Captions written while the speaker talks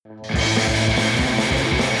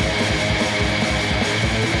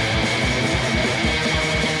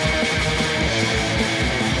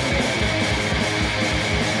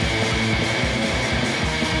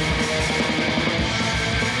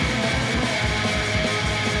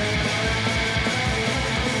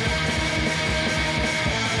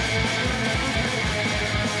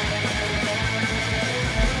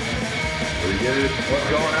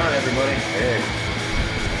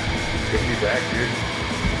back, dude.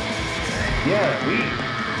 Yeah,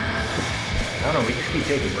 I don't know, we just keep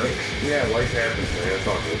taking breaks. Yeah, life happens, man. It's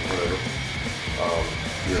all good. Whatever.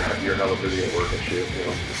 You're hella busy at work and shit, you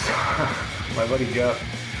know. My buddy Jeff,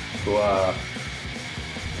 who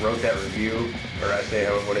wrote that review, or essay,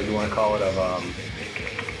 whatever you want to call it, of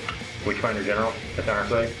Witchfinder General that's on our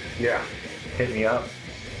site, Yeah. hit me up.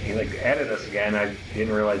 He added us again. I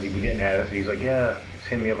didn't realize he'd be getting added. He's like, yeah, just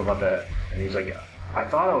hit me up about that. And he's like, I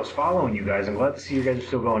thought I was following you guys. I'm glad to see you guys are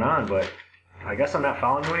still going on, but I guess I'm not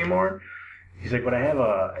following you anymore. He's like, but I have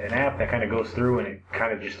an app that kind of goes through and it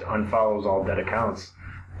kind of just unfollows all dead accounts.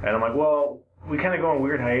 And I'm like, well, we kind of go on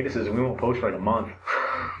weird hiatuses and we won't post for like a month.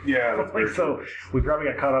 Yeah, that's weird. So we probably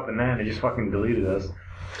got caught up in that and it just fucking deleted us.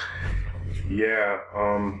 Yeah,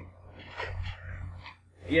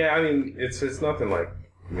 yeah, I mean, it's nothing like,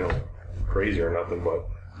 you know, crazy or nothing, but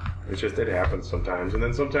it's just, it happens sometimes. And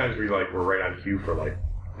then sometimes we're right on cue for like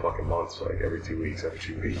fucking months, like every 2 weeks,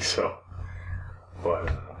 so.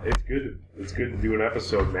 But it's good to do an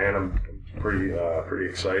episode, man. I'm pretty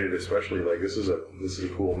excited, especially like this is a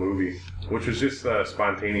cool movie, which was just a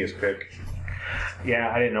spontaneous pick.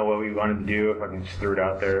 Yeah, I didn't know what we wanted to do, if I can just throw it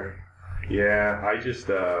out there. Yeah, I just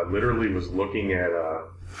literally was looking at a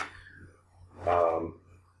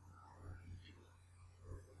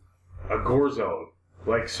gore zone.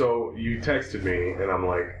 Like, so you texted me, and I'm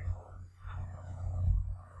like,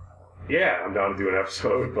 yeah, I'm down to do an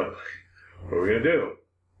episode, but what are we gonna do?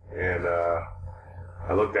 And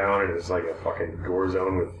I looked down, and it's like a fucking gore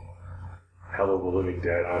zone with Hell of the Living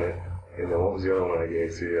Dead on it. And then what was the other one I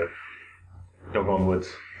gave to you? Don't Go in the Woods.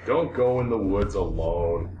 Don't Go in the Woods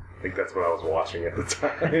Alone. I think that's what I was watching at the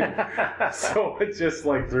time. So I just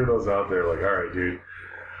threw those out there, like, all right, dude.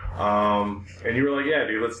 And you were like, yeah,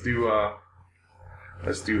 dude, let's do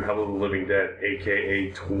Hell of the Living Dead,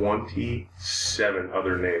 aka 27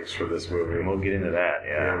 other names for this movie. And we'll get into that,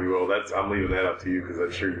 yeah. Yeah, we will. I'm leaving that up to you because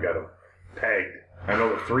I'm sure you got them pegged. I know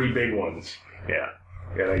the 3 big ones. Yeah.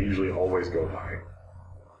 And I usually always go by.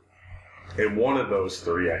 And one of those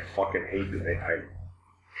 3, I fucking hate the name.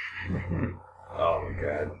 Oh my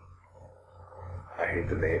god. I hate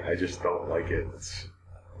the name. I just don't like it.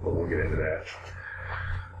 But we'll get into that.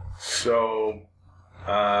 So,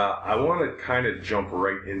 I want to kind of jump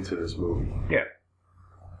right into this movie. Yeah.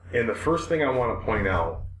 And the first thing I want to point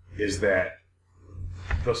out is that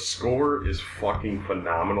the score is fucking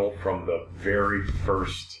phenomenal from the very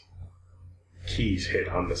first keys hit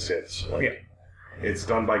on the synths. It's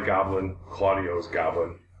done by Goblin. Claudio's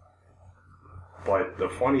Goblin. But the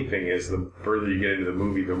funny thing is, the further you get into the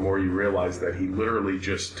movie, the more you realize that he literally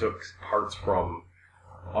just took parts from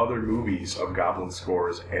other movies of Goblin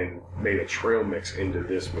scores and made a trail mix into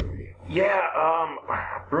this movie. Yeah,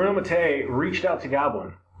 Bruno Mattei reached out to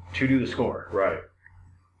Goblin to do the score. Right.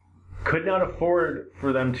 Could not afford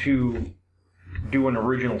for them to do an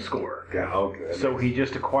original score. Yeah, okay. So he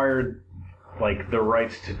just acquired, the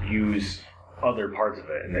rights to use other parts of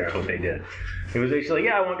it, and that's what they did. It was basically,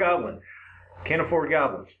 yeah, I want Goblin. Can't afford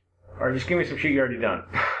Goblin. Alright, just give me some shit you already done.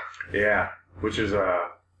 Yeah, which is,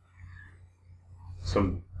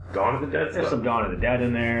 some Dawn of the Dead stuff. There's some Dawn of the Dead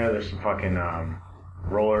in there. There's some fucking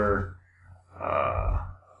Roller.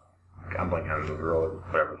 I'm blanking on the movie Roller,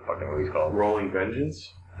 whatever the fucking movie's called. Rolling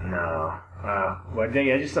Vengeance? No.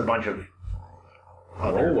 Yeah, just a bunch of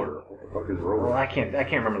other. Roller. What the fuck is Roller? Well, I can't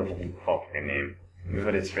remember the fucking name,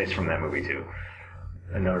 but it's from that movie too.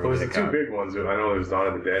 It was the 2 big ones. I know there was Dawn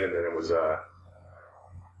of the Dead, and then it was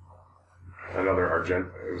another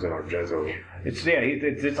It was an Argento. It's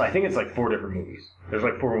I think it's 4 different movies. There's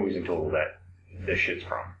 4 movies in total that this shit's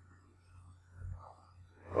from.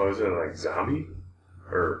 Oh, is it Zombie?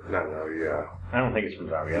 Or not Zombie? Yeah. I don't think it's from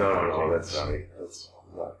Zombie. No, that's Zombie. That's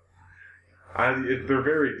not. They're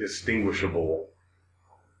very distinguishable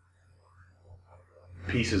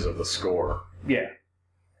pieces of the score. Yeah.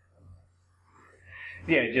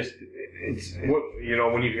 Yeah, it's what,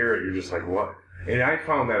 when you hear it, you're just like, what? And I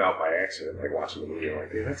found that out by accident, watching the movie. I'm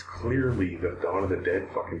like, dude, that's clearly the Dawn of the Dead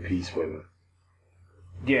fucking piece when...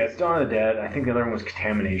 Yeah, it's Dawn of the Dead. I think the other one was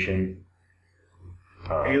Contamination.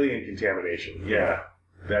 Alien Contamination. Yeah.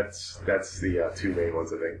 That's the 2 main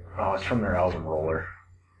ones, I think. Oh, it's from their album Roller.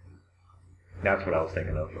 That's what I was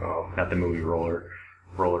thinking of. Oh. Not the movie Roller.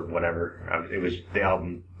 Roller, whatever. The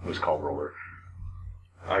album was called Roller.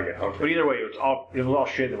 I get okay. But either way, it was all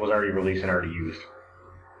shit that was already released and already used.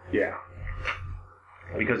 Yeah.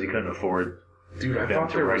 Because he couldn't afford Dude, I them thought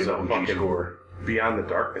to there write was an a OG fucking score. Beyond the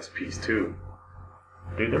Darkness piece, too.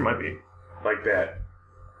 Dude, there might be. Like that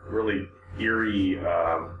really eerie,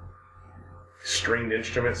 stringed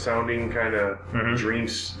instrument sounding kind of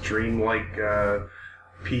dreamlike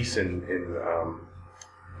Peace in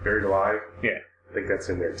Buried Alive. Yeah. I think that's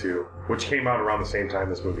in there too, which came out around the same time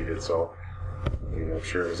this movie did. So, I'm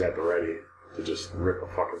sure it was at the ready to just rip a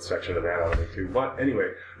fucking section of that out of it too. But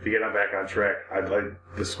anyway, to get back on track,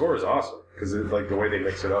 the score is awesome because like the way they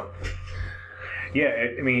mix it up. Yeah,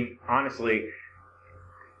 I mean, honestly,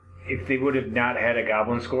 if they would have not had a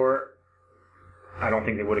Goblin score, I don't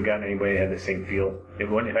think they would have gotten anybody that had the same feel.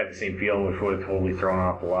 It wouldn't have had the same feel, which would have totally thrown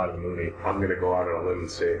off a lot of the movie. I'm going to go out on a limb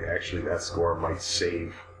and say, actually, that score might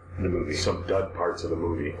save the movie. Some dud parts of the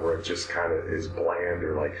movie where it just kind of is bland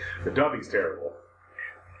or like the dubbing's terrible.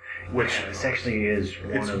 Which this actually is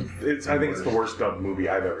one of. I think it's the worst dubbed movie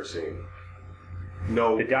I've ever seen.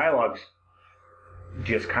 No, the dialogue's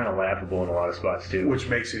just kind of laughable in a lot of spots too, which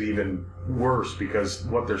makes it even worse because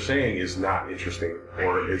what they're saying is not interesting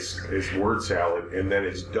or it's word salad, and then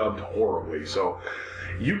it's dubbed horribly. So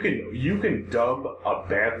you can dub a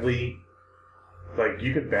badly. Like,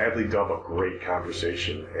 you could badly dub a great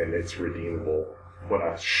conversation, and it's redeemable. But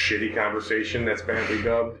a shitty conversation that's badly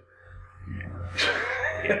dubbed?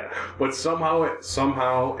 Yeah. But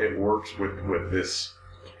somehow it works with this.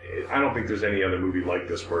 I don't think there's any other movie like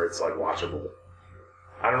this where it's, like, watchable.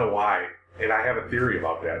 I don't know why. And I have a theory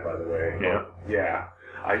about that, by the way. Yeah? Yeah.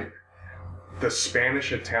 The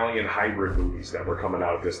Spanish-Italian hybrid movies that were coming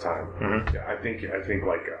out at this time. Mm-hmm. I think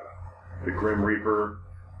like, The Grim Reaper...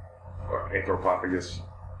 or Anthropophagus,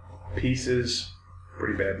 Pieces,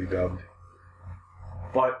 pretty badly dubbed.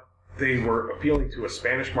 But they were appealing to a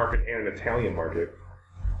Spanish market and an Italian market.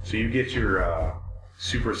 So you get your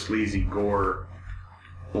super sleazy gore,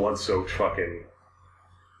 blood-soaked fucking...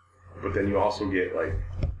 But then you also get, like,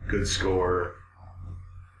 good score,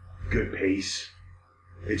 good pace.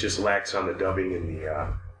 It just lacks on the dubbing and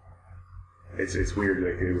the... It's weird,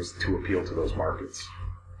 like, it was to appeal to those markets.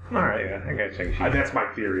 All right, yeah, I guess that's my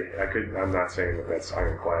theory. I'm not saying that that's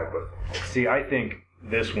ironclad, but see, I think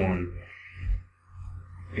this one,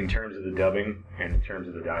 in terms of the dubbing and in terms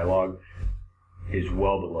of the dialogue, is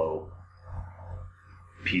well below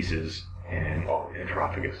Pieces and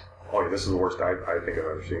Anthropophagus. Oh yeah, this is the worst I think I've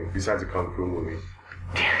ever seen. Besides a kung fu movie.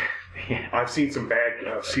 Yeah. I've seen some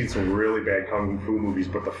really bad kung fu movies,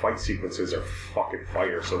 but the fight sequences are fucking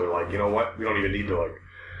fire. So they're like, you know what? We don't even need to like.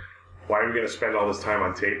 Why are we going to spend all this time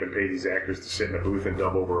on tape and pay these actors to sit in a booth and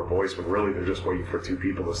dub over a voice when really they're just waiting for two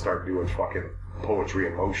people to start doing fucking poetry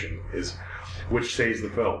in motion, which saves the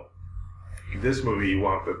film. This movie, you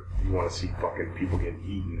want to see fucking people getting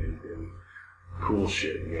eaten and cool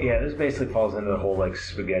shit. You know? Yeah, this basically falls into the whole like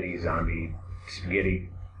spaghetti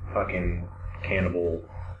fucking cannibal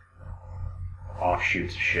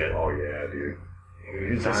offshoots of shit. Oh yeah, dude.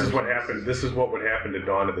 This is what happened. This is what would happen to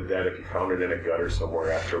Dawn of the Dead if you found it in a gutter somewhere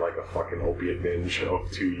after like a fucking opiate binge of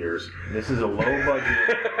 2 years. This is a low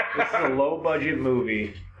budget. This is a low budget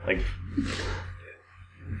movie, like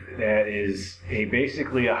that is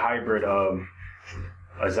basically a hybrid of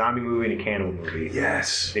a zombie movie and a cannibal movie.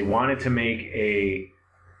 Yes. They wanted to make a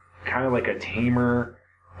kind of like a tamer,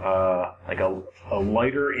 like a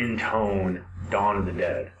lighter in tone Dawn of the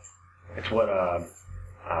Dead. It's what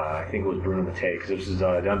I think it was Bruno Mattei, because this is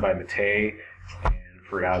done by Mattei and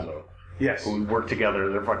Fragazzo. Yes. Who work together.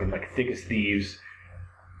 They're fucking like thick as thieves.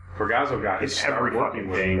 Fragazzo got his start working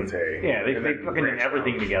with Mattei. Yeah, they fucking did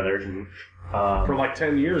everything together. Mm-hmm. For like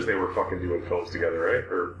 10 years they were fucking doing films together, right?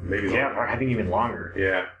 Or maybe longer. Yeah, I think even longer.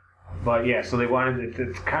 Yeah. But yeah, so they wanted,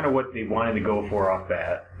 it's kind of what they wanted to go for off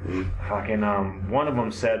bat. Mm-hmm. Fucking, one of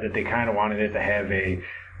them said that they kind of wanted it to have an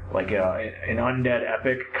undead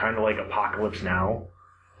epic, kind of like Apocalypse Now.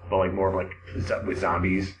 But like more of like with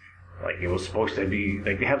zombies. Like it was supposed to be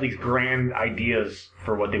like they have these grand ideas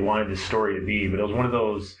for what they wanted this story to be, but it was one of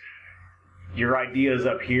those your ideas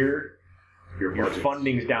up here, your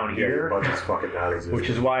funding's down here. Your budget's fucking non-existent. Which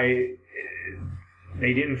is why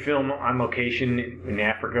they didn't film on location in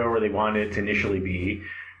Africa where they wanted it to initially be.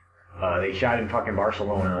 They shot in fucking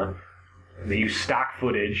Barcelona. They used stock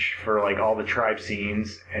footage for like all the tribe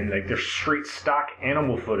scenes, and like there's straight stock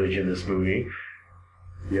animal footage in this movie.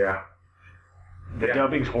 Yeah. The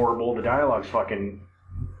dubbing's horrible. The dialogue's fucking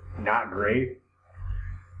not great.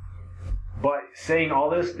 But saying all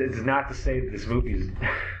this is not to say that this movie is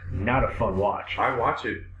not a fun watch. I watch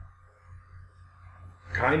it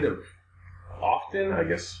kind of often, I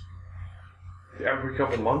guess. Every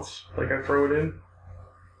couple months, like I throw it in.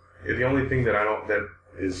 The only thing that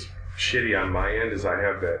is shitty on my end is I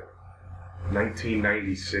have that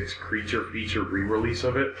 1996 Creature feature re-release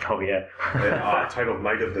of it. Oh yeah. Titled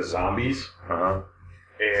Night of the Zombies. Uh-huh.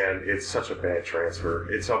 And it's such a bad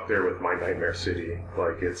transfer. It's up there with My Nightmare City.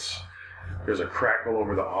 Like there's there's a crackle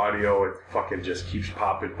over the audio. It fucking just keeps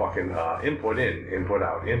popping fucking input in, input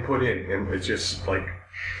out, input in. And it's just like...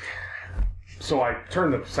 So I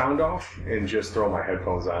turn the sound off and just throw my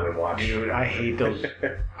headphones on and watch. Dude, I hate those.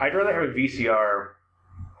 I'd rather have a VCR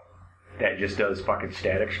that just does fucking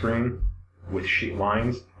static screen with shit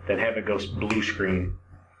lines than have it go blue screen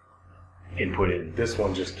input in. This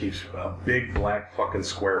one just keeps a big black fucking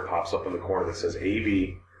square pops up in the corner that says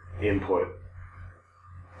AV input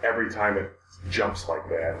every time it jumps like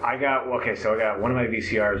that. I got one of my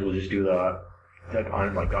VCRs will just do the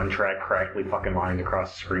untracked, crackly fucking lines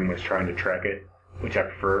across the screen when it's trying to track it, which I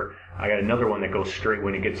prefer. I got another one that goes straight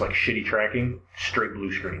when it gets like shitty tracking, straight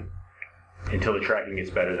blue screen. Until the tracking gets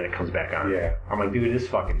better, then it comes back on. Yeah. I'm like, dude, this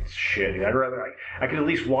fucking shit. I'd rather... I could at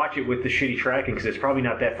least watch it with the shitty tracking, because it's probably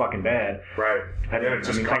not that fucking bad. Right. I got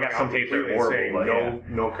some tapes that are horrible, but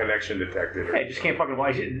no connection detected. I just can't fucking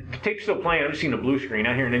watch it. The tape's still playing. I'm just seeing a blue screen.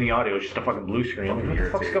 Not hearing any audio. It's just a fucking blue screen. I'm like, what the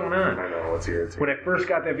fuck's going on? I know, it's irritating. When I first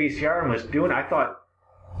got that VCR and was doing it, I thought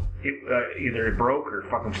either it broke or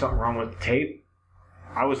fucking something wrong with the tape.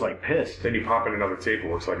 I was like pissed. Then you pop in another tape,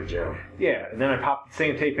 it looks like a jam. Yeah, and then I popped the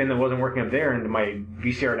same tape in that wasn't working up there into my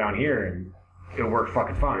VCR down here, and it worked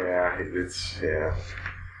fucking fine. Yeah,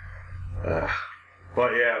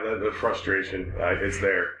 but yeah, the frustration, it's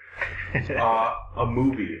there. A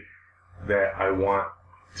movie that I want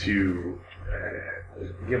to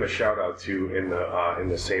give a shout out to in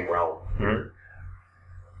the same realm. Mm-hmm.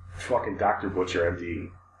 Fucking Dr. Butcher,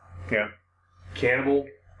 MD. Yeah. Cannibal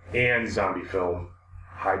and zombie film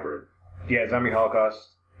hybrid. Yeah, Zombie Holocaust.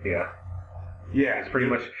 Yeah. Yeah. It's pretty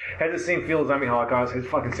much has the same feel as Zombie Holocaust, has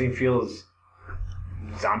fucking same feel as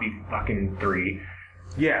Zombie fucking 3.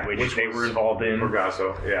 Yeah. Which they were involved in.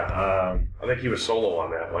 Fragasso, yeah. I think he was solo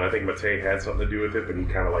on that one. I think Matei had something to do with it, but he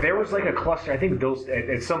kind of like... There was like a cluster. I think those,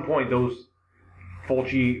 at some point, those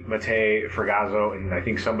Fulci, Matei, Fragasso, and I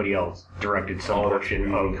think somebody else directed some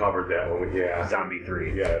portion of... We covered that one, yeah. Zombie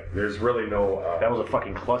 3. Yeah, there's really no... that was a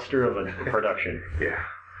fucking cluster of a production. Yeah.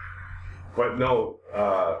 But no,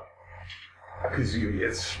 because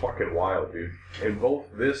it's fucking wild, dude. And both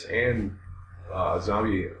this and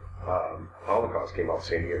Zombie Holocaust came out the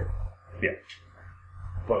same year. Yeah.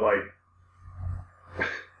 But like,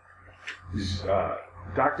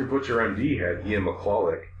 Dr. Butcher MD had Ian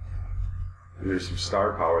McCulloch. There's some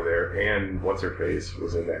star power there, and what's her face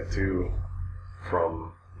was in that too,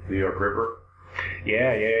 from New York Ripper.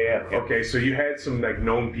 Yeah. Okay, so you had some like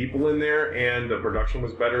known people in there, and the production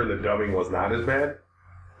was better, and the dubbing was not as bad.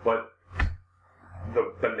 But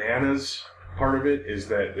the bananas part of it is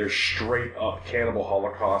that they're straight up Cannibal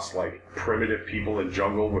Holocaust, like primitive people in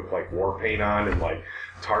jungle with like war paint on and like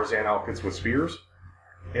Tarzan outfits with spears,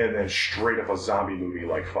 and then straight up a zombie movie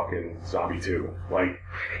like fucking Zombie 2, like.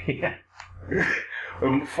 Yeah.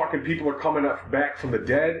 Fucking people are coming back from the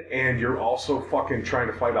dead, and you're also fucking trying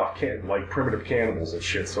to fight off like primitive cannibals and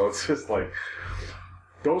shit. So it's just like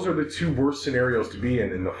those are the two worst scenarios to be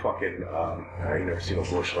in the fucking. I ain't never seen a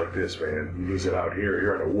bush like this, man. You lose it out here.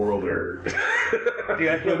 You're in a world or Dude,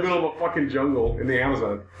 in the middle of a fucking jungle in the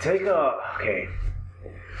Amazon. Take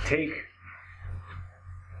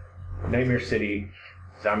Nightmare City,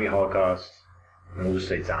 Zombie Holocaust, and we'll just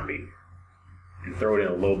say zombie. And throw it in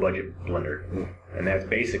a low-budget blender. And that's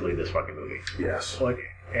basically this fucking movie. Yes. Like,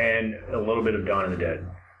 and a little bit of Dawn of the Dead.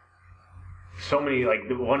 So many, like,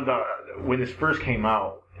 when this first came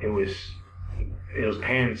out, it was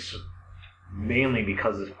panned mainly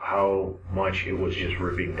because of how much it was just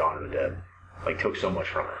ripping Dawn of the Dead. Like, took so much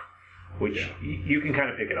from it. Which, you can kind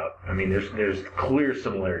of pick it up. I mean, there's clear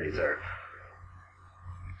similarities there.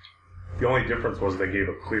 The only difference was they gave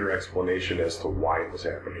a clear explanation as to why it was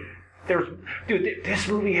happening. This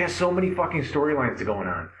movie has so many fucking storylines going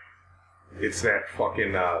on. It's that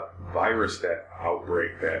fucking virus, that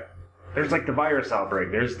outbreak that... There's like the virus outbreak.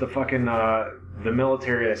 There's the fucking, the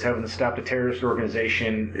military that's having to stop the terrorist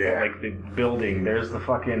organization, like the building. There's the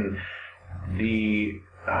fucking,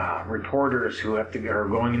 reporters who are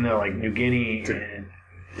going into like New Guinea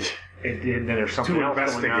and then there's something else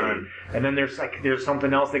going on. And then there's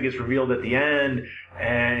something else that gets revealed at the end,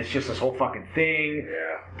 and it's just this whole fucking thing.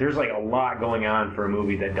 Yeah. There's like a lot going on for a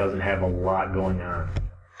movie that doesn't have a lot going on.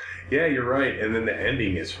 Yeah, you're right. And then the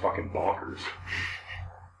ending is fucking bonkers.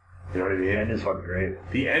 You know what I mean? The end is fucking great.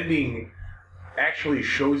 The ending actually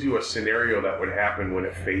shows you a scenario that would happen when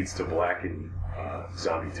it fades to black in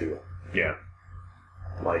Zombie 2. Yeah.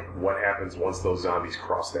 Like, what happens once those zombies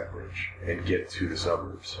cross that bridge and get to the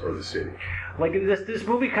suburbs or the city? Like, this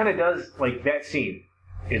movie kind of does, like, that scene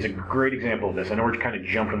is a great example of this. I know we're kind of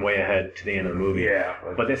jumping way ahead to the end of the movie. Yeah.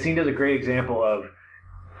 But that scene does a great example of,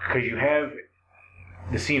 because you have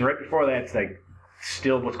the scene right before that's like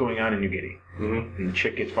still what's going on in New Guinea. Mm-hmm. And the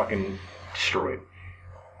chick gets fucking destroyed.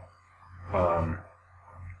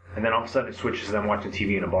 And then all of a sudden it switches to them watching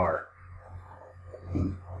TV in a bar.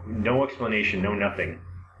 No explanation, no nothing.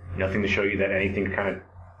 Nothing to show you that anything kind of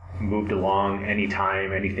moved along, any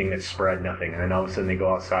time, anything that spread, nothing. And then all of a sudden they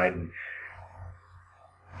go outside and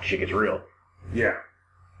shit gets real. Yeah.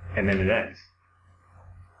 And then it ends.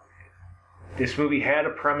 This movie had a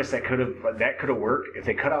premise that could have worked if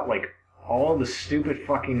they cut out like all the stupid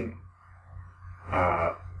fucking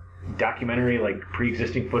documentary, like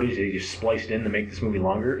pre-existing footage they just spliced in to make this movie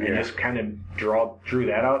longer, and just kind of drew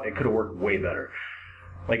that out. It could have worked way better.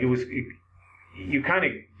 Like you kind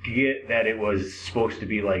of get that it was supposed to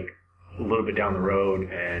be like a little bit down the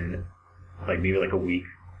road, and like maybe like a week,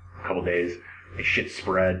 a couple days, and shit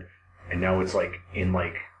spread, and now it's like in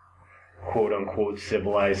like quote unquote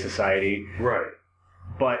civilized society. Right.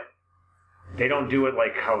 But they don't do it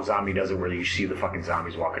like how Zombie does it, where you see the fucking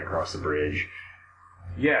zombies walking across the bridge.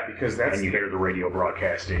 Yeah, because that's... And you hear the radio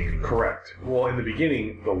broadcasting. Correct. Well, in the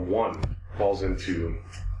beginning, the one falls into,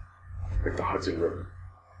 like, the Hudson River.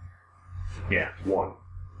 Yeah. One.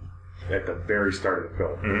 At the very start of the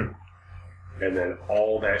film. Mm-hmm. And then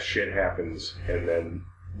all that shit happens, and then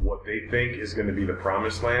what they think is going to be the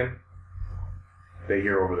promised land, they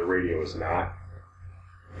hear over the radio is not.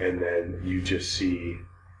 And then you just see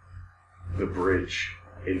the bridge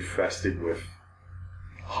infested with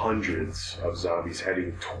hundreds of zombies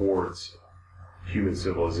heading towards human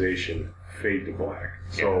civilization fade to black.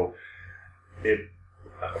 So it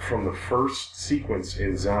from the first sequence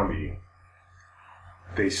in Zombie,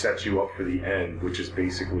 they set you up for the end, which is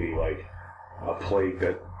basically like a plague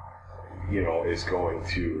that, you know, is going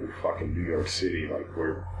to fucking New York City, like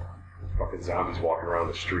where fucking zombies walking around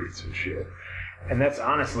the streets and shit. And that's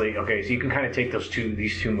honestly okay. So you can kind of take these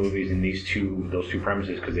two movies and those two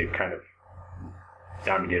premises, because they've kind of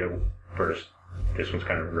Zombie did it first. This one's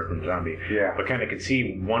kind of ripped from Zombie. Yeah. But kind of could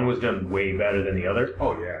see one was done way better than the other.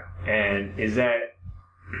 Oh yeah. And is that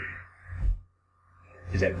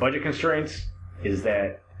budget constraints? Is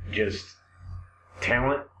that just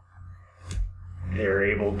talent?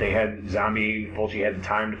 They had Zombie, Fulci had the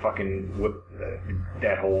time to fucking whip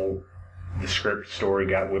the script story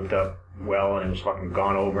got whipped up well, and it was fucking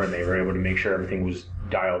gone over, and they were able to make sure everything was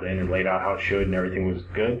dialed in and laid out how it should, and everything was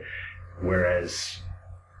good. Whereas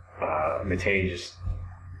Mattei just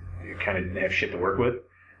kind of have shit to work with,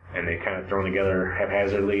 and they kind of thrown together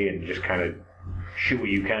haphazardly and just kind of shoot what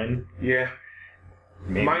you can. Yeah.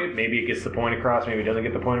 Maybe it gets the point across, maybe it doesn't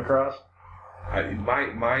get the point across.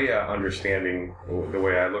 My understanding, the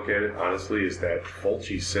way I look at it, honestly, is that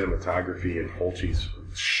Fulci's cinematography and Fulci's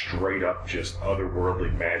straight up just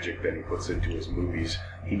otherworldly magic that he puts into his movies,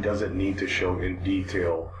 he doesn't need to show in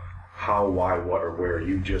detail how, why, what, or where.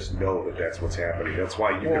 You just know that that's what's happening. That's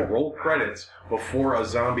why you can roll credits before a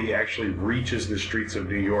zombie actually reaches the streets of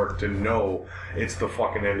New York to know it's the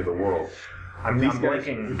fucking end of the world. These guys,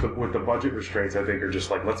 with the budget restraints, I think, are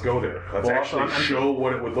just like, let's go there. Let's actually show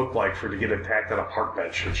what it would look like to get attacked on a park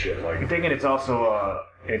bench and shit. Like, I'm thinking it's also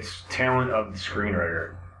it's talent of the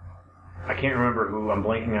screenwriter. I can't remember I'm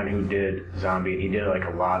blanking on who did Zombie. He did like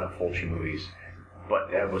a lot of Fulci movies,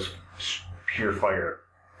 but that was pure fire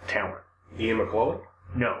talent. Ian McClellan?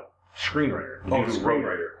 No, screenwriter. Oh,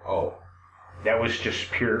 screenwriter. Oh, that was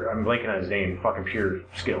just pure. I'm blanking on his name. Fucking pure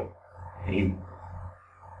skill. And he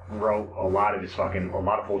wrote a lot of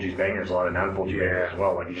Fulci's bangers, a lot of non-Fulci bangers as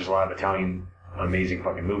well. Like, just a lot of Italian amazing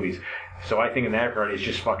fucking movies. So I think in that regard, it's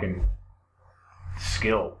just fucking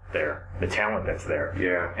skill there, the talent that's there.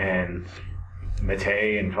 Yeah. And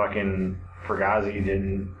Mattei and fucking Fragazzo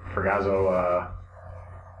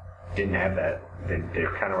didn't have that.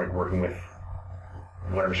 They're kind of like working with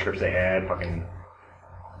whatever scripts they had, fucking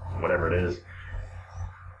whatever it is.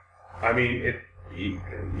 I mean,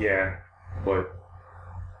 but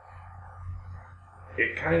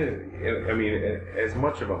it kind of, I mean, as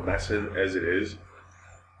much of a mess as it is,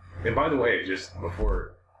 and by the way, just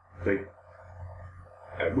before, like,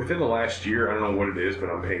 within the last year, I don't know what it is, but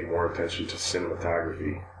I'm paying more attention to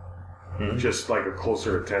cinematography. Mm-hmm. Just like a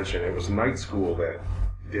closer attention. It was Night School that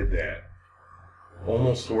did that.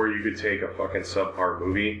 Almost where you could take a fucking subpar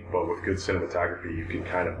movie, but with good cinematography, you can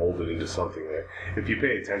kind of mold it into something that, if you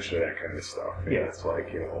pay attention to that kind of stuff, yeah, it's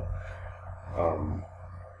like, you know.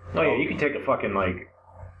 Oh yeah, you can take a fucking like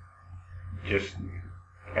just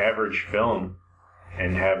average film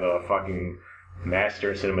and have a fucking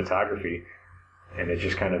master cinematography, and it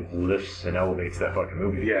just kind of lifts and elevates that fucking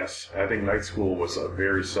movie. Yes, I think Night School was a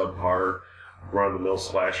very subpar, run-of-the-mill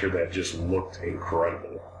slasher that just looked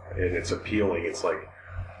incredible. And it's appealing. It's like,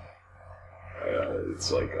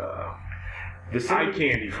 it's like eye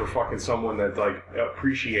candy for fucking someone that like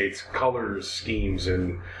appreciates colors, schemes,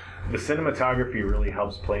 and the cinematography really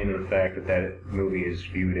helps play into the fact that movie is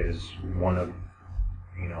viewed as one of,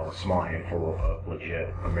 a small handful of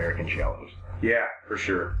legit American shallows. Yeah, for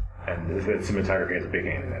sure. And the cinematography has a big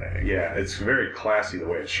hand in that, I think. Yeah, it's very classy the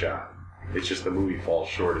way it's shot. It's just the movie falls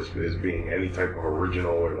short as being any type of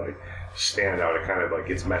original or like standout. It kind of like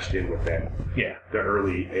gets meshed in with that. Yeah. The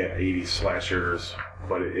early 80s slashers,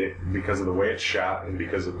 but it because of the way it's shot and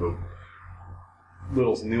because of the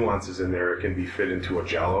little nuances in there, it can be fit into a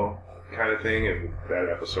Jell-O kind of thing. And that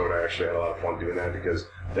episode, I actually had a lot of fun doing that because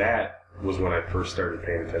that was when I first started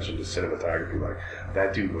paying attention to cinematography. Like,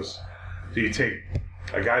 that dude was... So you take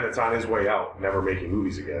a guy that's on his way out, never making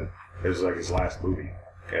movies again. It was like his last movie.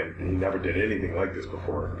 And he never did anything like this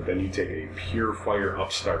before. But then you take a pure fire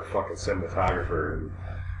upstart fucking cinematographer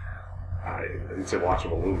and it's a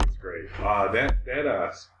watchable movie. It's great.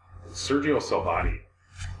 Sergio Salvati.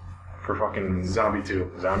 For fucking... Zombie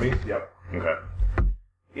 2. Zombie? Yep. Okay.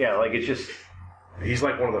 Yeah, like, it's just... He's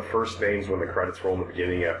like one of the first names when the credits roll in the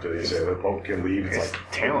beginning after they say the boat can leave. It's like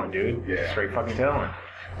talent, dude. Yeah. Straight fucking talent.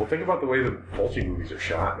 Well, think about the way the Fulci movies are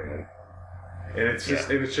shot, man. And it's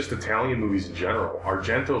just Italian movies in general.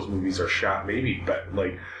 Argento's movies are shot maybe, but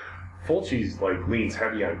like Fulci's like leans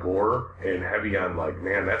heavy on gore and heavy on like,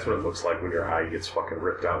 man, that's what it looks like when your eye gets fucking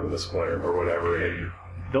ripped out with a splinter or whatever. And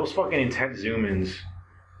those fucking intense zoom-ins,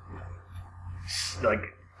 like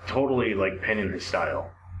totally like pin in his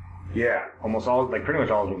style. Yeah, almost all, like pretty much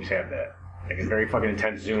all his movies have that. Like a very fucking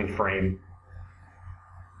intense zoom frame,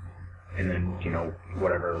 and then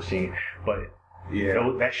whatever we're seeing. But yeah,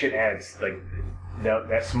 that shit adds like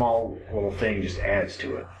that small little thing just adds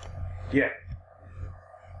to it. Yeah,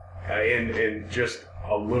 and just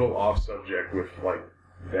a little off subject with like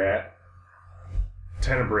that.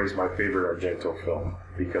 Tenebrae is my favorite Argento film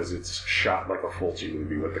because it's shot like a Fulci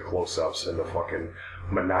movie with the close-ups and the fucking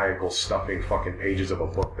maniacal stuffing fucking pages of a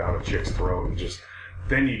book down a chick's throat, and just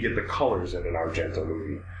then you get the colors in an Argento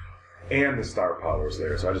movie and the star power's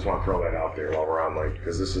there. So I just want to throw that out there while we're on, like,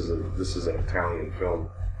 because this is an Italian film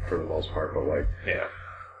for the most part, but like, yeah.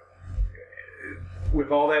 With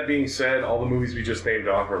all that being said, all the movies we just named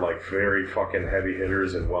off are like very fucking heavy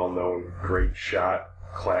hitters and well-known, great shot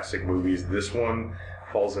classic movies. This one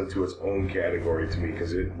falls into its own category to me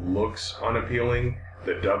because it looks unappealing.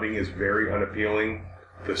 The dubbing is very unappealing.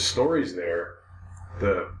 The story's there.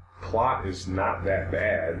 The plot is not that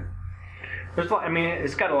bad.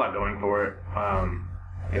 It's got a lot going for it.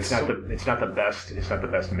 It's not the best. It's not the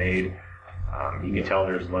best made. You can tell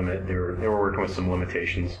there's limit. They were working with some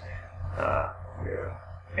limitations. Yeah.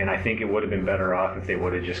 And I think it would have been better off if they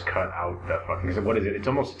would have just cut out that fucking... Because what is it? It's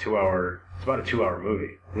almost It's about a 2-hour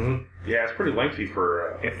movie. Mm-hmm. Yeah, it's pretty lengthy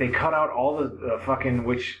for... If they cut out all the fucking...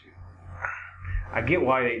 Which... I get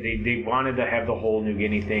why they wanted to have the whole New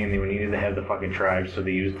Guinea thing, and they needed to have the fucking tribes, so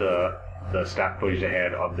they used the stock footage they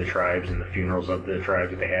had of the tribes and the funerals of the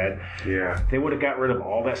tribes that they had. Yeah. If they would have got rid of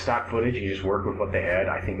all that stock footage and just worked with what they had,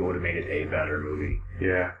 I think it would have made it a better movie.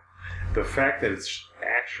 Yeah. The fact that it's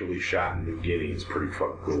actually shot in New Guinea is pretty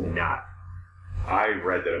fucking cool. Not. I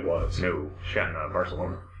read that it was. No, shot in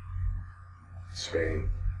Barcelona. Spain.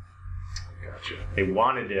 Gotcha. They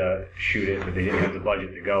wanted to shoot it, but they didn't have the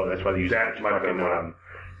budget to go. That's why they used fucking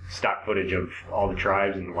stock footage of all the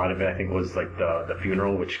tribes, and a lot of it I think was like the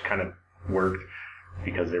funeral, which kind of worked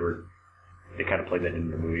because they kind of played that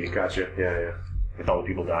into the movie. Gotcha. Yeah. With all the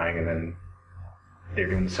people dying, and then they're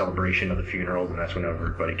doing the celebration of the funerals, and that's when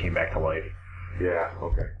everybody came back to life. Yeah,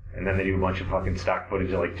 okay. And then they do a bunch of fucking stock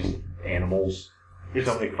footage of like just animals. There's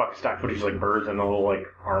so many fucking stock footage of like birds and a little like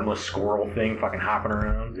armless squirrel thing fucking hopping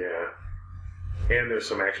around. Yeah. And there's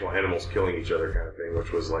some actual animals killing each other kind of thing,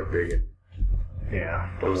 which was like big. Yeah.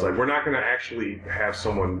 It was like, we're not going to actually have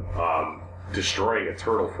someone destroying a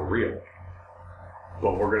turtle for real,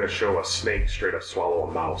 but we're going to show a snake straight up swallow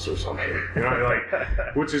a mouse or something. You know,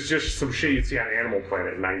 like, which is just some shit you'd see on Animal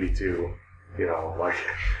Planet 92. You know, like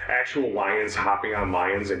actual lions hopping on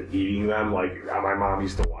lions and eating them. Like, my mom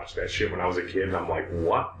used to watch that shit when I was a kid, and I'm like,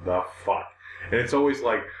 what the fuck? And it's always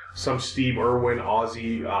like some Steve Irwin,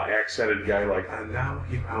 Aussie accented guy, like, and now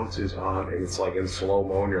he pounces on, and it's like in slow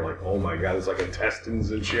mo, and you're like, oh my god, it's like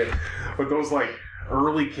intestines and shit. But those like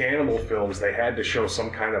early cannibal films, they had to show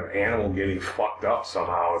some kind of animal getting fucked up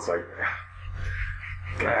somehow. It's like,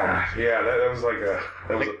 yeah, that was like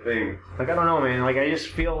a thing. Like, I don't know, man. Like, I just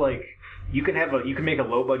feel like you can make a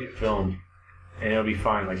low budget film, and it'll be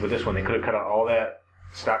fine. Like with this one, they could have cut out all that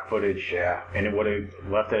stock footage, and it would have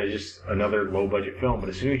left it as just another low budget film. But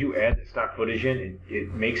as soon as you add the stock footage in,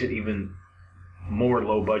 it makes it even more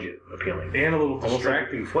low budget appealing. And a little Almost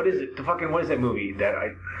distracting. Like, what is it? What is that movie that I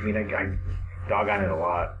dog on it a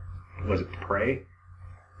lot. Was it Prey?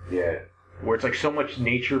 Yeah. Where it's like so much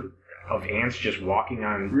nature of ants just walking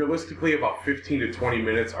on. Realistically, about 15 to 20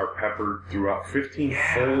 minutes are peppered throughout 15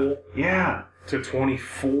 full to 20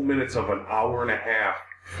 full minutes of an hour and a half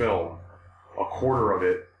film. A quarter of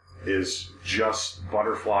it is just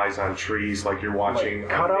butterflies on trees, like you're watching.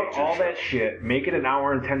 Like, cut out all that shit, make it an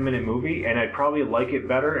hour and 10-minute movie, and I'd probably like it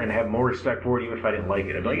better and have more respect for it, even if I didn't like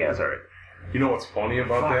it. I'd be like, yeah, it's alright. You know what's funny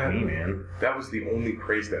about that? Me, man. That was the only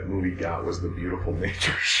praise that movie got, was the beautiful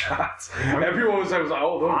nature shots. Everyone was like,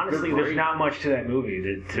 oh, honestly, there's not much to that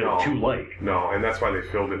movie to like. No, and that's why they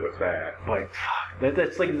filled it with that. Like,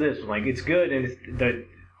 that's like this. Like, it's good, and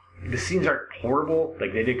the scenes aren't horrible.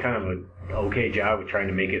 Like, they did kind of an okay job with trying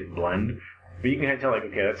to make it blend. But you can kind of tell, like,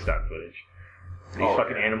 okay, that's stock footage. These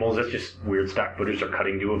fucking animals, that's just weird stock footage they're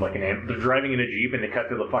cutting to of, like, an animal. They're driving in a Jeep, and they cut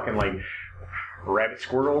to the fucking, like, rabbit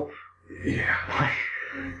squirrel. Yeah.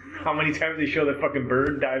 How many times they show that fucking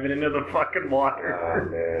bird diving into the fucking water? Oh,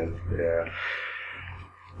 man. Yeah.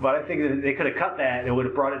 But I think that they could have cut that, and it would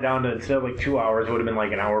have brought it down to, instead of, like, 2 hours, it would have been,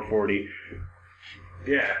 like, an hour 40.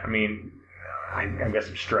 Yeah. I mean, I guess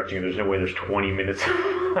I'm stretching it. There's no way there's 20 minutes.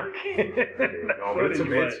 No, but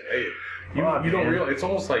you don't realize, it's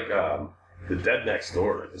almost like The Dead Next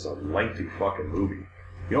Door is a lengthy fucking movie.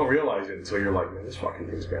 You don't realize it until you're like, man, this fucking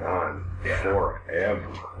thing's been on forever.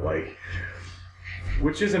 Like,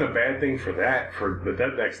 which isn't a bad thing for that. For The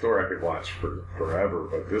Dead Next Door, I could watch for forever,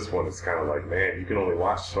 but this one is kind of like, man, you can only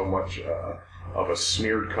watch so much of a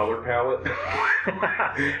smeared color palette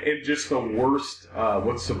and just the worst,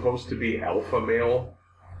 what's supposed to be alpha male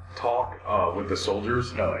talk with the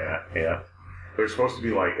soldiers. Oh, yeah. They're supposed to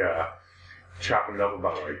be like chopping it up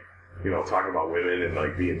about, like, you know, talking about women and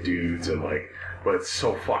like being dudes and like, but it's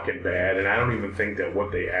so fucking bad. And I don't even think that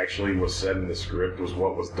what they actually was said in the script was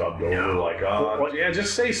what was dubbed over. Like, yeah,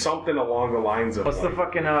 just say something along the lines of. What's the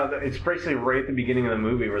fucking? It's basically right at the beginning of the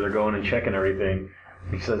movie where they're going and checking everything.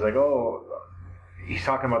 He says like, oh, he's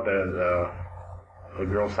talking about the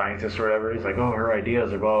girl scientist or whatever. He's like, oh, her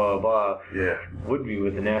ideas are blah, blah, blah. Yeah. Would be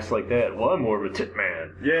with an ass like that. Well, I'm more of a tit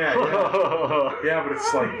man. Yeah. Yeah, but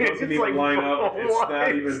it's like, it doesn't even like, line up. It's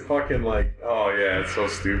not even fucking like, oh, yeah, it's so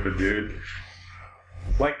stupid, dude.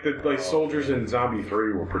 Like, the soldiers in Zombie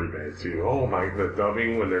 3 were pretty bad, too. Oh, my, the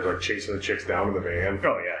dubbing when they're, like, chasing the chicks down in the van.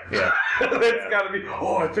 Oh, yeah. That's gotta be,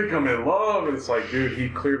 oh, I think I'm in love. And it's like, dude, he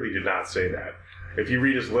clearly did not say that. If you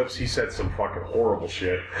read his lips, he said some fucking horrible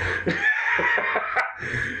shit.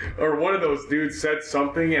 Or one of those dudes said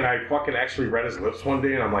something, and I fucking actually read his lips one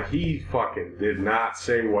day, and I'm like, he fucking did not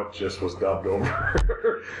say what just was dubbed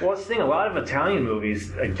over. Well, that's the thing. A lot of Italian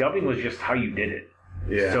movies, dubbing was just how you did it.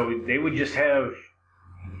 Yeah. So they would just have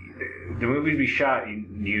the movie would be shot.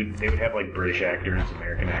 They would have like British actors,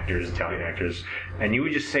 American actors, Italian actors, and you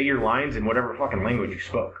would just say your lines in whatever fucking language you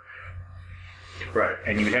spoke. Right.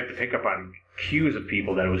 And you would have to pick up on cues of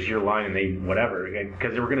people that it was your line and they whatever,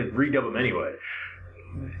 because they were going to redub them anyway.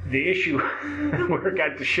 The issue where it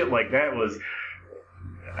got to shit like that was,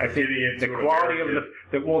 I think, the quality of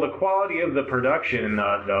the quality of the production and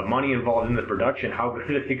the money involved in the production. How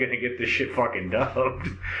good are they going to get this shit fucking dubbed?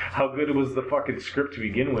 How good was the fucking script to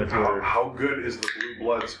begin with? How good is the Blue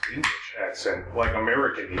Bloods English accent? Like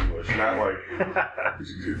American English, not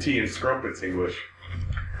like Tea and Scrumpets English.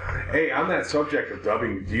 Hey, on that subject of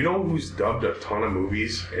dubbing, do you know who's dubbed a ton of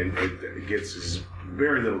movies and it gets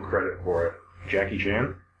very little credit for it? Jackie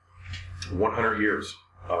Chan? 100 years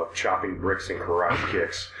of chopping bricks and karate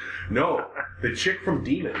kicks. No, the chick from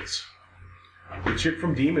Demons. The chick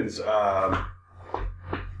from Demons,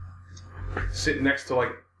 sitting next to,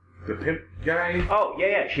 like, the pimp guy. Oh,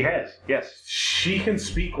 yeah, she has. Yes. She can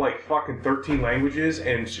speak, like, fucking 13 languages,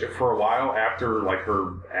 and for a while after, like,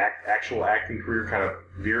 her actual acting career kind of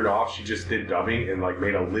veered off, she just did dubbing and, like,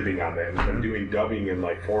 made a living on that and been doing dubbing in,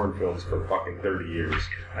 like, foreign films for fucking 30 years.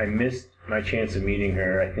 I missed my chance of meeting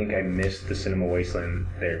her. I think I missed the Cinema Wasteland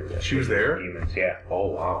there. She was there? Demons, yeah.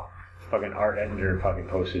 Oh, wow. Fucking Art Editor fucking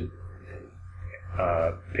posted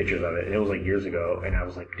pictures of it. It was, like, years ago, and I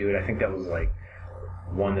was like, dude, I think that was, like,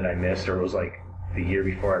 one that I missed, or it was like the year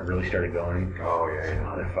before I really started going. Oh, yeah.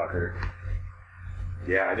 Motherfucker.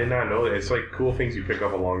 Yeah, I did not know that. It's like cool things you pick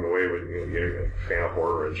up along the way when you're a fan of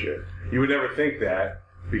horror and shit. You would never think that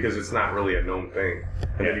because it's not really a known thing.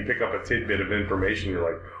 And then you pick up a tidbit of information, you're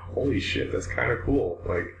like, holy shit, that's kind of cool.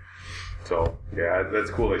 Like, so, yeah, that's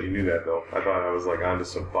cool that you knew that, though. I thought I was like onto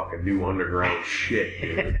some fucking new underground shit,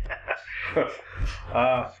 dude.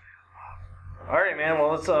 All right, man.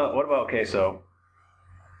 Well, let's, what about, okay, so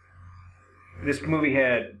this movie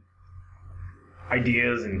had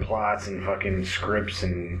ideas and plots and fucking scripts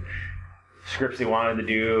they wanted to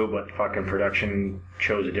do, but fucking production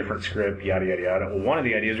chose a different script, yada, yada, yada. Well, one of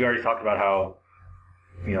the ideas, we already talked about how,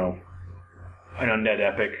 you know, an undead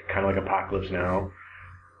epic, kind of like Apocalypse Now.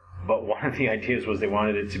 But one of the ideas was they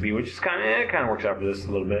wanted it to be, which is kind of works out for this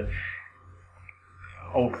a little bit,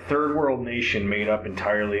 a third world nation made up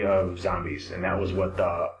entirely of zombies, and that was what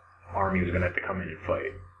the army was going to have to come in and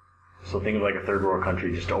fight. So think of like a third world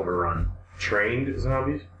country just overrun. Trained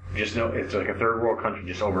zombies? It's like a third world country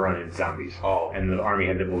just overrun in zombies. Oh. And the army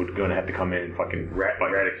was going to have to come in and fucking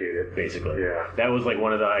eradicate it. Basically. Yeah. That was like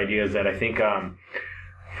one of the ideas that I think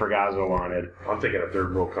Fragasso wanted. I'm thinking a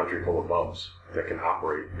third world country full of bums that can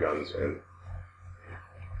operate guns and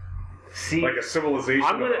see, like a civilization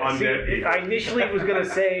of undead people. I initially was gonna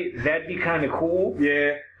say that'd be kind of cool.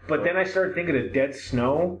 Yeah. But then I started thinking of Dead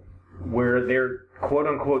Snow, where they're quote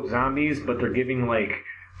unquote zombies, but they're giving like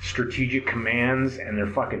strategic commands and they're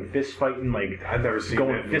fucking fist fighting, like I've never seen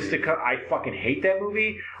going that movie. fisticuff. I fucking hate that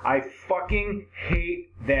movie. I fucking hate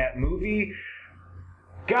that movie.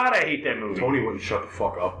 God, I hate that movie. Tony wouldn't shut the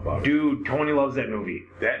fuck up about it. Dude, Tony loves that movie.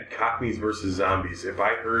 That and Cockneys versus Zombies. If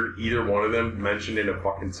I heard either one of them mentioned in a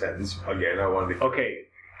fucking sentence, again, I wanted to... Okay,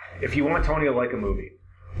 if you want Tony to like a movie,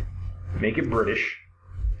 make it British,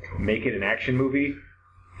 make it an action movie,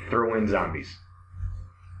 throw in zombies.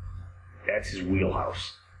 That's his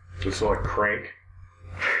wheelhouse. Just like Crank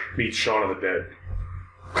meets Shaun of the Dead.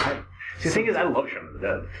 See, the thing is, I love Shaun of the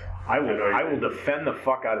Dead. I will defend the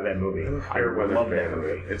fuck out of that movie. I love that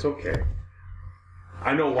movie. It's okay.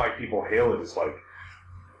 I know why people hail it. It's like,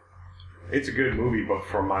 it's a good movie, but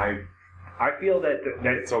for my... I feel that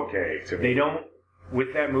it's okay to me. They don't,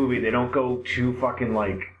 with that movie, they don't go too fucking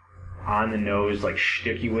like on the nose, like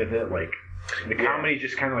shticky with it. Like, the comedy is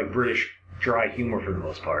just kind of like British dry humor for the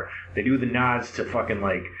most part. They do the nods to fucking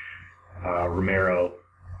like Romero,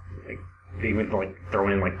 like they even like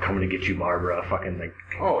throwing in like Coming to Get You, Barbara, fucking like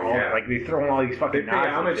like they throw in all these fucking. They pay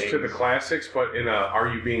homage to the classics, but in a "Are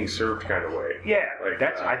you being served" kind of way. Yeah, like,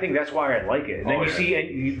 I think that's why I like it. And then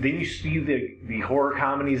you see the horror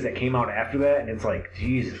comedies that came out after that, and it's like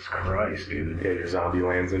Jesus Christ, dude. Yeah, your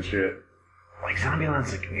Zombielands and shit. Like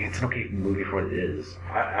Zombieland's like it's an okay movie for what it is.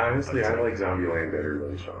 Honestly, I like Zombieland better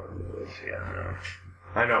than Shaun. Yeah, I don't know.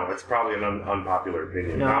 I know, it's probably an unpopular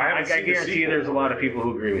opinion. No, I guarantee you there's a lot of people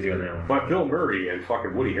who agree with you on that one. But Bill Murray and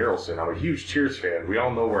fucking Woody Harrelson, I'm a huge Cheers fan. We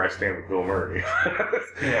all know where I stand with Bill Murray.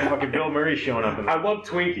 Yeah, fucking Bill Murray showing up. I love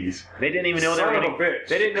Twinkies. They didn't even know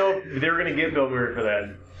they didn't know they were going to get Bill Murray for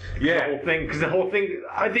that. Yeah. The whole thing,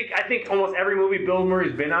 I think almost every movie Bill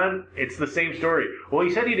Murray's been on, it's the same story. Well,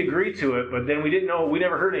 he said he'd agreed to it, but then we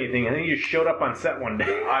never heard anything, and then he just showed up on set one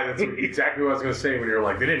day. That's exactly what I was going to say when you were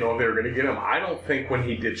like, they didn't know if they were going to get him. I don't think when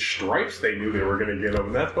he did Stripes they knew they were going to get him,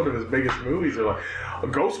 and that's one of his biggest movies. They're like,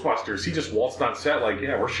 Ghostbusters, he just waltzed on set like,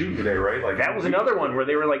 yeah, we're shooting today, right? Like that was another one where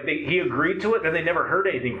they were like, he agreed to it, then they never heard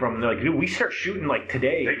anything from him. They're like, dude, we start shooting like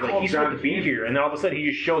today. They like, he's supposed to be here, and then all of a sudden he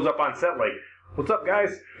just shows up on set like, what's up,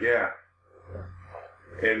 guys? Yeah.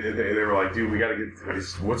 And they were like, dude, we got to get...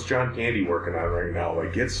 What's John Candy working on right now?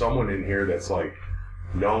 Like, get someone in here that's, like,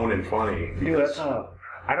 known and funny. Dude, that's...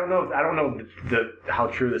 I don't know how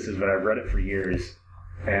true this is, but I've read it for years.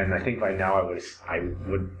 And I think by now I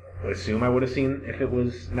would assume I would have seen if it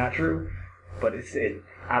was not true. But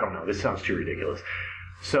I don't know. This sounds too ridiculous.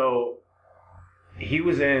 So, he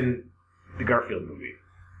was in the Garfield movie.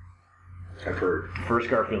 I've heard. The first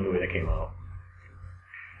Garfield movie that came out.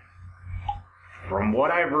 From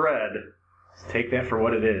what I've read, take that for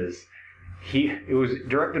what it is. It was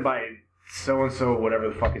directed by so-and-so, whatever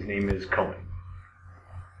the fuck his name is, Cohen.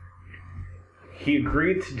 He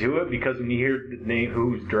agreed to do it because when you hear the name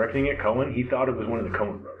who's directing it, Cohen, he thought it was one of the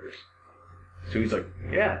Coen brothers. So he's like,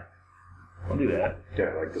 yeah, I'll do that.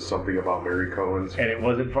 Yeah, like the Something About Mary Cohen's. And it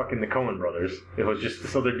wasn't fucking the Coen brothers. It was just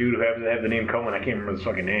this other dude who happened to have the name Cohen. I can't remember his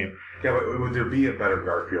fucking name. Yeah, but would there be a better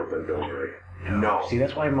Garfield than Bill Murray? No. See,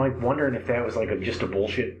 that's why I'm like wondering if that was like just a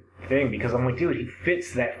bullshit thing, because I'm like, dude, he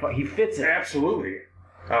fits that. He fits it. Absolutely.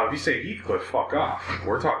 If you say Heathcliff, fuck off.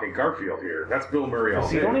 We're talking Garfield here. That's Bill Murray all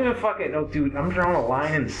See, day. don't even fuck it. No, dude, I'm drawing a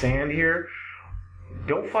line in the sand here.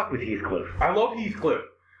 Don't fuck with Heathcliff. I love Heathcliff.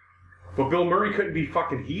 But Bill Murray couldn't be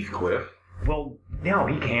fucking Heathcliff. Well, no,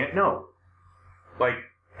 he can't. No. Like,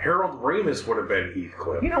 Harold Ramis would have been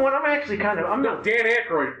Heathcliff. You know what? I'm actually kind of... Dan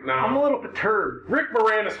Aykroyd. No. I'm a little perturbed. Rick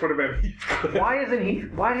Moranis would have been Heathcliff.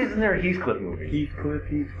 Why isn't there a Heathcliff movie?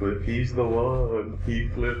 Heathcliff, he's the one.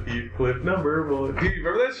 Heathcliff, number one. Do you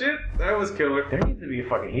remember that shit? That was killer. There needs to be a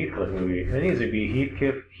fucking Heathcliff movie. There needs to be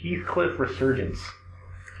a Heathcliff Resurgence.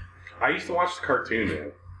 I used to watch the cartoon,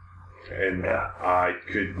 man. And I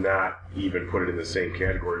could not even put it in the same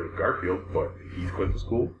category with Garfield, but Heathcliff was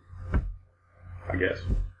cool, I guess.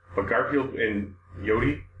 But Garfield and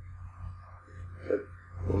Yodi.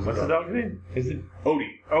 What's the dog's name? Is it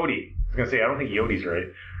Odie? Odie. I was gonna say I don't think Yodi's right.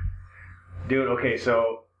 Dude, okay,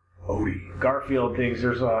 so Odie. Garfield things.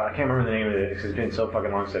 There's I can't remember the name of it because it's been so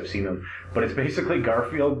fucking long since I've seen them. But it's basically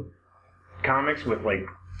Garfield comics with like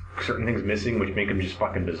certain things missing, which make them just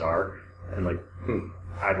fucking bizarre. And like,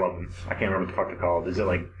 I love them. I can't remember what the fuck they're called. Is it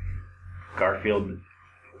like Garfield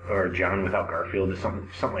or John without Garfield or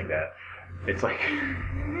something like that? It's like,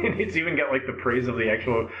 and it's even got like the praise of the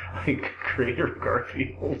actual like creator of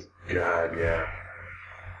Garfield. God, yeah.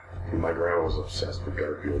 My grandma was obsessed with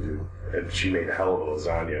Garfield, dude, and she made a hell of a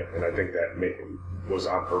lasagna, and I think that was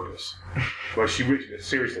on purpose. But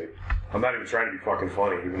seriously, I'm not even trying to be fucking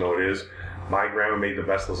funny, even though it is. My grandma made the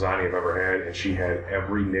best lasagna I've ever had, and she had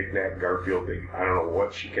every knick-knack Garfield thing. I don't know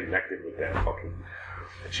what she connected with that fucking.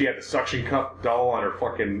 She had the suction cup doll on her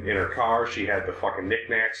fucking in her car. She had the fucking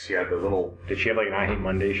knickknacks. She had the little. Did she have like an I Hate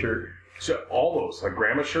Monday shirt? So all those like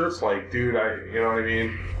grandma shirts, like dude, you know what I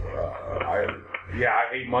mean? I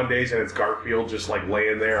hate Mondays, and it's Garfield just like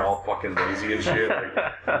laying there all fucking lazy and shit.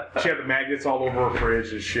 Like, she had the magnets all over her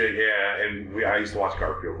fridge and shit. Yeah, and I used to watch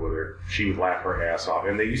Garfield with her. She would laugh her ass off,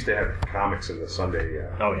 and they used to have comics in the Sunday.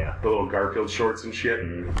 Oh yeah, the little Garfield shorts and shit.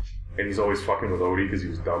 Mm-hmm. And he's always fucking with Odie because he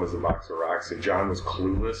was dumb as a box of rocks, and John was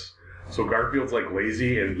clueless. So Garfield's like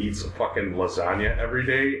lazy and eats fucking lasagna every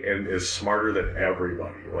day and is smarter than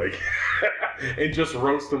everybody. Like, and just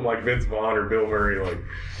roast him like Vince Vaughn or Bill Murray. Like,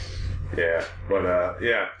 yeah. But,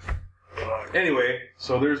 yeah. Anyway,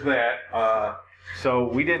 so there's that. So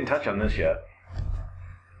we didn't touch on this yet.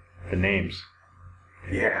 The names.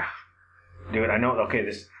 Yeah. Dude, I know, okay,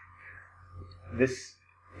 this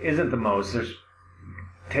isn't the most.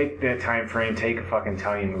 Take that time frame, take a fucking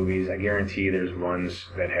Italian movies. I guarantee there's ones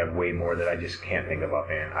that have way more that I just can't think of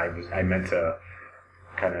offhand. I meant to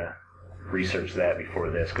kind of research that before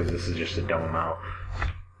this because this is just a dumb amount.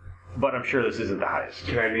 But I'm sure this isn't the highest.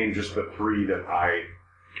 Can I name just the three that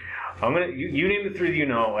I'm gonna you name the three that you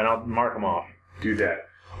know, and I'll mark them off. Do that.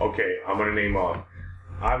 Okay, I'm gonna name off.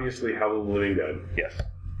 Obviously, Hell of the Living Dead. Yes.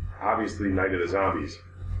 Obviously, Night of the Zombies.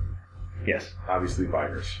 Yes. Obviously,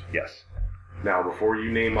 Virus. Yes. Now, before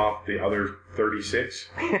you name off the other 36,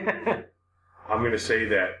 I'm going to say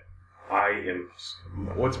that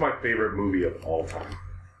what's my favorite movie of all time?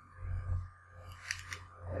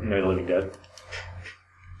 Night of the Living Dead.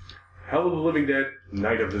 Hell of the Living Dead,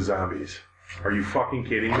 Night of the Zombies. Are you fucking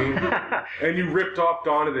kidding me? And you ripped off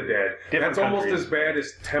Dawn of the Dead. Different That's almost countries. as bad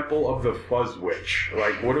as Temple of the Fuzz Witch.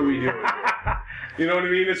 Like, what are we doing here? You know what I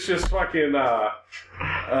mean? It's just fucking,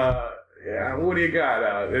 yeah, what do you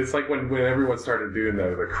got? It's like when everyone started doing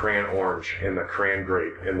the cran orange and the cran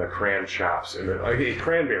grape and the cran chops and the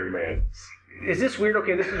cranberry man. Is this weird?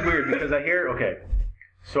 Okay, this is weird because I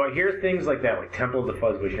hear things like that, like Temple of the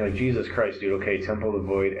Fuzz Witch. You're like, Jesus Christ, dude. Okay, Temple of the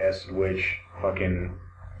Void, Acid Witch, fucking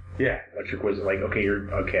yeah, Electric Wizard. Like, okay,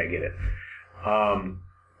 I get it.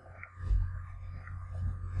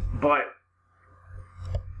 But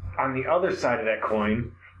on the other side of that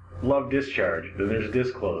coin. Love Discharge. Then there's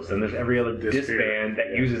Disclose. Then there's every other disband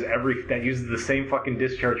that uses the same fucking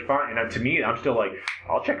Discharge font. And to me, I'm still like,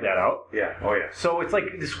 I'll check that out. Yeah. Oh yeah. So it's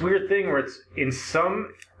like this weird thing where it's in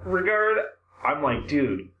some regard, I'm like,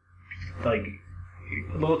 dude, like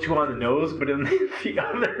a little too on the nose. But in the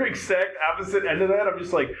other exact opposite end of that, I'm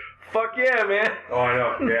just like, fuck yeah, man. Oh, I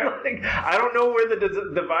know. Yeah. Like, I don't know where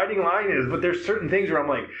the dividing line is, but there's certain things where I'm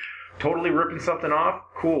like. Totally ripping something off,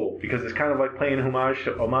 cool, because it's kind of like playing homage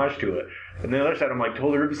to it. And the other side, I'm like,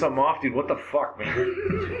 totally ripping something off, dude. What the fuck,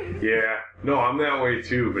 man? Yeah, no, I'm that way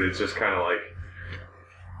too, but it's just kind of like,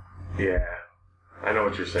 yeah, I know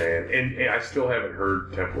what you're saying, and I still haven't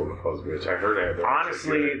heard Temple of the Fuzz Witch. I heard they're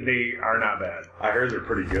honestly, they are not bad. I heard they're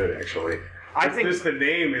pretty good, actually. I think just the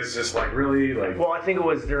name is just like really like. Well, I think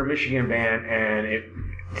they're a Michigan band, and it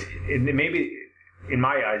maybe in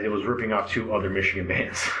my eyes it was ripping off two other Michigan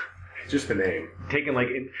bands. Just the name. Taking like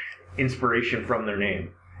inspiration from their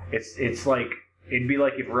name. It's like it'd be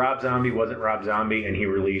like if Rob Zombie wasn't Rob Zombie and he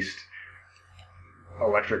released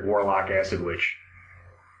Electric Warlock Acid Witch.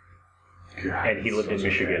 God, and he lived in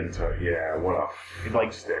Michigan. Yeah, what a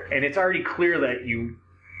like stick. And it's already clear that you're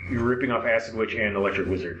ripping off Acid Witch and Electric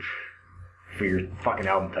Wizard for your fucking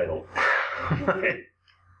album title.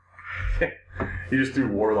 You just threw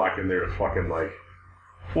Warlock in there to fucking like.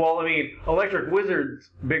 Well, I mean, Electric Wizard's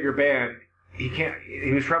bigger band. He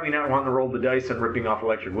was probably not wanting to roll the dice on ripping off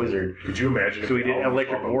Electric Wizard. Could you imagine? So he did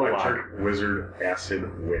Electric Warlock. Electric Wizard, Acid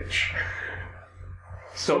Witch.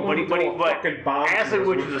 So, Someone but fucking bomb Acid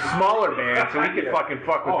Witch is a smaller band, so we could Yeah. fucking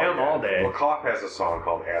fuck with them all day. Well, Cough has a song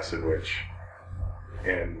called Acid Witch,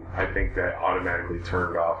 and I think that automatically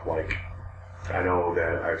turned off. Like, I know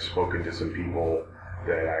that I've spoken to some people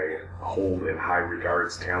that I hold in high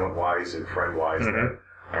regards, talent-wise and friend-wise, that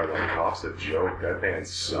are like, Cough's a joke. That band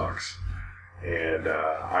sucks. And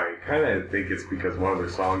I kind of think it's because one of their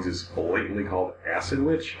songs is blatantly called Acid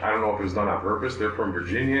Witch. I don't know if it was done on purpose. They're from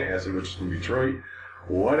Virginia. Acid Witch is from Detroit.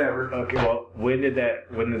 Whatever. Okay, well, when did that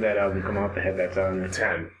album come out that had that song?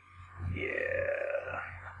 10. Yeah.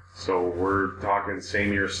 So we're talking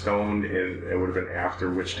same year Stoned, and it would have been after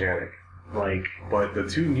Witch Tannic. Like, But the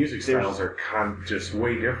two music styles are just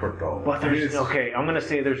way different, though. but there's okay. I'm gonna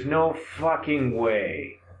say there's no fucking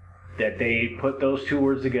way that they put those two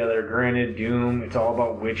words together. Granted, Doom, it's all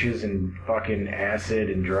about witches and fucking acid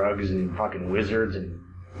and drugs and fucking wizards and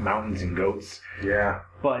mountains and goats. Yeah.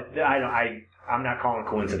 But I'm not calling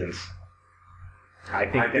coincidence. I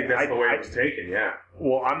think that's the way it was taken, yeah.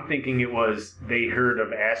 Well, I'm thinking it was they heard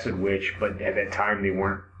of Acid Witch, but at that time they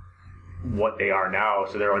weren't what they are now.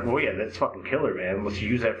 So they're like, well, yeah, that's fucking killer, man. Let's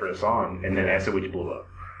use that for a song. And then Acid Witch blew up.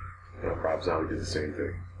 Rob Zombie did the same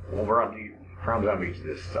thing. Well, Rob Zombie did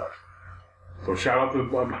this stuff. So shout out to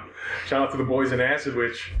the boys in Acid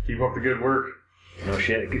Witch. Keep up the good work. No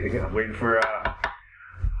shit. Waiting for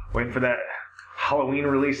that Halloween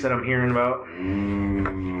release that I'm hearing about.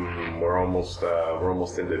 We're almost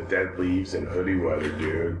into Dead Leaves and Hoodie weather,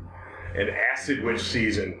 dude. And Acid Witch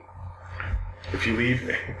season. If you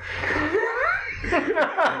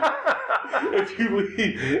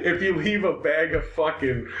leave a bag of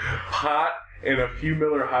fucking pot and a few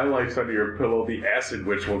Miller High Lifes under your pillow, the Acid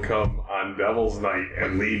Witch will come on Devil's Night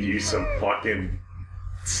and lead you some fucking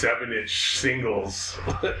 7-inch singles.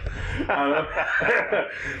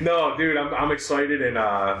 No, dude, I'm excited, and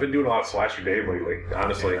I've been doing a lot of Slasher Dave lately,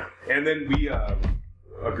 honestly. Yeah. And then we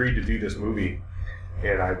agreed to do this movie,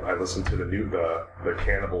 and I listened to the new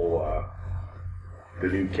Cannibal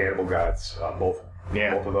Gods, both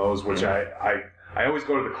of those, which I always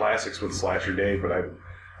go to the classics with Slasher Dave, but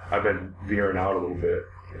I've been veering out a little bit,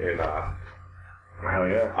 and hell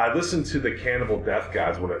yeah. I listened to the Cannibal Death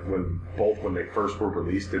Gods when they first were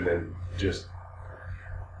released, and then just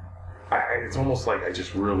it's almost like I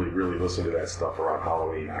just really, really listen to that stuff around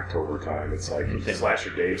Halloween, October time. It's like Slasher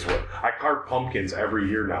Dave's what I carve pumpkins every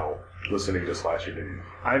year now, listening to Slasher Dave.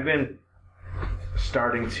 I've been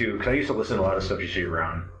starting to, because I used to listen to a lot of stuff you see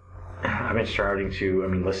around. I've been starting to,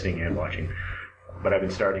 listening and watching, but I've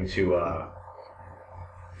been starting to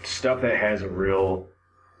stuff that has a real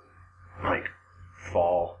like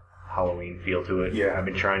fall Halloween feel to it. Yeah. I've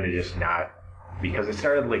been trying to just not, because it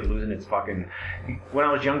started like losing its fucking, when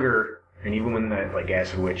I was younger, and even when that like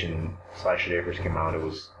Acid Witch and Slasher Day first came out, it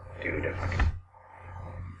was, dude, it fucking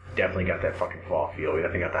definitely got that fucking fall feel. It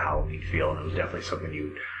definitely got the Halloween feel, and it was definitely something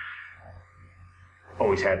you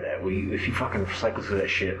always had that. If you fucking cycle through that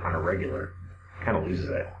shit on a regular, it kind of loses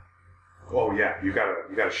that. Oh yeah, you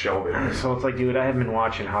gotta shelve it. So it's like, dude, I haven't been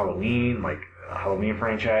watching Halloween, like a Halloween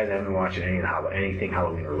franchise. I haven't been watching anything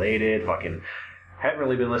Halloween related. Fucking haven't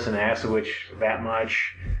really been listening to Acid Witch that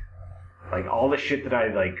much. Like all the shit that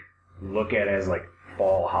I like look at as like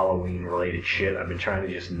fall Halloween related shit, I've been trying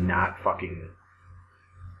to just not fucking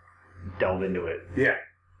delve into it. Yeah.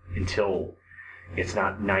 Until it's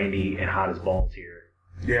not 90 and hot as balls here.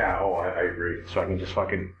 Yeah, I agree. So I can just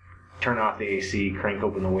fucking turn off the AC, crank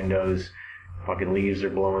open the windows, fucking leaves are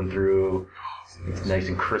blowing through. It's nice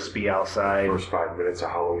and crispy outside. First 5 minutes of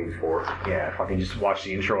Halloween 4. Yeah, fucking just watch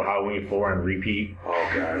the intro of Halloween 4 on repeat.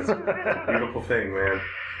 Oh, God. It's a beautiful thing, man.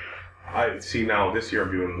 I see now, this year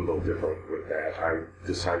I'm doing a little different with that. I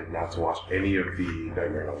decided not to watch any of the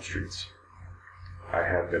Nightmare on Elm Streets. I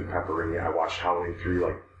have been peppering it. I watched Halloween 3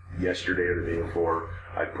 like yesterday or the day before.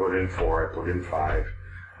 I put in 4, I put in 5.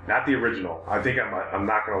 Not the original. I think I'm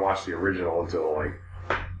not going to watch the original until like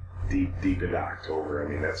deep into October. I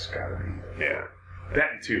mean, that's gotta be. Yeah.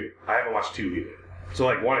 That and 2. I haven't watched 2 either. So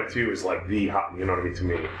like 1 and 2 is like the hot, you know what I mean, to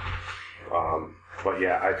me. But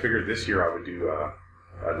yeah, I figured this year I would do a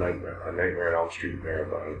Nightmare on Elm Street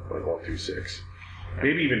marathon, like 1 through 6.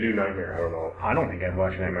 Maybe even New Nightmare, I don't know. I don't think I've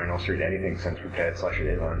watched Nightmare on Elm Street anything since we've had Slasher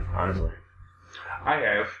Days on, honestly. I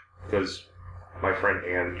have, because my friend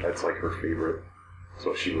Ann, that's like her favorite.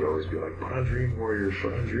 So she would always be like, put on Dream Warriors,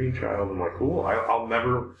 put on Dream Child. I'm like, cool. I'll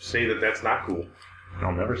never say that that's not cool.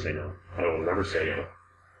 I'll never say no. I will never say no.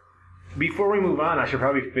 Before we move on, I should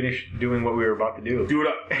probably finish doing what we were about to do. Do it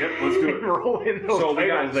up. Yep, let's do it. Roll in those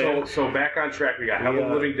titles, so back on track. We got Hell of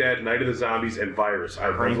the Living Dead, Night of the Zombies, and Virus.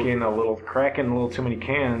 Cracking a little too many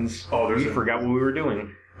cans. Oh, we forgot what we were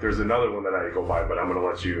doing. There's another one that I go by, but I'm going to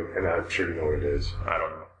let you, and I'm sure you know what it is. I don't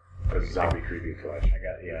know. A zombie creeping flesh.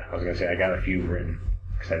 I was gonna say I got a few written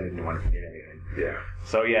because I didn't want to forget anything. Yeah.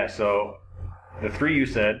 So the three you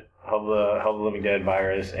said, Hell of the Living Dead,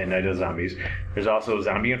 Virus, and Night of the Zombies. There's also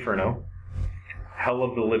Zombie Inferno, Hell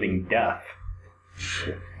of the Living Death,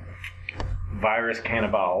 Shit. Virus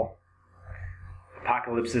Cannibal,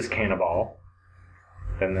 Apocalypsis Cannibal,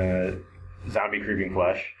 then the Zombie Creeping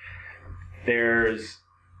Flesh.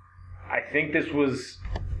 I think this was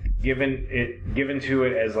given to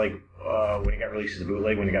it as like when it got released as a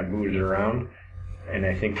bootleg, when it got booted around, and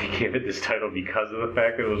I think they gave it this title because of the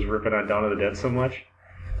fact that it was ripping on Dawn of the Dead so much.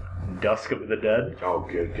 Dusk of the Dead. Oh,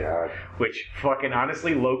 good God. Which, fucking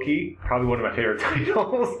honestly, low-key, probably one of my favorite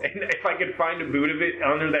titles. And if I could find a boot of it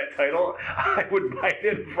under that title, I would buy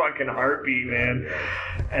it in fucking heartbeat, man.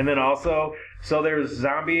 And then also, so there's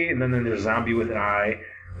Zombie, and then there's Zombie with an I.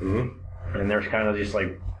 Mm-hmm. And there's kind of just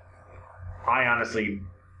like, I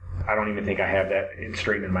don't even think I have that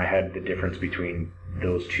straight in my head, the difference between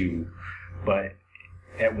those two. But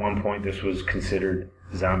at one point, this was considered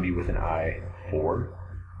Zombie with an I 4.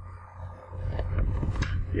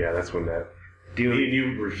 Yeah, that's when that... Dude, me and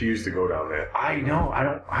you refuse to go down that. I know.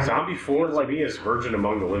 I Zombie 4 like me is Virgin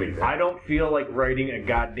Among the Living Dead. I don't feel like writing a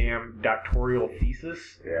goddamn doctoral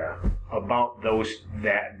thesis Yeah. about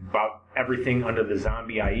about everything under the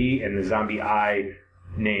Zombie IE and the Zombie I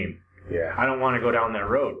name. Yeah. I don't want to go down that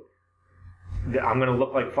road. I'm gonna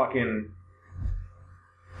look like fucking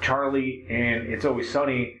Charlie and It's Always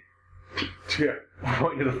Sunny Yeah.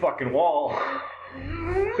 pointing to the fucking wall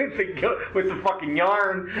with the fucking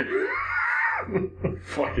yarn.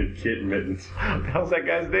 Fucking kid mittens. What the hell's that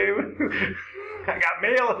guy's name? I got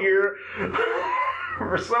mail here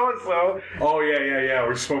for so and so. Oh yeah.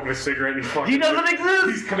 We're smoking a cigarette and he's fucking. He doesn't exist.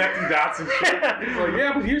 He's connecting dots and shit. He's like,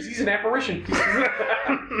 yeah, but he's an apparition.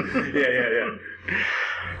 Yeah.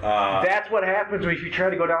 That's what happens when you try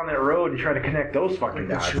to go down that road and try to connect those fucking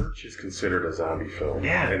The dots. Church is considered a zombie film.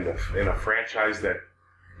 Yeah. In a franchise that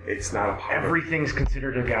it's not a part of. Everything's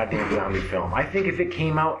considered a goddamn zombie film. I think if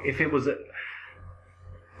it was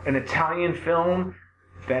an Italian film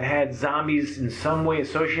that had zombies in some way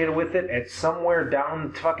associated with it, at somewhere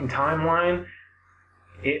down the fucking timeline,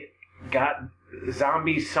 it got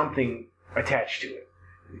zombie something attached to it.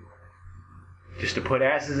 Just to put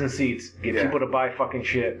asses in seats, get people to buy fucking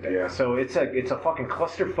shit. Yeah. So it's a fucking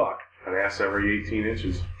clusterfuck. An ass every 18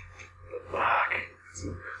 inches. Fuck.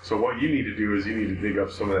 So what you need to do is you need to dig up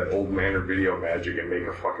some of that old Manor Video magic and make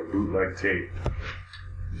a fucking bootleg tape.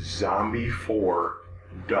 Zombie 4,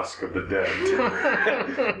 Dusk of the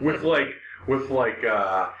Dead. with let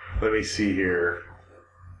me see here.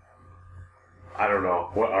 I don't know.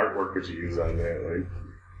 What artwork would you use on that? Like,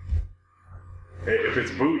 if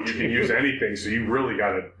it's boot, you can use anything, so you really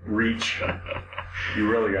gotta reach.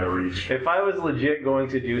 If I was legit going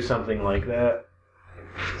to do something like that,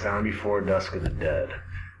 Zombie 4, Dusk of the Dead.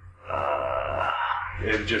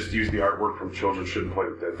 And just use the artwork from Children Shouldn't Play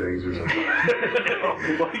with Dead Things or something.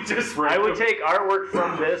 I would take artwork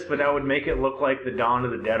from this, but I would make it look like the Dawn of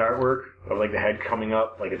the Dead artwork, of like the head coming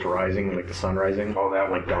up, like it's rising, like the sun rising. Oh, that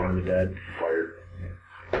one. Like Dawn of the Dead. Fired.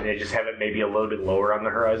 And they just have it maybe a little bit lower on the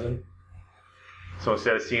horizon. So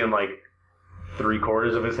instead of seeing like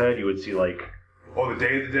 3/4 of his head, you would see like... Oh, the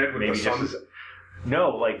Day of the Dead with maybe the sun? just no,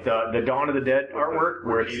 like the Dawn of the Dead artwork,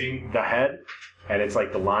 where it's the head, and it's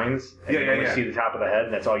like the lines, and you only see the top of the head,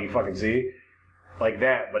 and that's all you fucking see. Like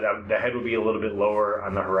that, but the head would be a little bit lower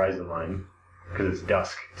on the horizon line, because it's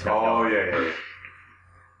dusk. It's not dawn. Yeah.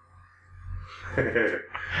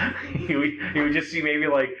 you would just see maybe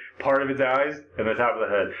like part of its eyes and the top of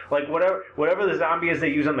the head. Like whatever the zombie is they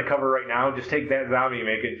use on the cover right now, just take that zombie and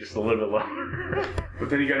make it just a little bit lower. But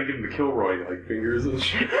then you gotta give him the Kilroy like fingers and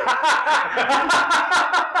shit.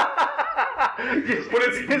 But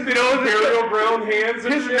it's his nose is real brown hands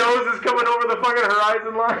and his shit. nose is coming over the fucking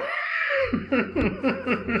horizon line.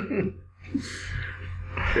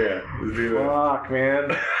 Yeah, let's do that. Fuck,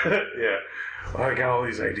 man. Yeah. Oh, I got all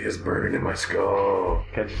these ideas burning in my skull.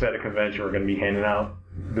 Catch us at a convention. We're going to be handing out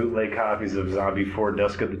bootleg copies of Zombie 4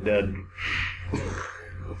 Dusk of the Dead.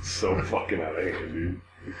 So fucking out of hand, dude.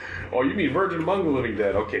 Oh, you mean Virgin Among the Living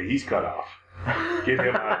Dead? Okay, he's cut off. Get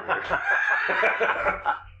him out of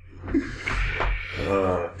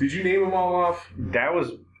here. Did you name them all off? That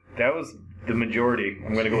was the majority.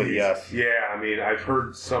 I'm going to go with yes. Yeah, I mean, I've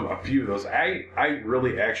heard a few of those. I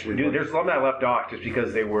really actually... Dude, there's some that I left off just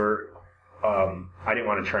because they were... I didn't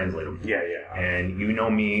want to translate them. Yeah. And you know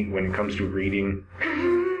me when it comes to reading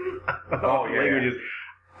languages.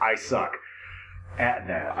 I suck at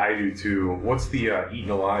that. I do too. What's the Eaten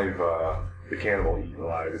Alive the cannibal eaten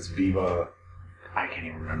alive. It's Viva. I can't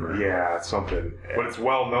even remember. Yeah, it's something. But it's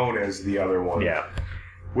well known as the other one. Yeah.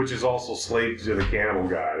 Which is also Slave to the Cannibal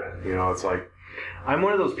God. You know, it's like... I'm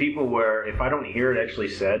one of those people where if I don't hear it actually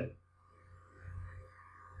said,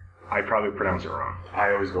 I probably pronounce it wrong.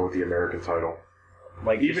 I always go with the American title.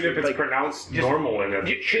 Like even if it's pronounced normal in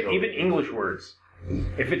it. Shit, even English words.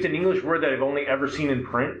 If it's an English word that I've only ever seen in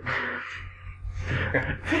print...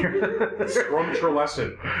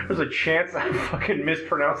 Scrumtrelescent. There's a chance I fucking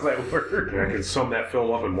mispronounce that word. And I can sum that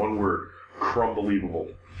film up in one word. Crumbelievable.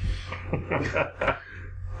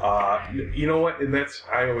 You know what? And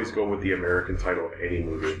I always go with the American title of any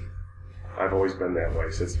movie. I've always been that way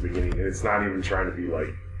since the beginning. And it's not even trying to be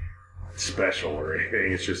like special or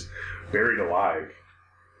anything. It's just Buried Alive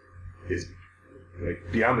is like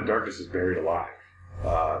Beyond the Darkness is Buried Alive.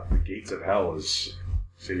 The Gates of Hell is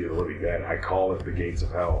City of the Living Dead. I call it the Gates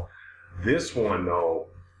of Hell. This one, though,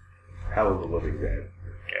 Hell of the Living Dead.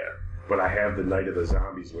 Yeah. But I have the Night of the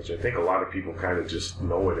Zombies, which I think a lot of people kind of just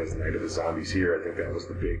know it as Night of the Zombies here. I think that was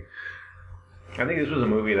the big... I think this was a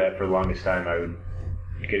movie that for the longest time I would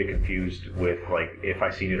get it confused with, like, if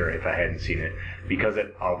I seen it or if I hadn't seen it. Because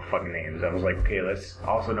of all the fucking names. I was like, okay, that's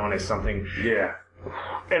also known as something... Yeah.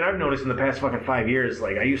 And I've noticed in the past fucking 5 years,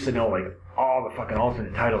 like, I used to know, like, all the fucking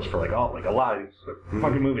alternate titles for, like, a lot of these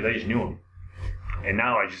fucking movies. I just knew them. And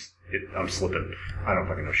now I'm slipping. I don't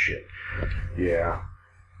fucking know shit. Yeah.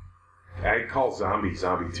 I call Zombie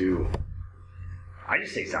 2. I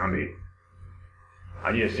just say Zombie.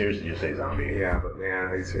 I just seriously just say Zombie. Yeah, but man,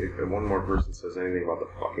 I say if one more person says anything about the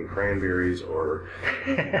fucking Cranberries or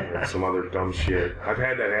some other dumb shit, I've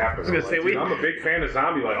had that happen. I was gonna say, I'm a big fan of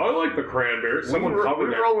Zombie. Like, I like the Cranberries. Someone covered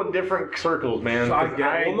we that. roll in different circles, man. I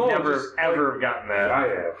never ever have gotten that. I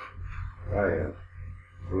have.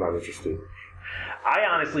 I'm not interested. I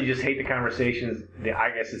honestly just hate the conversations. I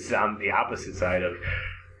guess it's on the opposite side of.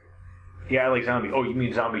 Yeah, I like Zombie. Oh, you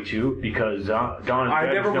mean Zombie 2? Because Dawn of the Dead.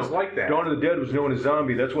 I never was like that. Dawn of the Dead was known as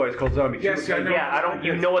Zombie. That's why it's called Zombie 2. Yes, I don't.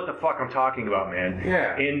 You know what the fuck I'm talking about, man.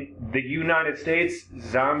 Yeah. In the United States,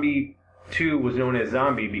 Zombie 2 was known as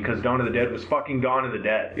Zombie because Dawn of the Dead was fucking Dawn of the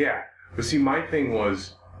Dead. Yeah, but see, my thing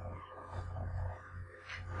was,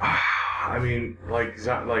 I mean, like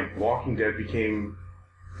Walking Dead became,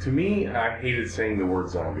 to me, I hated saying the word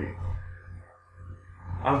zombie.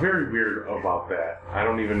 I'm very weird about that. I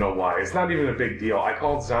don't even know why. It's not even a big deal. I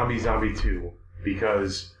call it Zombie 2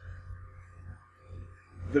 because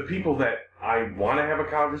the people that I want to have a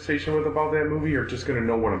conversation with about that movie are just going to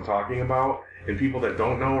know what I'm talking about, and people that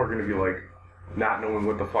don't know are going to be like, not knowing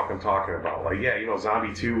what the fuck I'm talking about. Like, yeah, you know,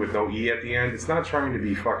 Zombie 2 with no E at the end. It's not trying to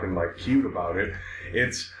be fucking, like, cute about it.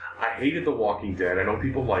 I hated The Walking Dead. I know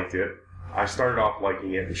people liked it. I started off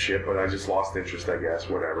liking it and shit, but I just lost interest, I guess,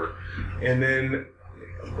 whatever. And then...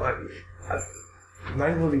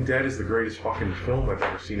 Night of the Living Dead is the greatest fucking film I've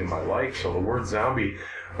ever seen in my life. So the word zombie,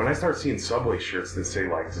 when I start seeing Subway shirts that say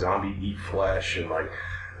like zombie eat flesh and like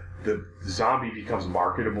the zombie becomes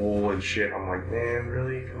marketable and shit, I'm like, man,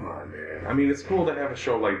 really? Come on, man. I mean, it's cool to have a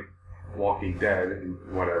show like Walking Dead and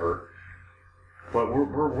whatever, but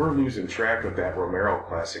we're losing track of that Romero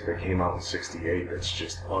classic that came out in '68. That's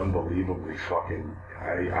just unbelievably fucking.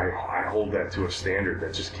 I hold that to a standard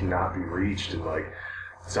that just cannot be reached, and like.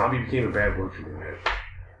 Zombie became a bad word for me, man.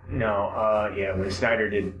 No, yeah, when Snyder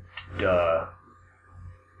did Dawn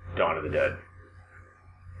of the Dead,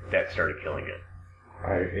 that started killing it.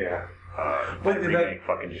 But the remake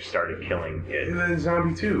fucking just started killing it. And then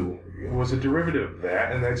Zombie 2 was a derivative of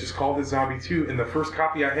that, and I just called it Zombie 2, and the first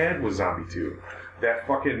copy I had was Zombie 2. That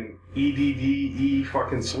fucking EDDE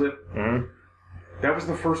fucking slip. Mm-hmm. That was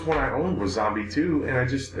the first one I owned was Zombie 2, and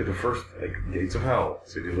the first, like, Gates of Hell,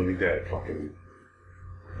 City of the Living Dead, fucking...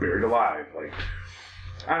 Buried Alive, like,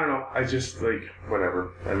 I don't know, I just, like,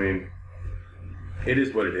 whatever, I mean, it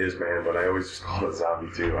is what it is, man, but I always just call it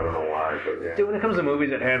Zombie 2, I don't know why, but yeah. Dude, when it comes to movies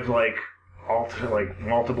that have, like,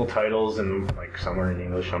 multiple titles, and, like, some are in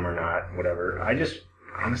English, some are not, whatever, I just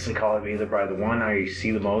honestly call it either by the one I see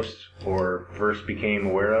the most, or first became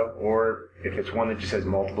aware of, or if it's one that just has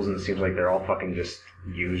multiples and it seems like they're all fucking just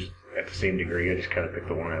used at the same degree, I just kind of pick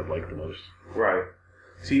the one I like the most. Right.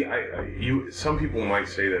 See, some people might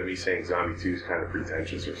say that me saying Zombie 2 is kind of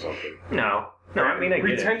pretentious or something. No, I mean, I get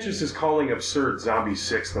pretentious is calling absurd Zombie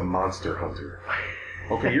 6 the Monster Hunter.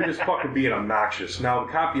 Okay, you're just fucking being obnoxious. Now,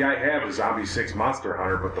 the copy I have is Zombie 6 Monster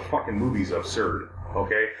Hunter, but the fucking movie's absurd.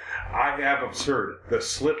 Okay? I have absurd. The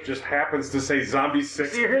slip just happens to say Zombie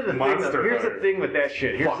 6 See, here's the Monster thing. Here's Hunter. the thing with that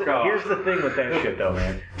shit. Here's the thing with that shit, though,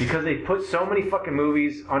 man. Because they put so many fucking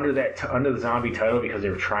movies under the zombie title because they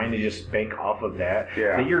were trying to just bank off of that.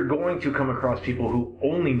 Yeah. That you're going to come across people who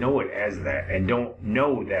only know it as that and don't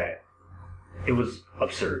know that it was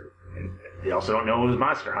absurd. And they also don't know it was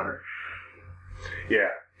Monster Hunter. Yeah.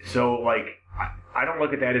 So, like, I don't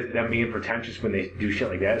look at that as them being pretentious when they do shit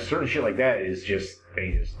like that. Certain shit like that is just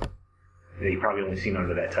they probably only seen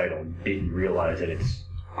under that title and didn't realize that it's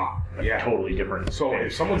totally different. So thing.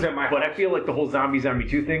 if someone's at my But house, I feel like the whole Zombie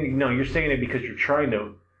 2 thing, no, you're saying it because you're trying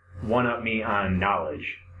to one-up me on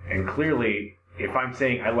knowledge. And clearly, if I'm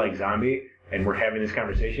saying I like Zombie and we're having this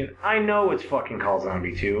conversation, I know it's fucking called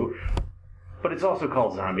Zombie 2, but it's also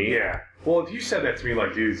called Zombie. yeah. Well, if you said that to me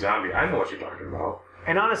like, dude, Zombie, I know what you're talking about.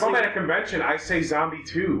 And If honestly, I'm at a convention, I say Zombie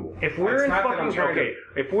 2. if we're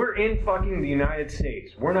if we're in fucking the United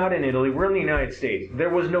States, we're not in Italy, we're in the United States. There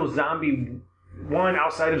was no Zombie 1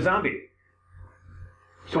 outside of Zombie.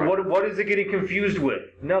 So Right. what is it getting confused with?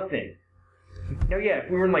 Nothing. Now, yeah, if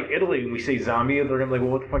we were in like Italy and we say zombie, they're gonna be like, well,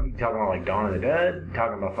 what the fuck are you talking about? Like Dawn of the Dead?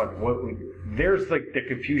 Talking about fucking what? There's like the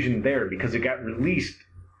confusion there because it got released.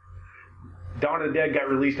 Dawn of the Dead got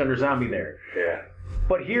released under zombie there. Yeah.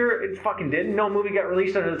 But here, it fucking didn't. No movie got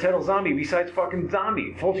released under the title Zombie besides fucking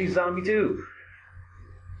Zombie. Fulci's Zombie 2.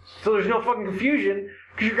 So there's no fucking confusion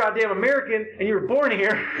because you're goddamn American and you were born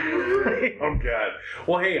here. Oh, God.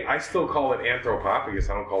 Well, hey, I still call it Anthropophagus.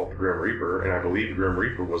 I don't call it the Grim Reaper. And I believe Grim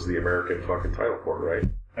Reaper was the American fucking title for it,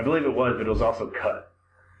 right? I believe it was, but it was also cut.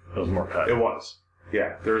 It was more cut. It was.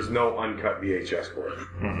 Yeah. There's no uncut VHS for it.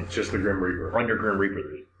 Mm-hmm. It's just the Grim Reaper. Under Grim Reaper,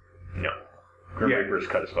 no. Grim Reaper is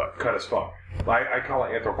cut as fuck. Cut as fuck. I call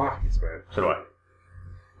it Anthropophagus, man. So do I.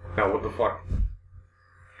 Now, what the fuck?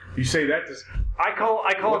 You say that to... I call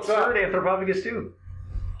What's absurd up? Anthropophagus too.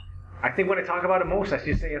 I think when I talk about it most, I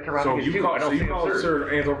just say Anthropophagus So you too. call, I don't say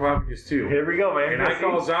absurd Anthropophagus too. Here we go, man. And I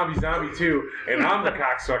call Zombie 2, and I'm the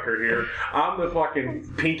cocksucker here. I'm the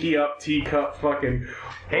fucking pinky up teacup fucking...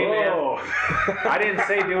 Hey, Whoa. man. I didn't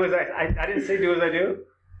say do as I didn't say do as I do.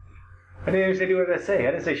 I didn't even say do as I say.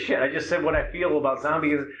 I didn't say shit. I just said what I feel about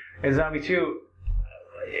Zombie and Zombie 2.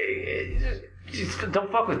 Just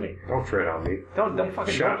don't fuck with me. Don't tread on me. Don't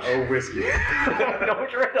fucking Shot don't. of whiskey. Don't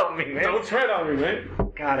tread on me, man. Don't tread on me, man.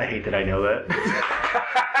 God, I hate that I know that.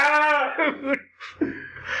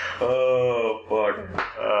 Oh, fuck.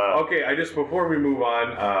 Okay, before we move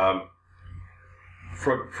on,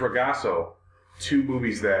 Fragasso, 2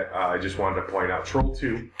 movies that I just wanted to point out. Troll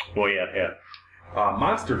 2. Well, yeah.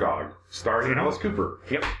 Monster Dog, starring Alice Cooper.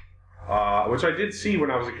 Yep. Which I did see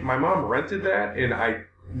when I was my mom rented that, and I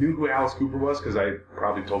knew who Alice Cooper was because I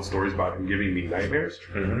probably told stories about him giving me nightmares.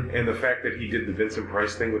 Mm-hmm. And the fact that he did the Vincent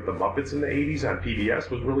Price thing with the Muppets in the 80s on PBS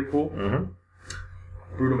was really cool. Mm-hmm.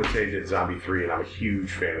 Bruno Mattei did Zombie 3, and I'm a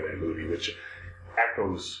huge fan of that movie, which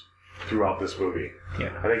echoes throughout this movie.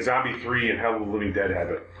 Yeah. I think Zombie 3 and Hell of the Living Dead had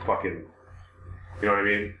a fucking... You know what I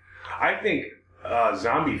mean? I think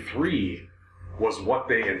Zombie 3 was what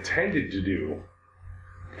they intended to do.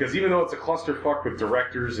 Because even though it's a clusterfuck with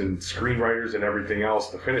directors and screenwriters and everything else,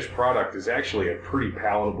 the finished product is actually a pretty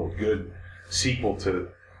palatable, good sequel to,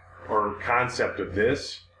 or concept of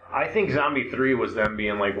this. I think Zombie 3 was them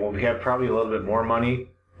being like, well, we have probably a little bit more money,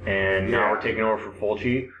 and now we're taking over for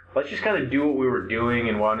Fulci. Let's just kind of do what we were doing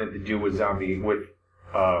and wanted to do with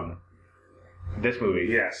this movie.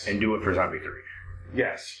 Yes. And do it for Zombie 3.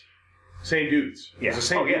 Yes. Same dudes. Yeah. It's the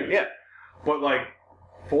same dudes. Yeah. But, like,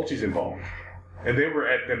 Fulci's involved. And they were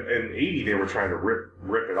in 80, they were trying to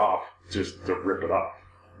rip it off, just to rip it off.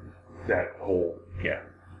 That whole... Yeah.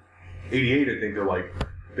 88, I think they're like,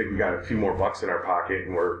 I think we got a few more bucks in our pocket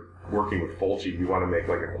and we're working with Fulci. We want to make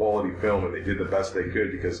like a quality film, and they did the best they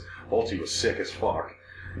could because Fulci was sick as fuck.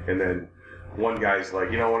 And then one guy's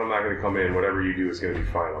like, you know what, I'm not going to come in. Whatever you do is going to be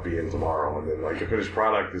fine. I'll be in tomorrow. And then like the finished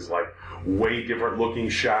product is like way different looking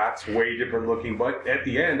shots, way different looking. But at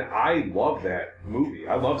the end, I love that movie.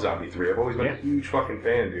 I love Zombie 3. I've always been a huge fucking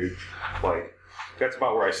fan, dude. Like, that's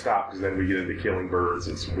about where I stop because then we get into killing birds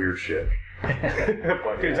and some weird shit.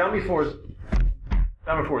 But, Dude, Zombie 4 is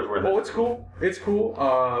worth it. Oh, it's cool. It's cool.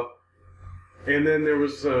 And then there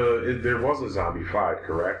was a Zombie 5,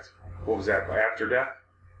 correct? What was that? After Death?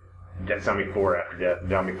 That's Zombie 4 After Death.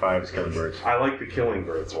 Zombie 5 is Killing Birds. I like the Killing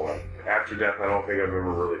Birds one. After Death, I don't think I've ever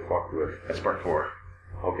really fucked with. That's part 4.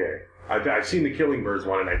 Okay. I've seen the Killing Birds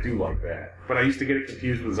one, and I do like that. But I used to get it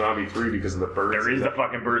confused with Zombie 3 because of the birds. There is the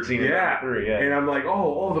fucking bird scene in Zombie 3, yeah. And I'm like,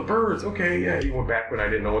 oh, the birds. Okay, yeah. You went back when I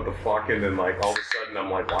didn't know what the fuck, and then like all of a sudden I'm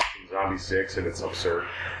like watching Zombie 6, and it's absurd.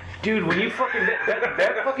 Dude, when you fucking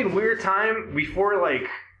that fucking weird time before, like,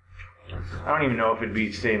 I don't even know if it'd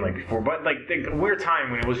be saying like before, but like the weird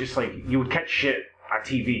time when it was just like you would catch shit on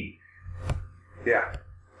TV. Yeah.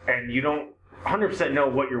 And you don't 100% know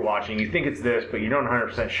what you're watching. You think it's this, but you don't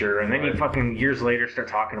 100% sure. And then you fucking years later start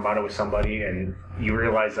talking about it with somebody, and you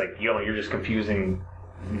realize like, you're just confusing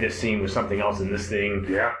this scene with something else in this thing.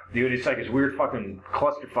 Yeah. Dude, it's like this weird fucking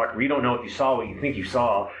clusterfuck where you don't know if you saw what you think you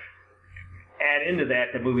saw. Add into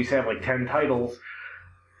that, the movies have like 10 titles.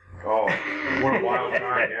 Oh, what a wild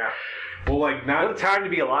time, yeah. Well, like, not... What a time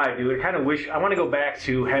to be alive, dude. I kind of wish... I want to go back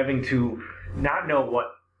to having to not know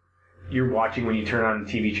what you're watching when you turn on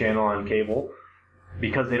the TV channel on cable,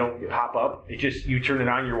 because they don't pop up. It's just, you turn it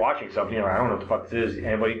on, you're watching something, you're like, I don't know what the fuck this is.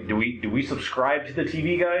 Anybody, do we subscribe to the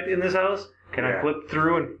TV guide in this house? Can I flip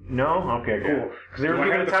through and... No? Okay, cool. Because they were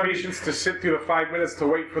giving the patience to sit through the 5 minutes to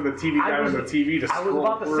wait for the TV guide on the TV to scroll I was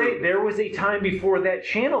about to say, through. there was a time before that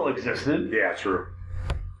channel existed. Yeah, true.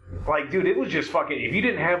 Like, dude, it was just fucking... If you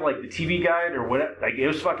didn't have, like, the TV guide or whatever... Like, it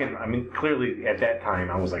was fucking... I mean, clearly, at that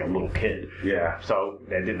time, I was, like, a little kid. Yeah. So,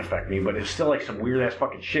 that didn't affect me. But it's still, like, some weird-ass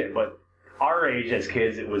fucking shit. But our age as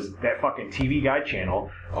kids, it was that fucking TV guide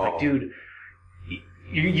channel. Oh. Like, dude...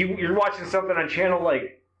 You're watching something on channel,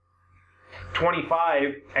 like...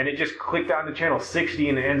 25, and it just clicked on to channel 60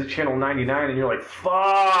 and it ends at channel 99, and you're like,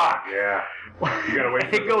 fuck! Yeah. You gotta wait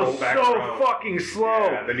for it goes so fucking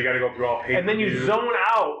slow. Yeah, then you gotta go through all pay-per-view. And then you zone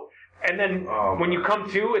out, and then when you come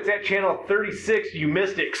to, it's at channel 36, you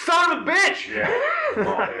missed it. Son of a bitch! Yeah.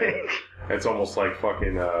 Oh, man. It's almost like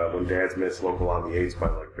fucking when dads miss local on the 8s by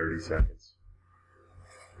like 30 seconds.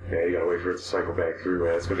 Yeah, you gotta wait for it to cycle back through,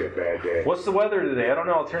 man. It's gonna be a bad day. What's the weather today? I don't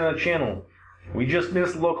know. I'll turn on the channel. We just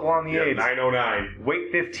missed local on the 8th. 9:09.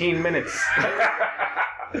 Wait 15 minutes.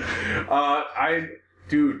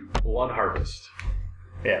 Dude, Blood Harvest.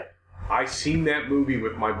 Yeah. I seen that movie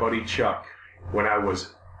with my buddy Chuck when I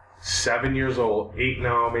was 7 years old. 8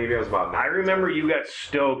 now, maybe I was about 9. I remember you got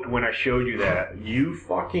stoked when I showed you that. You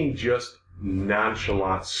fucking just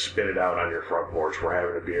nonchalant spit it out on your front porch. We're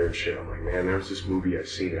having a beer and shit. I'm like, man, there's this movie I've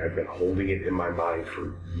seen. I've been holding it in my mind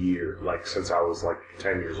for years, like since I was like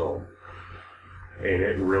 10 years old. And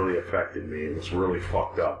it really affected me. It was really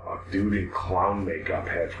fucked up. A dude in clown makeup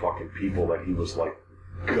had fucking people that he was like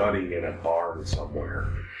gutting in a barn somewhere.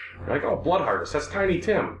 Like, oh, Blood Harvest, that's Tiny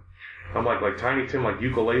Tim. I'm like Tiny Tim, like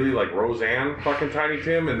ukulele, like Roseanne, fucking Tiny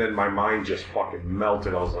Tim, and then my mind just fucking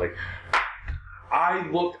melted. I was like, I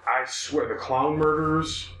swear, the clown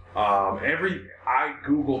murders, I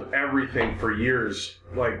Googled everything for years.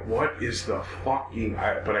 Like, what is the fucking,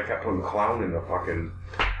 but I kept putting clown in the fucking,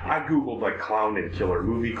 I Googled like clown and killer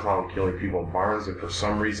movie, clown killing people in barns, and for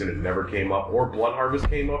some reason it never came up. Or Blood Harvest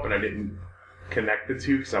came up, and I didn't connect the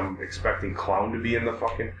two because I'm expecting clown to be in the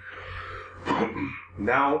fucking.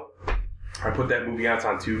 Now, I put that movie out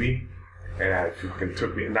on Tubi, and it fucking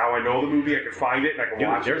took me. Now I know the movie, I can find it, and I can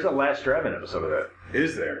watch There's a Last Draven episode of that.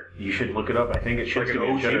 Is there? You should look it up. I think it should like be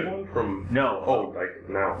an OG one from. No. Oh, like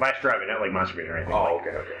now. Last Draven, not like Monster Beat or anything. Oh, like.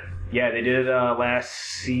 okay. Yeah, they did last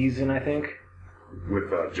season, I think. With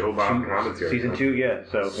Joe Bob commentary. Season 2, yeah.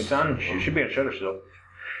 So it's on. It should be on Shudder still.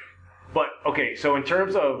 But okay, so in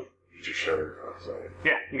terms of. Just Shudder.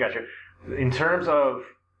 Yeah, you gotcha. In terms of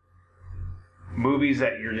movies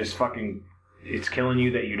that you're just fucking. It's killing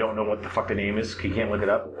you that you don't know what the fuck the name is. You can't look it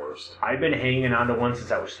up. Worst. I've been hanging on to one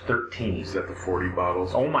since I was 13. Is that the 40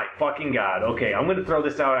 bottles? Oh my fucking god. Okay, I'm going to throw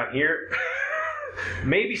this out on here.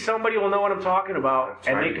 Maybe somebody will know what I'm talking about,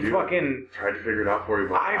 and they can fucking... Tried to figure it out for you,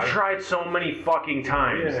 but I've tried so many fucking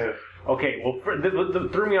times. Yeah. Okay, well,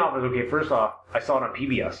 what threw me off is, okay, first off, I saw it on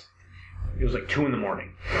PBS. It was like 2 in the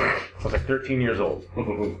morning. I was like 13 years old.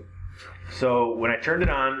 So when I turned it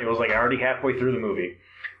on, it was like already halfway through the movie.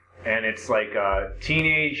 And it's like a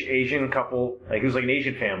teenage Asian couple, like it was like an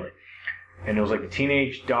Asian family. And it was like the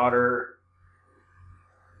teenage daughter,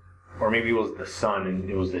 or maybe it was the son, and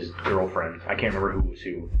it was his girlfriend. I can't remember who was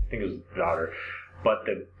who. I think it was the daughter. But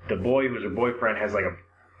the boy who was her boyfriend has like a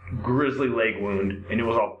grisly leg wound, and it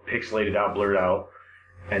was all pixelated out, blurred out.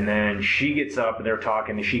 And then she gets up, and they're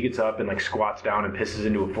talking, and she gets up and like squats down and pisses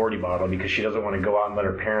into a 40 bottle because she doesn't want to go out and let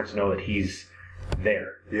her parents know that he's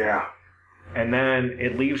there. Yeah. And then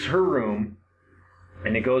it leaves her room,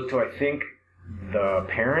 and it goes to, I think, the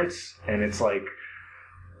parents, and it's like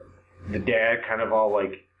the dad kind of all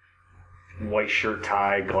like white shirt,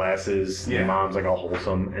 tie, glasses, the mom's like all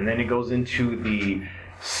wholesome, and then it goes into the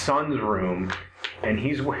son's room, and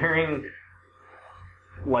he's wearing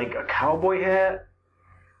like a cowboy hat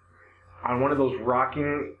on one of those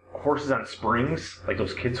rocking horses on springs, like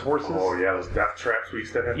those kids' horses. Oh yeah, those death traps we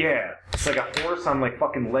used to have. Yeah, it's like a horse on like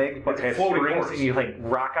fucking legs, but it has floating springs, horse. and you like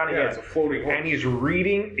rock on it. Yeah, it's a floating horse. And he's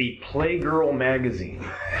reading a Playgirl magazine.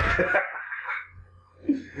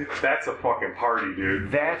 That's a fucking party,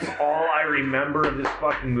 dude. That's all I remember of this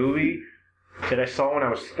fucking movie that I saw when I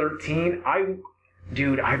was 13.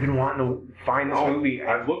 Dude, I've been wanting to find this movie.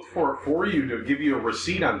 I looked for it for you to give you a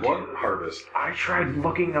receipt on Blood Harvest. I tried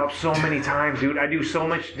looking up so many times, dude. I do so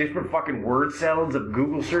much different fucking word salads of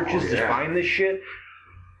Google searches to find this shit.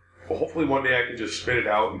 Well, hopefully one day I can just spit it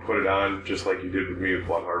out and put it on just like you did with me with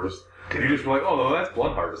Blood Harvest. You just were like, oh, no, that's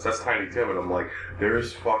Blood Harvest. That's Tiny Tim. And I'm like,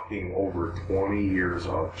 there's fucking over 20 years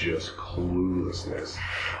of just cluelessness.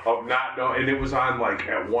 Of not knowing. And it was on like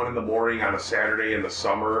at 1 in the morning on a Saturday in the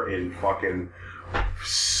summer in fucking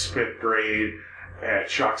 5th grade at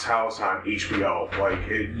Chuck's house on HBO.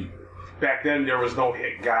 Back then there was no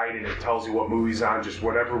hit guide and it tells you what movie's on, just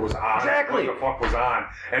whatever was on. Exactly. What the fuck was on.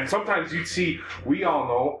 And sometimes you'd see, we all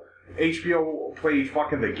know, HBO played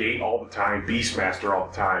fucking The Gate all the time, Beastmaster all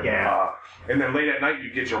the time. Yeah. And then late at night you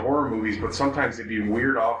get your horror movies, but sometimes they'd be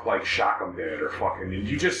weird off like Shock 'em Dead or fucking, and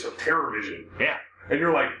you just, Terror Vision. Yeah. And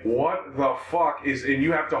you're like, what the fuck is, and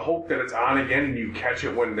you have to hope that it's on again and you catch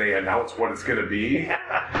it when they announce what it's going to be.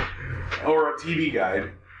 Or a TV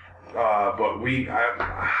guide. But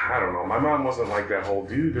I don't know. My mom wasn't like that whole,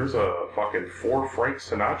 dude, there's a fucking 4 Frank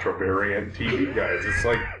Sinatra variant TV guides. It's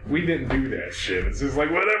like, we didn't do that shit. It's just like,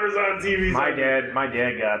 whatever's on TV. My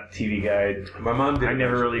dad got TV guide. My mom didn't. I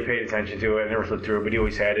never really paid attention to it. I never flipped through it, but he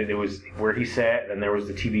always had it. It was where he sat, and there was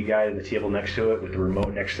the TV guide and the table next to it with the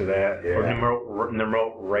remote next to that. Yeah. Or the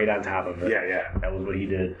remote right on top of it. Yeah. That was what he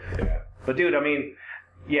did. Yeah. But dude, I mean,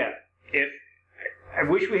 yeah, I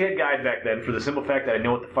wish we had guide back then for the simple fact that I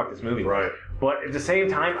know what the fuck this movie was. Right. But at the same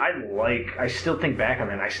time, I still think back on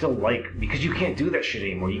that. I still because you can't do that shit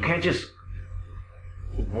anymore. You can't just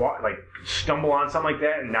stumble on something like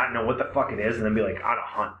that and not know what the fuck it is and then be like on a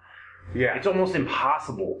hunt. Yeah. It's almost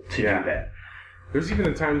impossible to do that. There's even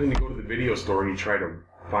the times when you go to the video store and you try to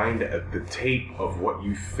find the tape of what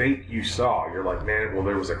you think you saw. You're like, man, well,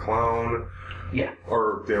 there was a clown. Yeah.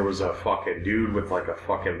 Or there was a fucking dude with like a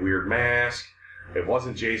fucking weird mask. It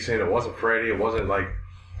wasn't Jason. It wasn't Freddy. It wasn't like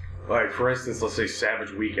for instance, let's say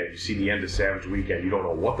Savage Weekend. You see the end of Savage Weekend. You don't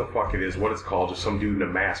know what the fuck it is, what it's called. Just some dude in a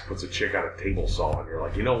mask puts a chick on a table saw, and you're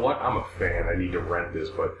like, you know what? I'm a fan. I need to rent this.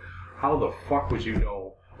 But how the fuck would you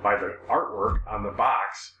know by the artwork on the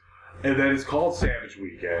box and that it's called Savage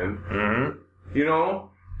Weekend? Mm-hmm. You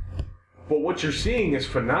know? But what you're seeing is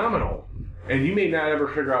phenomenal. And you may not ever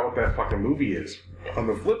figure out what that fucking movie is. On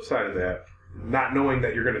the flip side of that, not knowing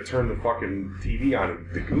that you're going to turn the fucking TV on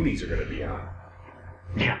and the Goonies are going to be on.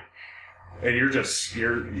 Yeah. And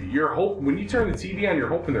you're hoping, when you turn the TV on, you're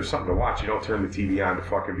hoping there's something to watch. You don't turn the TV on to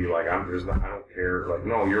fucking be like, I don't care. Like,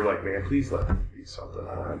 no, you're like, man, please let there be something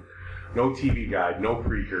on. No TV guide, no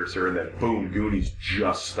precursor, and then boom, Goonies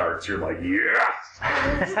just starts. You're like, yes,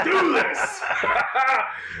 let's do this.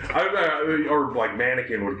 Or like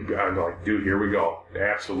Mannequin would be like, dude, here we go.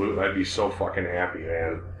 Absolutely, I'd be so fucking happy,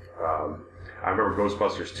 man. I remember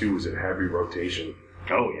Ghostbusters 2 was in heavy rotation.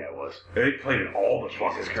 Oh yeah, it was. They played it all the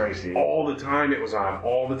fucking time. All the time. It was on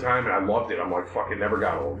all the time, and I loved it. I'm like, fucking never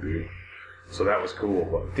got old, dude. So that was cool.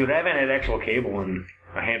 But dude, I haven't had actual cable in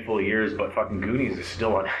a handful of years, but fucking Goonies is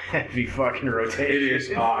still on heavy fucking rotation. It is.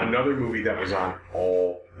 Another movie that was on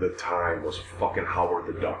all the time was fucking Howard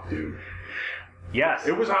the Duck, dude. Yes.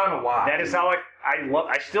 It was on a lot. That is how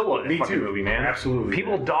I still love that fucking movie, man. Absolutely.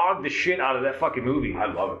 People dog the shit out of that fucking movie.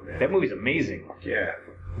 I love it, man. That movie's amazing. Yeah.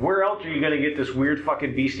 Where else are you going to get this weird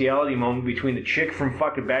fucking bestiality moment between the chick from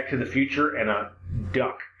fucking Back to the Future and a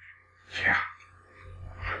duck? Yeah.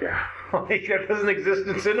 Yeah. Like, that doesn't exist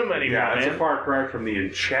in cinema anymore, Yeah, it's man. a far cry from the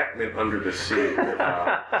Enchantment Under the Sea.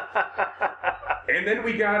 And then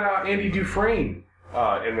we got Andy Dufresne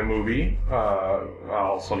in the movie,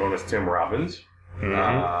 also known as Tim Robbins.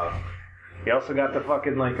 Mm-hmm. You also got the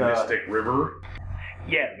fucking, like... Mystic River.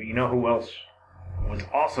 Yeah, but you know who else was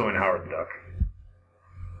also in Howard the Duck?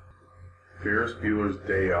 Ferris Bueller's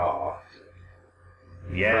Day Off.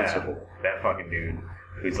 Yeah, Principal. that fucking dude.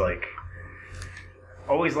 Who's like,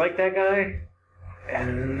 always liked that guy,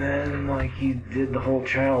 and then like he did the whole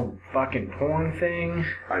child fucking porn thing.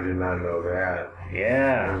 I did not know that.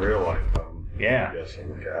 Yeah. In real life, Yeah. I'm guessing.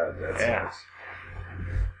 God, that Yeah. sucks.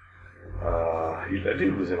 That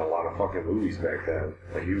dude was in a lot of fucking movies back then.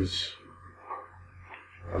 Like he was...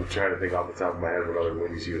 I'm trying to think off the top of my head what other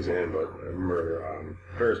movies he was in, but I remember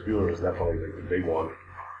Ferris Bueller was definitely like the big one.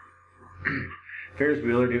 Ferris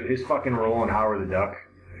Bueller, dude, his fucking role in Howard the Duck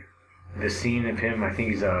the scene of him, I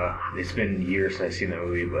think he's it's been years since I've seen the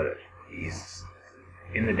movie, but he's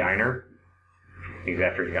in the diner. He's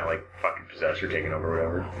after he got like fucking possessed or taken over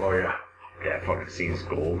or whatever. Oh yeah. That fucking scene's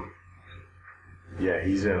gold. Yeah,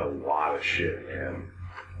 he's in a lot of shit, man,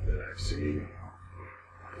 that I've seen.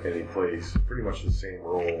 And he plays pretty much the same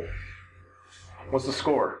role. What's the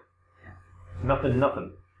score? Nothing.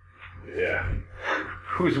 Yeah.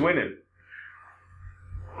 Who's winning?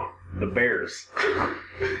 The Bears.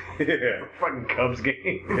 Yeah. Fucking Cubs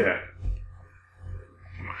game. Yeah.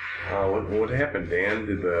 What happened, Dan?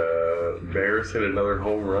 Did the Bears hit another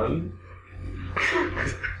home run?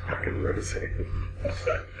 Fucking Roseanne.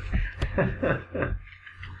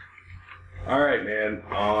 Alright, man.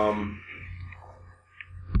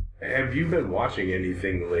 Have you been watching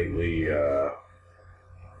anything lately?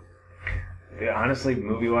 Yeah, honestly,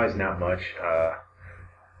 movie-wise, not much.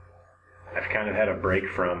 I've kind of had a break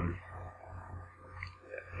from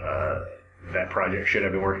that project shit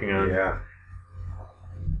I've been working on. Yeah.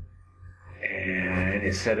 And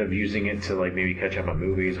instead of using it to like maybe catch up on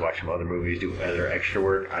movies, watch some other movies, do other extra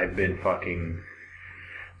work, I've been fucking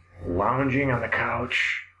lounging on the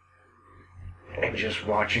couch and just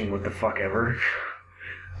watching what the fuck ever.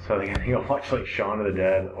 So I think I'll watch like Shaun of the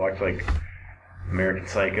Dead, watch like American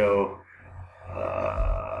Psycho.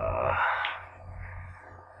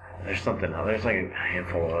 There's something else. There's like a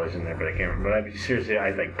handful of others in there, but I can't remember. But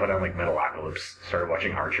I like put on like Metalocalypse, started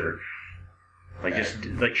watching Archer. Like just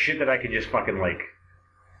like shit that I could just fucking like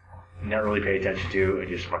not really pay attention to and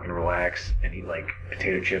just fucking relax and eat like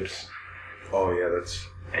potato chips. Oh yeah, that's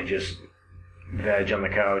and just veg on the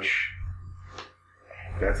couch.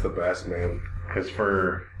 That's the best, man. Because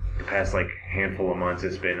for the past like handful of months,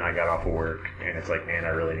 it's been I got off of work and it's like, man, I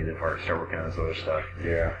really need to start working on this other stuff.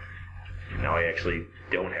 Yeah. Now I actually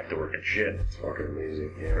don't have to work on shit. It's fucking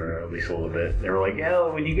amazing. Yeah. For at least a little bit. They were like, yeah,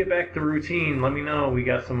 when you get back to routine, let me know. We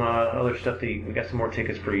got some other stuff we got some more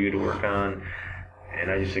tickets for you to work on. And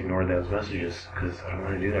I just ignored those messages because I don't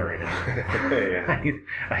want to do that right now. Yeah.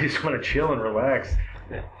 I just want to chill and relax.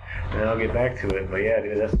 And I'll get back to it. But yeah,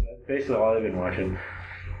 dude, that's basically all I've been watching.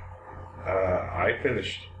 I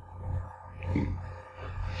finished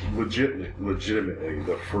legitimately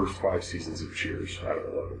the first 5 seasons of Cheers out of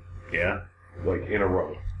 11. Yeah? Like, in a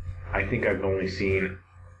row. I think I've only seen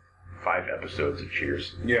 5 episodes of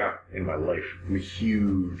Cheers. Yeah. In my life. I'm a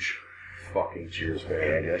huge fucking Cheers fan.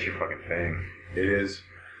 Yeah, dude, that's your fucking thing. It is.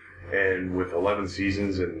 And with 11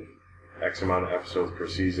 seasons and X amount of episodes per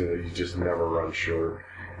season, you just never run short.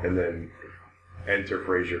 And then enter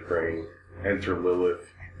Fraser Crane, enter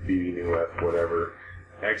Lilith, Phoebe Neweth, whatever,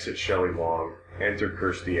 exit Shelley Long, enter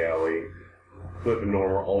Kirstie Alley, Cliff and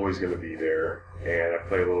Norma are always going to be there. And I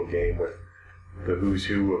play a little game with the who's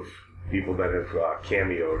who of people that have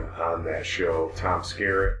cameoed on that show. Tom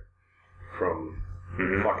Skerritt from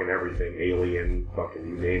fucking everything, Alien, fucking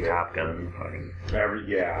you name it. Top Gun, fucking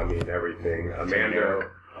everything. Amanda,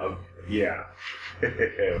 yeah.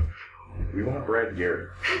 We want Brad Garrett.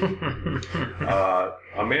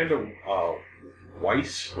 Amanda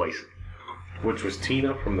Weiss, which was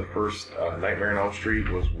Tina from the first Nightmare on Elm Street,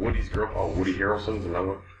 was Woody's girl. Oh, Woody Harrelson's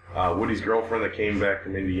another one. Woody's girlfriend that came back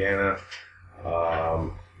from Indiana.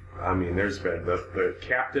 There's been the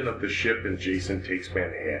captain of the ship in Jason Takes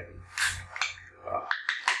Manhattan.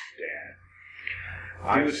 Dad.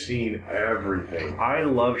 I've seen everything. I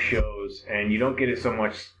love shows, and you don't get it so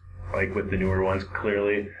much like with the newer ones,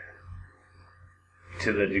 clearly,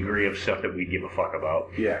 to the degree of stuff that we give a fuck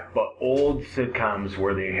about. Yeah. But old sitcoms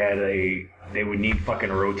where they would need fucking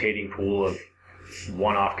a rotating pool of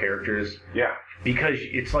one-off characters. Yeah. Because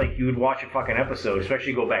it's like you would watch a fucking episode,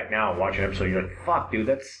 especially go back now and watch an episode, you're like, fuck, dude,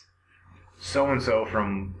 that's so-and-so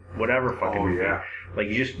from whatever fucking movie. Yeah. Like,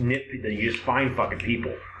 you just find fucking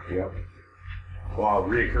people. Yep. Wow,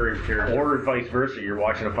 reoccurring characters. Or vice versa, you're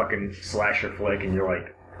watching a fucking slasher flick and you're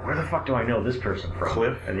like, where the fuck do I know this person from?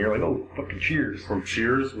 Cliff. And you're like, oh, fucking Cheers. From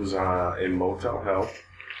Cheers was in Motel Hell.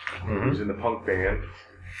 He was in the punk band.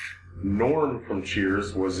 Norm from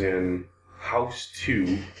Cheers was in House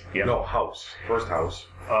 2. Yep. No, House. First House.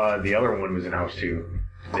 The other one was in House 2.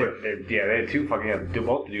 Cliff. They had two fucking...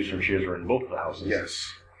 both the dudes from Cheers were in both of the houses.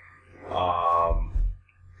 Yes.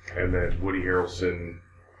 And then Woody Harrelson.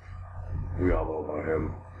 We all know about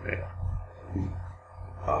him.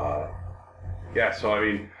 Yeah. So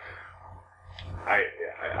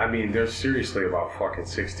I mean, there's seriously about fucking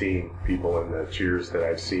 16 people in the Cheers that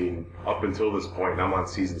I've seen up until this point. And I'm on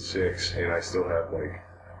season 6, and I still have like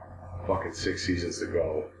fucking 6 seasons to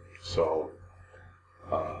go. So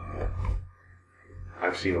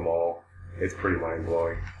I've seen them all. It's pretty mind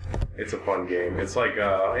blowing. It's a fun game. It's like,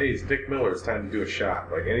 hey, it's Dick Miller. It's time to do a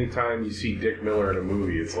shot. Like, anytime you see Dick Miller in a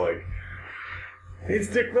movie, it's like, hey, it's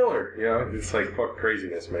Dick Miller. You know, it's like fuck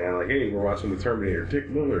craziness, man. Like, hey, we're watching The Terminator. Dick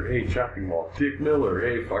Miller. Hey, Chopping Mall. Dick Miller.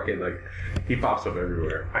 Hey, fucking, like, he pops up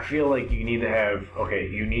everywhere. I feel like you need to have,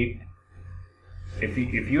 if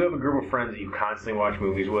you have a group of friends that you constantly watch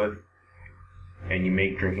movies with, and you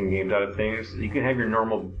make drinking games out of things, you can have your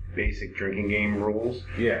normal basic drinking game rules.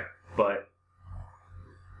 Yeah. But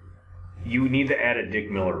you need to add a Dick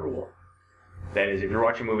Miller rule. That is, if you're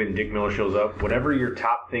watching a movie and Dick Miller shows up, whatever your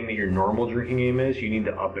top thing that your normal drinking game is, you need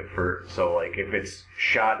to up it for. So, like, if it's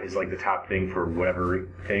shot is like the top thing for whatever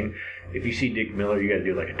thing, if you see Dick Miller, you got to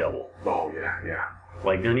do like a double. Oh yeah, yeah.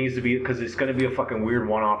 Like, there needs to be, because it's going to be a fucking weird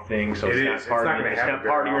one-off thing, so it's not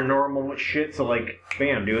part of your normal shit, so, like,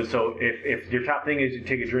 bam, dude. So if your top thing is to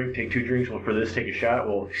take a drink, take 2 drinks, well, for this, take a shot,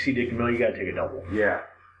 well, if you see Dick Miller, you got to take a double. Yeah.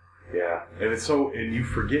 Yeah. And it's so, and you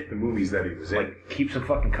forget the movies that he was in. Like, keep some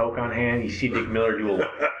fucking Coke on hand, you see Dick Miller do a...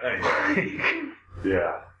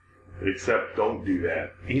 Yeah. Except don't do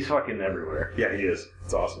that. He's fucking everywhere. Yeah, he is.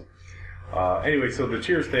 It's awesome. Anyway, so the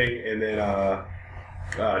Cheers thing, and then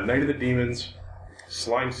Night of the Demons...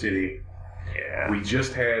 Slime City. Yeah. We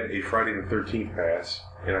just had a Friday the 13th pass,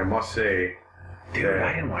 and I must say... Dude,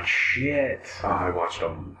 I didn't watch shit. I watched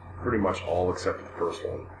them pretty much all except for the first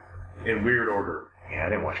one. In weird order. Yeah, I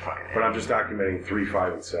didn't watch fucking But I'm just documenting 3,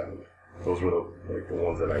 5, and 7. Those were the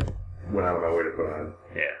ones that I went out of my way to put on.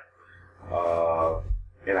 Yeah.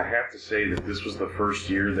 And I have to say that this was the first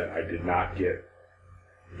year that I did not get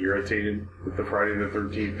irritated with the Friday the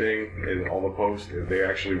 13th thing and all the posts. They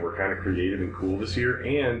actually were kind of creative and cool this year,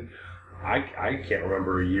 and I can't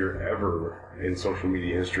remember a year ever in social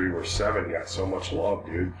media history where 7 got so much love,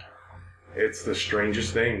 dude. It's the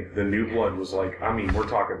strangest thing. The New Blood was like, I mean, we're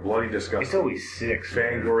talking bloody disgusting. It's always 6.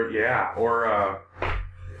 Fangoria, yeah, or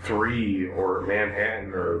 3, or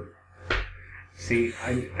Manhattan, or... See,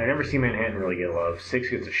 I never see Manhattan really get love. 6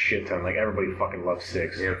 gets a shit ton. Like, everybody fucking loves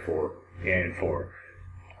 6. And 4. Yeah, and 4.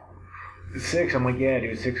 6, I'm like, yeah,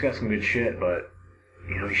 dude, 6 got some good shit, but,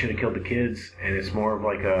 you know, he should have killed the kids, and it's more of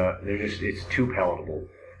like it's too palatable.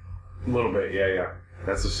 A little bit, yeah.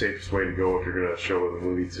 That's the safest way to go if you're going to show the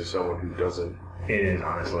movie to someone who doesn't... It is,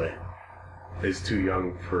 honestly. Is too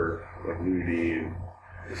young for, like, nudity and...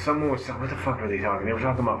 Someone was... What the fuck were they talking? They were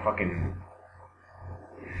talking about fucking...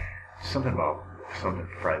 Something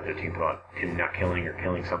Friday the 13th about him not killing or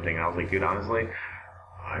killing something, and I was like, dude, honestly,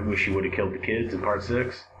 I wish he would have killed the kids in part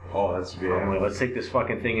 6. Oh, that's good. I'm like, let's take this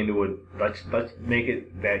fucking thing into a... Let's make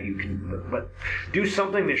it that you can... But do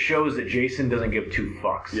something that shows that Jason doesn't give 2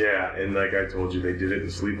 fucks. Yeah, and like I told you, they did it in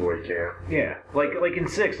Sleepaway Camp. Yeah, like in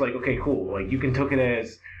 6, like, okay, cool. Like, you can took it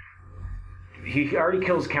as... He already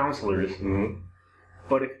kills counselors,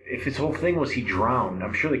 but if his whole thing was he drowned,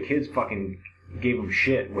 I'm sure the kids fucking... gave him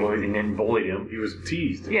shit and then bullied him. He was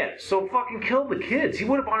teased. Yeah, so fucking kill the kids. He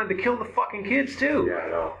would have wanted to kill the fucking kids too. Yeah, I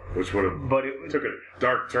know. Which would have but took a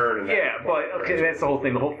dark turn. That's the whole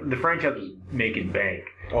thing. The franchise was making bank.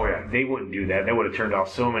 Oh yeah. They wouldn't do that. They would have turned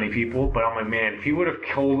off so many people. But I'm like, man, if he would have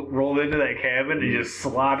rolled into that cabin and just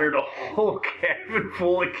slaughtered a whole cabin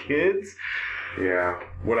full of kids. Yeah.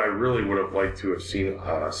 What I really would have liked to have seen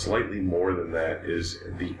slightly more than that is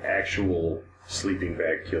the actual sleeping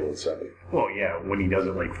bag kill in 7. Well, yeah, when he does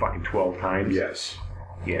it like fucking 12 times. Yes.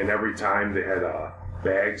 Yeah. And every time they had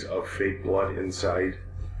bags of fake blood inside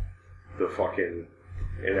the fucking...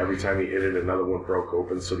 And every time he hit it, another one broke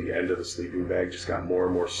open, so the end of the sleeping bag just got more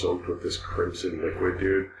and more soaked with this crimson liquid,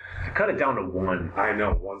 dude. To cut it down to 1. I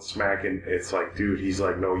know, 1 smack, and it's like, dude, he's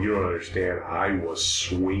like, no, you don't understand. I was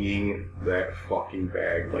swinging that fucking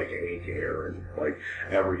bag like Hank Aaron. Like,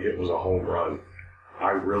 every hit was a home run.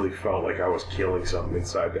 I really felt like I was killing something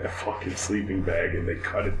inside that fucking sleeping bag, and they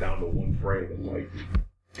cut it down to 1 frame. I'm like...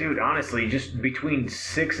 Dude, honestly, just between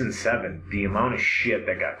 6 and 7, the amount of shit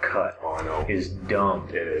that got cut is dumb.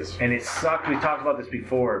 It is. And it sucked. We talked about this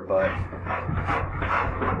before, but...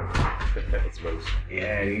 That's most...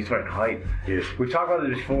 Yeah, he's fucking hype. Yes. We've talked about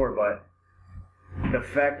this before, but the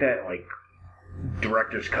fact that, like,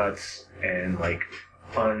 director's cuts and, like,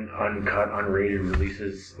 uncut, unrated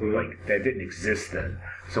releases, like, that didn't exist then.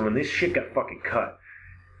 So when this shit got fucking cut,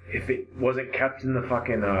 if it wasn't kept in the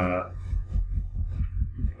fucking,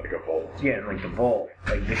 like a vault. Yeah, in, like, the vault,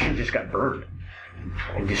 like, this shit just got burned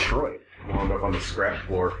and destroyed. Wound up on the scrap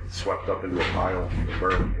floor, swept up into a pile, and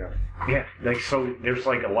burned, yeah. Yeah, like, so there's,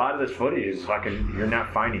 like, a lot of this footage is fucking, you're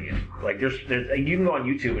not finding it. Like, there's you can go on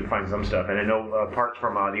YouTube and find some stuff, and I know parts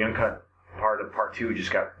from the uncut part of part 2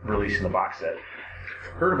 just got released in the box set.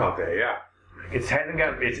 Heard about that, yeah. It hasn't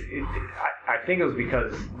got. I think it was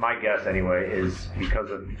because my guess anyway is because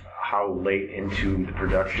of how late into the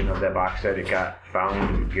production of that box set it got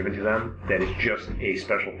found and given to them that it's just a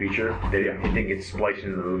special feature. They didn't get spliced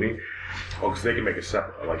into the movie. Oh, because they can make a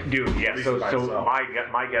separate, like, dude. Yeah. So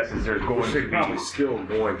my guess is there's going to be probably still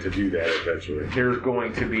going to do that eventually. There's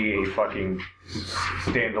going to be a fucking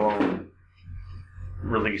standalone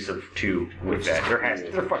release of 2 with that.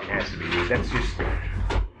 There fucking has to be, dude.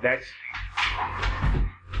 That's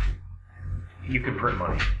you can print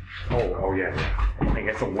money. Oh yeah. Like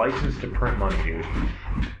it's a license to print money, dude.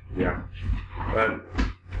 Yeah.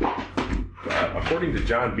 According to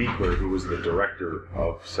John Buechler, who was the director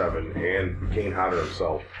of Seven, and Kane Hodder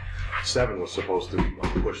himself, Seven was supposed to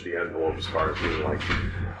push the envelope as far as being like,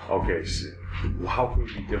 okay, so how can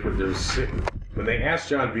we be different? When they asked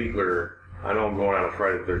John Buechler, I know I'm going on a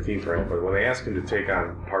Friday the 13th rant, but when they asked him to take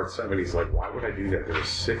on Part 7, he's like, why would I do that? There were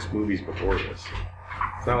 6 movies before this.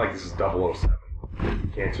 It's not like this is 007.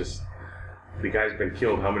 You can't just... The guy's been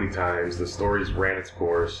killed how many times? The story's ran its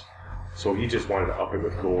course. So he just wanted to up it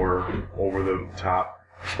with gore, over-the-top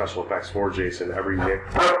special effects for Jason. Every nick,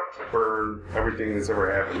 burn, everything that's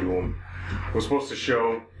ever happened to him was supposed to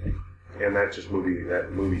show. And that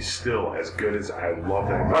movie's still as good as I love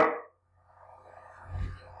that.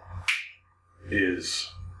 Is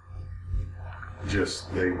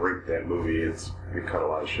just, they raped that movie. They cut a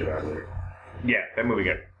lot of shit out of it. Yeah, that movie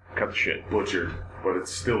got cut the shit. Butchered, but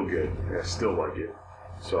it's still good. I still like it.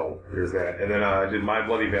 So, there's that. And then I did My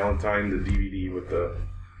Bloody Valentine, the DVD with the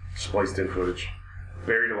spliced in footage.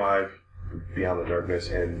 Buried Alive, Beyond the Darkness,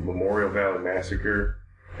 and Memorial Valley Massacre.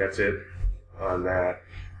 That's it on that.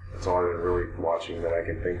 That's all I've been really watching that I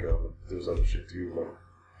can think of. There's other shit too,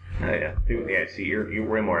 but... Oh, yeah. Yeah, see, you're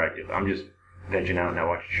way more active. I'm just vegging out and not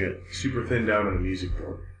watching shit. Super thinned down on the music,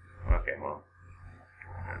 though. Okay, well.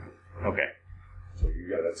 Okay. So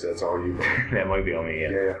you got that's all you. That might be on me,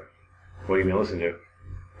 yeah. Yeah. What have you been listening to?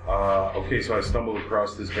 Okay, so I stumbled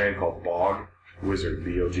across this band called Bog Wizard,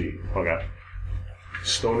 B-O-G. Okay.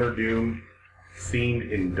 Stoner Doom,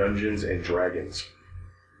 themed in Dungeons and Dragons.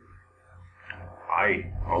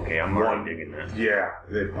 I'm already digging that. Yeah,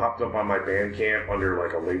 they popped up on my Bandcamp under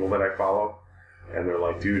like a label that I follow. And they're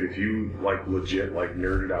like, dude, if you like legit like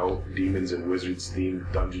nerded out Demons and Wizards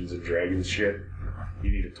themed Dungeons and Dragons shit,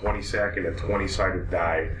 you need a 20-sack and a 20-sided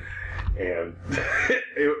die. And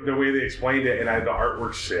the way they explained it, and the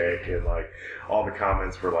artwork's sick, and like all the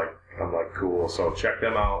comments were like, I'm like, cool. So check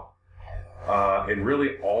them out. And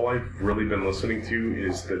really, all I've really been listening to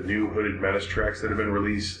is the new Hooded Menace tracks that have been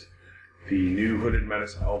released. The new Hooded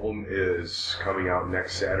Menace album is coming out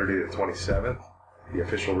next Saturday, the 27th. The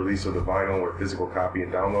official release of the vinyl or physical copy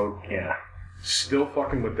and download. Yeah. Still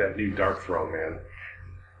fucking with that new Dark Throne, man.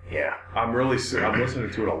 Yeah. I'm listening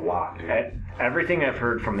to it a lot, dude. Everything I've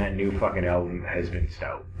heard from that new fucking album has been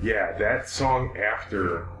stout. Yeah, that song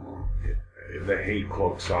after the Hate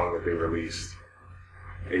Cloak song that they released,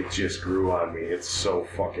 it just grew on me. It's so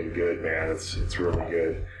fucking good, man. It's really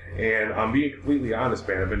good. And I'm being completely honest,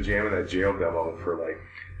 man. I've been jamming that Jail demo for like...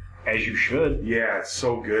 As you should. Yeah, it's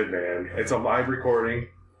so good, man. It's a live recording,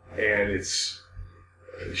 and it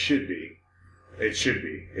should be. It should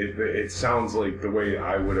be. It sounds like the way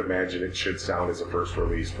I would imagine it should sound as a first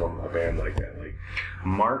release from a band like that. Like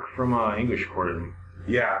Mark from English recorded him.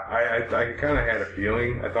 Yeah, I kind of had a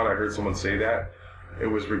feeling. I thought I heard someone say that. It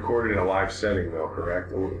was recorded in a live setting, though,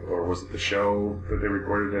 correct? Or was it the show that they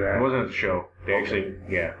recorded it at? It wasn't at the show. They actually,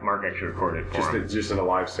 Mark actually recorded it for him. Just in a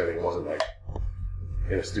live setting. It wasn't like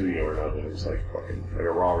in a studio or nothing. It was like fucking like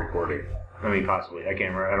a raw recording. I mean, possibly. I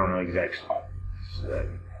can't remember. I don't know exact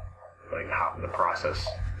how the process.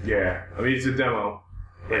 Yeah, I mean it's a demo,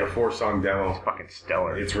 like a 4-song demo. It's fucking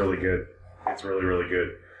stellar. It's really good. It's really, really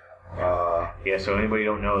good. Yeah. So anybody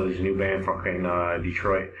don't know, there's a new band from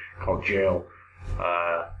Detroit called Jail.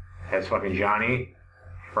 Has fucking Johnny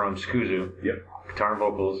from Skuzu. Yep. Guitar and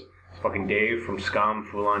vocals. It's fucking Dave from Scum,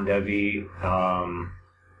 Fool on Debbie,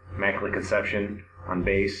 Immaculate Conception on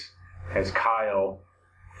bass. Has Kyle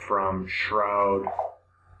from Shroud,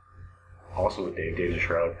 also with Dave. Dave's a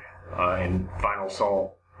Shroud, and Final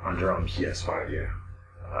Assault on drums. Yes, fine, yeah.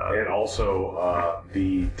 And also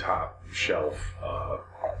the Top Shelf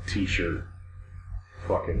T-shirt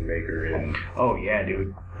fucking maker in. Oh yeah,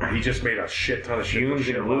 dude. He just made a shit ton of shit. Fumes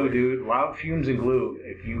and glue, dude. Loud Fumes and glue.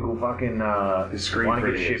 If you fucking want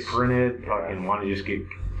to get shit printed, fucking want to just get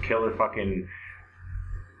killer fucking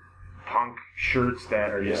punk shirts that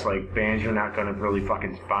are just like bands you're not gonna really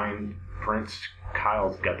fucking find prints.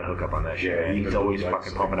 Kyle's got the hookup on that shit. Yeah, he's always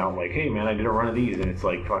fucking pumping out like, hey man, I did a run of these, and it's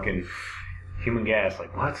like fucking Human Gas.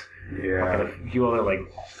 Like what? Yeah. Fucking a few other like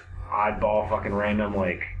oddball fucking random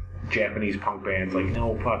like Japanese punk bands. Like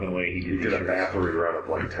no fucking way He did a Bathory run of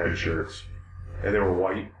like 10 shirts, and they were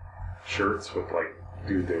white shirts with like,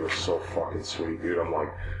 dude, they were so fucking sweet, dude. I'm like,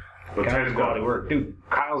 but kind of quality work, dude.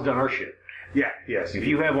 Kyle's done our shit. Yeah, yes. If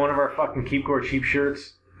you have one of our fucking Keep Gore cheap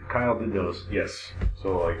shirts, Kyle did those. Yes.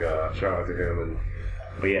 So like, shout out to him. And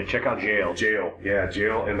but yeah, check out Jail. Jail,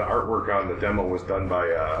 and the artwork on the demo was done by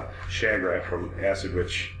Shagrat from Acid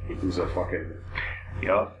Witch, who's a fucking.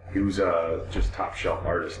 Yup. He was just top shelf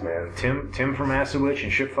artist, man. Tim from Acid Witch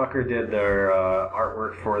and Shitfucker did their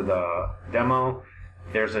artwork for the demo.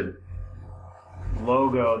 There's a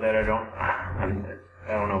logo that I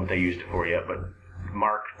don't know what they used it for yet, but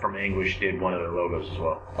Mark from Anguish did one of their logos as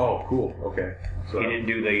well. Oh, cool. Okay. So he didn't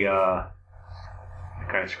do the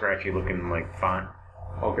kind of scratchy looking like font.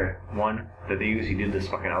 Okay. One that they use. He did this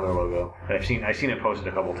fucking other logo. I've seen it posted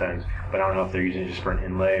a couple times, but I don't know if they're using it just for an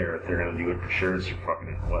inlay or if they're gonna do it for shirts or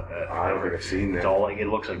fucking what. I don't think I've seen that. It's all like it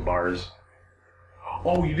looks like bars.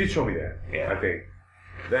 Oh, you did show me that. Yeah. I think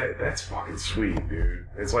that's fucking sweet, dude.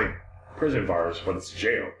 It's like prison bars, but it's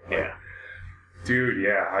jail. Like, Yeah. Dude,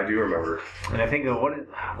 yeah, I do remember. And I think what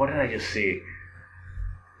did I just see?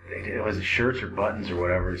 Was it shirts or buttons or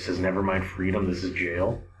whatever? It says "Never mind freedom. This is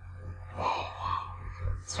jail." Oh.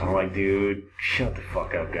 I'm like, dude, shut the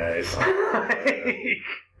fuck up, guys.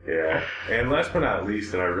 Yeah. And last but not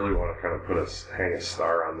least, and I really want to kind of hang a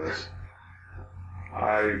star on this.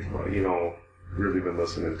 I've, really been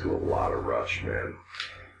listening to a lot of Rush, man.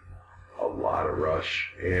 A lot of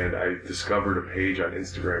Rush. And I discovered a page on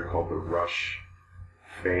Instagram called the Rush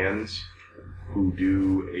Fans, who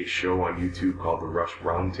do a show on YouTube called the Rush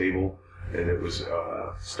Roundtable. And it was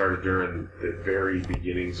started during the very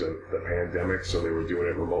beginnings of the pandemic, so they were doing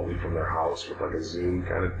it remotely from their house with like a Zoom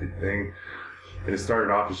kind of thing. And it started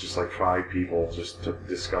off as just like 5 people just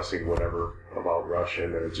discussing whatever about Rush,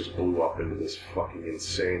 and then it just blew up into this fucking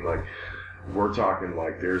insane, like, we're talking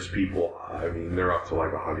like there's people, I mean, they're up to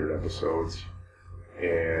like 100 episodes,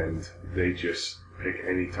 and they just pick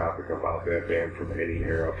any topic about that band from any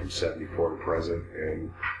era from 74 to present,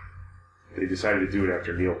 and they decided to do it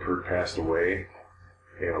after Neil Peart passed away,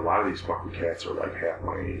 and a lot of these fucking cats are like half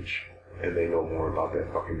my age, and they know more about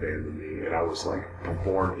that fucking band than me, and I was like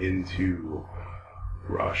born into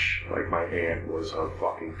Rush. Like my aunt was a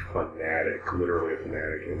fucking fanatic, literally a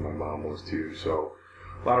fanatic, and my mom was too, so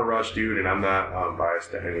a lot of Rush, dude, and I'm not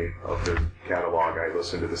biased to any of the catalog. I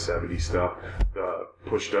listen to the 70s stuff, the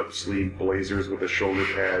pushed up sleeve blazers with the shoulder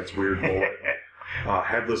pads, Weird Bullet,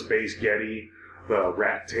 Headless Bass Getty, the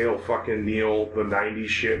Rat Tail fucking Neil, the 90s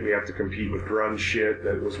shit, we have to compete with grunge shit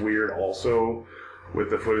that was weird also, with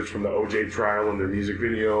the footage from the OJ trial and their music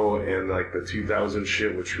video, and like the 2000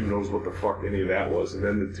 shit, which who knows what the fuck any of that was, and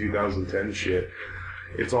then the 2010 shit.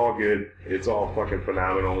 It's all good, it's all fucking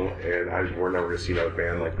phenomenal, and we're never gonna see another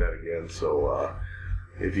band like that again, so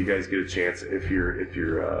if you guys get a chance, if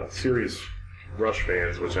you're serious Rush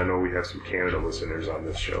fans, which I know we have some Canada listeners on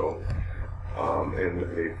this show, and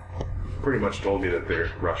they pretty much told me that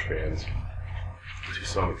they're Rush fans to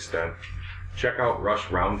some extent. Check out Rush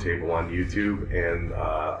Roundtable on YouTube, and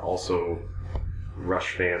also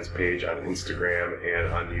Rush Fans page on Instagram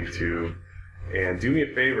and on YouTube. And do me a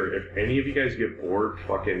favor, if any of you guys get bored,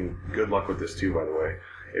 fucking good luck with this too, by the way.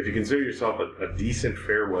 If you consider yourself a decent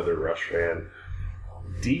Fairweather Rush fan,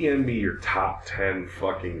 DM me your top 10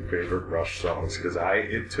 fucking favorite Rush songs, because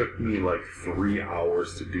it took me like 3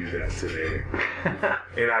 hours to do that today.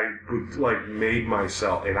 And I would like made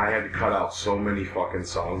myself, and I had to cut out so many fucking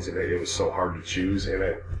songs, and it was so hard to choose.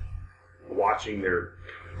 And watching their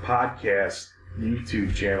podcast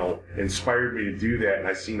YouTube channel inspired me to do that, and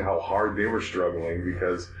I seen how hard they were struggling,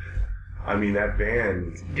 because I mean, that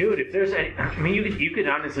band, dude. If there's any, I mean, you could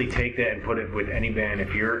honestly take that and put it with any band.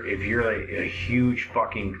 If you're like a huge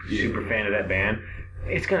fucking super fan of that band,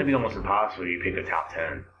 it's gonna be almost impossible to pick a top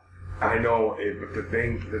 10. I know, but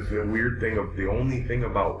the weird thing the only thing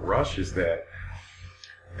about Rush is that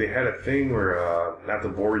they had a thing where, not to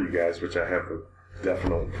bore you guys, which I have a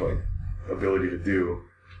definite ability to do.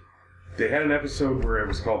 They had an episode where it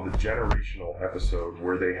was called the Generational episode,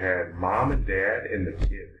 where they had mom and dad and the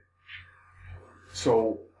kid.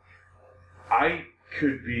 So, I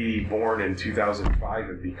could be born in 2005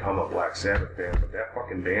 and become a Black Sabbath fan, but that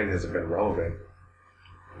fucking band hasn't been relevant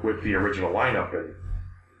with the original lineup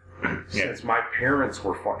since my parents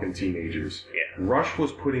were fucking teenagers. Yeah. Rush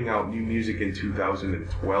was putting out new music in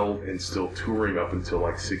 2012 and still touring up until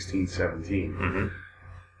like 16, 17. Mm-hmm.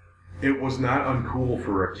 It was not uncool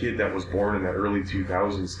for a kid that was born in the early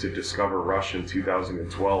 2000s to discover Rush in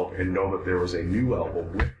 2012 and know that there was a new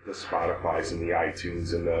album with the Spotifys and the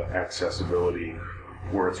iTunes and the accessibility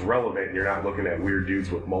where it's relevant and you're not looking at weird dudes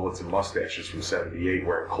with mullets and mustaches from 78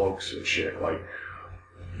 wearing cloaks and shit. Like,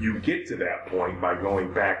 you get to that point by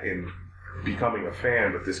going back and becoming a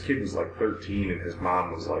fan, but this kid was like 13 and his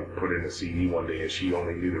mom was like put in a CD one day and she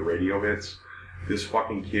only knew the radio hits. This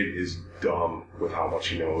fucking kid is dumb with how much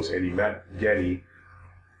he knows. And he met Getty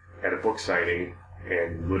at a book signing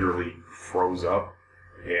and literally froze up.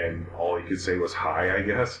 And all he could say was hi, I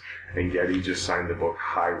guess. And Getty just signed the book,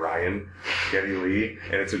 Hi Ryan, Geddy Lee.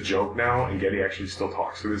 And it's a joke now, and Getty actually still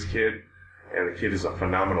talks to this kid. And the kid is a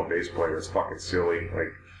phenomenal bass player. It's fucking silly.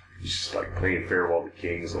 Like, he's just like playing Farewell to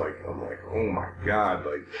Kings. Like, I'm like, oh my god.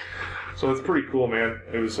 Like, so it's pretty cool, man.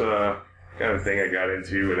 It was kind of thing I got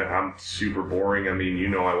into, and I'm super boring. I mean, you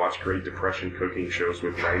know, I watch Great Depression cooking shows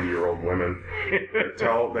with 90-year-old women that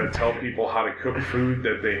tell people how to cook food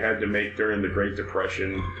that they had to make during the Great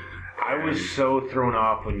Depression. I was so thrown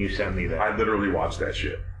off when you sent me that. I literally watched that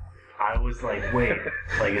shit. I was like, wait,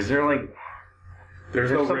 like, is there like... There's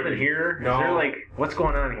no something ribbon here? No. Is there like, what's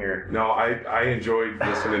going on here? No, I enjoyed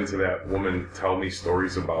listening to that woman tell me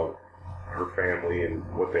stories about her family and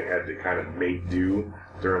what they had to kind of make do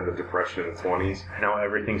during the Depression in the 20s. Now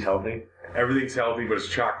everything's healthy? Everything's healthy, but it's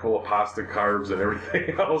chock full of pasta, carbs, and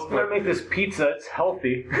everything else. I'm going to make this pizza, it's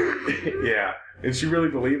healthy. Yeah, and she really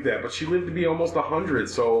believed that, but she lived to be almost 100,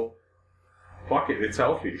 so fuck it, it's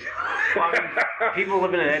healthy. Well, I mean, people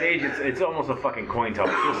living at that age, it's almost a fucking coin toss.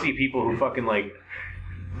 You'll see people who fucking like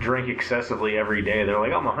drink excessively every day. They're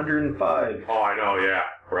like, I'm 105. Oh, I know, yeah,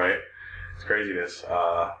 right? It's craziness.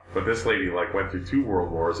 But this lady like went through 2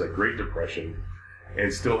 world wars, a Great Depression,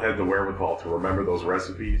 and still had the wherewithal to remember those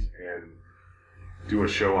recipes and do a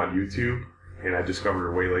show on YouTube. And I discovered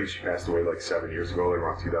her way late. She passed away like 7 years ago, like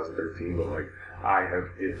around 2013. But like, I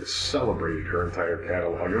have celebrated her entire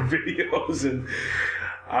catalog of videos. And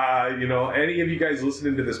you know, any of you guys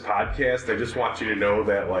listening to this podcast, I just want you to know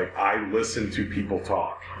that like I listen to people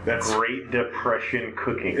talk. That's Great Depression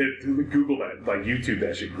cooking. Google that, like YouTube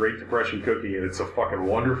that shit. Great Depression cooking, and it's a fucking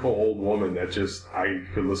wonderful old woman that just I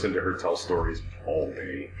could listen to her tell stories all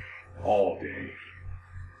day.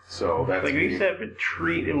 So that's like we used to have a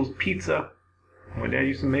treat. It was pizza. My dad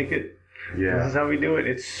used to make it. Yeah. This is how we do it.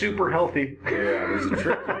 It's super healthy. Yeah, there's a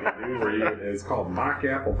trick you can do where it's called mock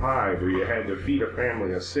apple pie, where you had to feed a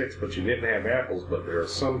family of 6, but you didn't have apples. But there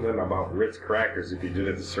was something about Ritz crackers. If you did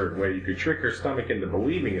it a certain way, you could trick your stomach into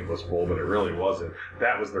believing it was full, but it really wasn't.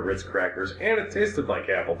 That was the Ritz crackers, and it tasted like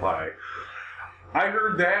apple pie. I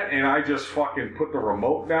heard that, and I just fucking put the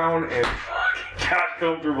remote down and got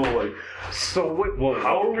comfortable. Like, so what? Well,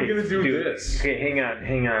 how are we gonna do this? Okay,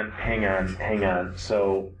 hang on.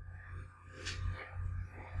 So.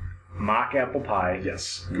 Mock apple pie.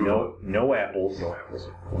 Yes. No apples. No apples.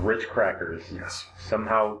 Ritz crackers. Yes.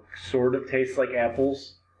 Somehow sort of tastes like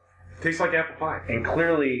apples. Tastes like apple pie. And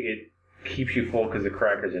clearly it keeps you full because the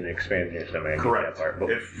crackers and it expands your stomach. Correct.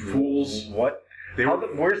 It fools. What?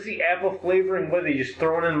 Where's the apple flavoring? What, are they just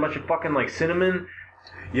throwing in a bunch of fucking like cinnamon?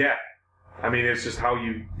 Yeah. I mean, it's just how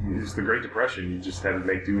it's the Great Depression. You just had to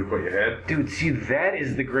make do with what you had. Dude, see, that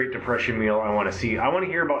is the Great Depression meal I want to see. I want to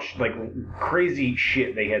hear about, like, crazy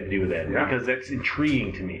shit they had to do with that. Yeah. Because that's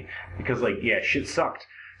intriguing to me. Because, like, yeah, shit sucked.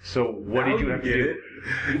 So, what did you have to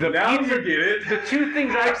do? Now you get it. The 2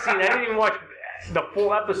 things I've seen, I didn't even watch the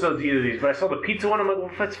full episodes of either of these, but I saw the pizza one, I'm like, well,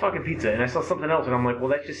 that's fucking pizza. And I saw something else, and I'm like, well,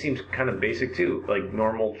 that just seems kind of basic, too. Like,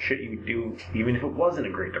 normal shit you would do, even if it wasn't a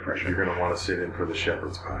Great Depression. You're going to want to sit in for the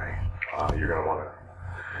shepherd's pie. You're going to want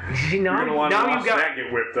to... See, now you got that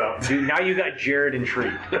get whipped up. Dude, now you got Jared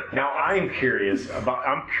intrigued. Now I'm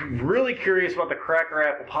really curious about the cracker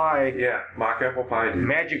apple pie. Yeah, mock apple pie, dude.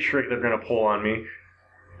 Magic trick they're going to pull on me.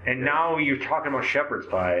 And now you're talking about shepherd's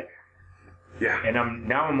pie. Yeah. And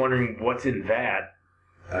I'm wondering what's in that.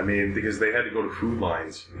 I mean, because they had to go to food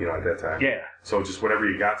lines, you know, at that time. Yeah. So just whatever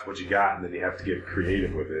you got's what you got, and then you have to get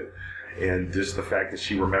creative with it. And just the fact that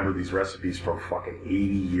she remembered these recipes from fucking 80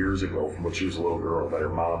 years ago, from when she was a little girl, that her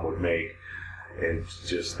mom would make, and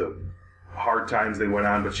just the hard times they went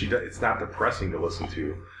on. But it's not depressing to listen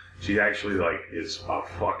to. She actually like is a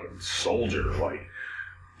fucking soldier. Like,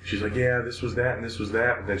 she's like, yeah, this was that and this was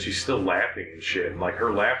that, but then she's still laughing and shit. And like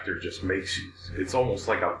her laughter just makes you. It's almost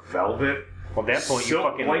like a velvet. Well, at that point, you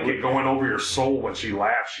fucking blanket going over your soul when she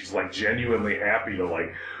laughs. She's like genuinely happy to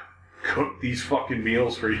like cook these fucking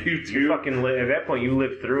meals for you, dude. At that point, you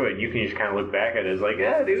lived through it, and you can just kind of look back at it as like,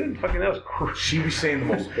 yeah, dude, fucking that was crazy. She was saying the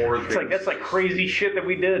most horrid things. Like, that's like crazy shit that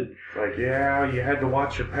we did. Like, yeah, you had to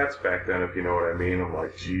watch your pets back then, if you know what I mean. I'm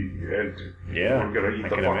like, gee, yeah, we're gonna eat I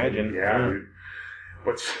the can fucking, imagine. Yeah, dude.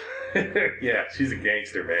 But yeah, she's a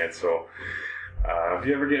gangster, man. So, If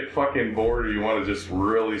you ever get fucking bored or you want to just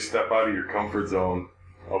really step out of your comfort zone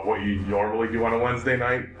of what you normally do on a Wednesday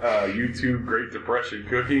night, YouTube Great Depression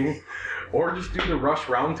Cooking, or just do the Rush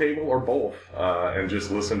Roundtable or both, and just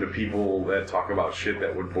listen to people that talk about shit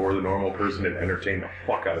that would bore the normal person and entertain the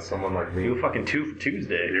fuck out of someone like me. Do a fucking 2 for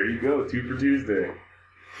Tuesday. There you go, 2 for Tuesday.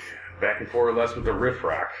 Back and forth less with the riff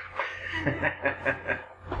rack.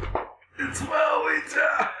 It's well we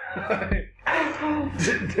die.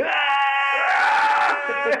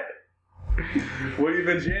 What have you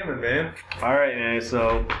been jamming, man? Alright, man,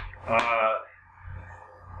 so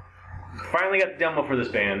finally got the demo for this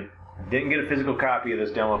band. Didn't get a physical copy of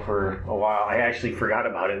this demo for a while. I actually forgot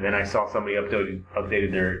about it, and then I saw somebody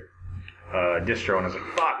updated their distro, and I was like,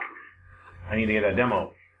 fuck, I need to get that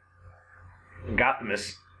demo.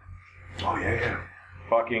 Gothamus. Oh, yeah.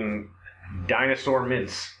 Fucking dinosaur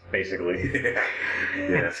mints, basically. Yeah.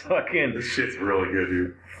 It's fucking This shit's really good,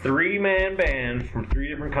 dude. 3-man band from 3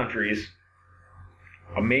 different countries.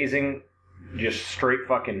 Amazing, just straight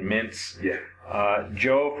fucking mints. Yeah.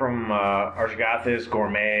 Joe from Archagathis,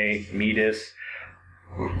 Gourmet, Metis.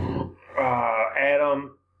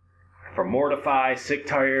 Adam from Mortify, Sick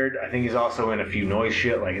Tired. I think he's also in a few noise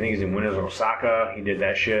shit. Like, I think he's in Winners of Osaka. He did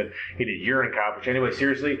that shit. He did Urine Cop, which, anyway,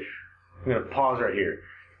 seriously, I'm going to pause right here.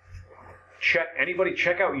 Check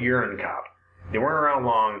out Urine Cop. They weren't around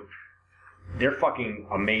long. They're fucking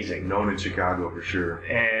amazing. Known in Chicago for sure.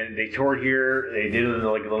 And they toured here. They did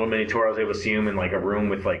like a little mini tour. I was able to see them in like a room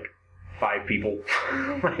with like 5 people.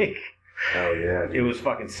 Like, hell yeah, dude. it was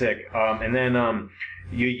fucking sick. And then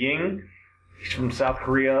Yu Ying, he's from South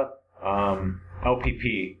Korea.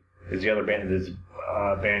 LPP is the other band. This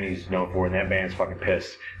band he's known for, and that band's fucking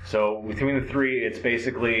pissed. So between the 3, it's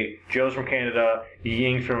basically Joe's from Canada, Yu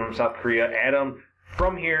Ying's from South Korea, Adam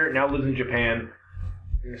from here, now lives in Japan.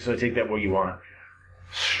 So take that what you want.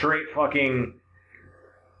 Straight fucking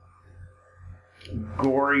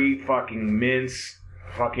gory fucking mints,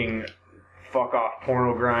 fucking fuck off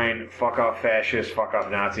porno grind, fuck off fascists, fuck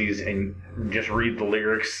off Nazis, and just read the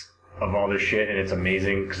lyrics of all this shit, and it's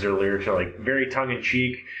amazing because their lyrics are like very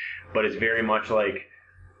tongue-in-cheek, but it's very much like,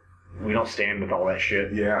 we don't stand with all that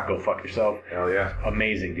shit. Yeah. Go fuck yourself. Hell yeah.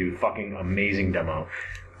 Amazing, dude. Fucking amazing demo.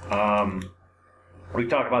 We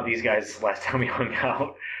talked about these guys last time we hung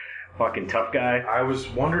out. Fucking tough guy. I was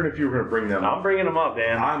wondering if you were going to bring them I'm up. bringing them up,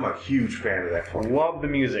 man. I'm a huge fan of that fucking. Love the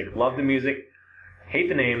music. Love the music. Hate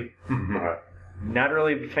the name. Not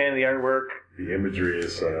really a fan of the artwork. The imagery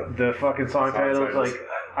is. The fucking song titles, like,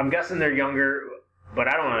 I'm guessing they're younger, but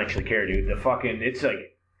I don't actually care, dude. The fucking, it's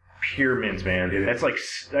like pure mints, man. That's like,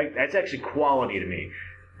 that's actually quality to me.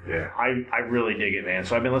 Yeah. I really dig it, man.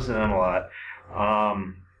 So I've been listening to them a lot.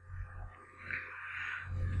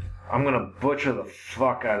 I'm gonna butcher the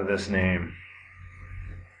fuck out of this name.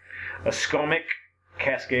 Ascomic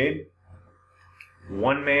Cascade.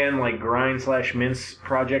 1-man like grind / mince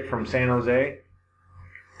project from San Jose.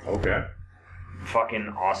 Okay.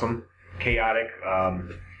 Fucking awesome. Chaotic. A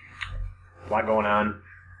lot going on.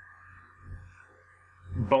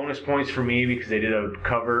 Bonus points for me because they did a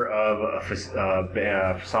cover of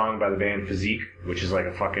a song by the band Physique, which is like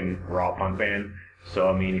a fucking raw punk band. So,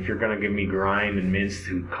 I mean, if you're going to give me grind and mince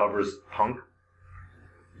who covers punk,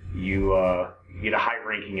 you get a high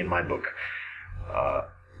ranking in my book.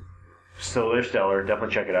 So they're stellar.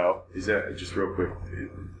 Definitely check it out. Is that, just real quick,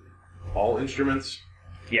 all instruments?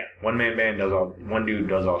 Yeah, 1-man band does all, 1 dude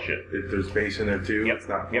does all shit. If there's bass in there too? Yep. It's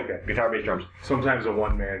not, Yep. okay. Guitar, bass, drums. Sometimes a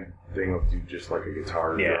 1-man thing will do just like a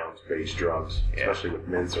guitar, Yeah. drums, bass, drums, Yeah. especially with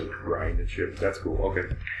mints or grind and shit. That's cool. Okay.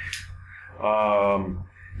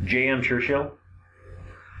 J.M. Churchill.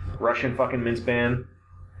 Russian fucking mince band.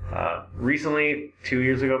 Recently, 2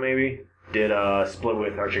 years ago maybe, did a split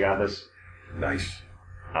with Archagathis, Nice.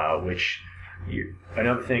 which,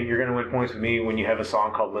 another thing, you're going to win points with me when you have a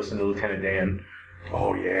song called Listen to Lieutenant Dan.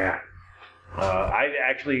 Oh, yeah.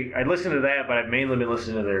 I listened to that, but I've mainly been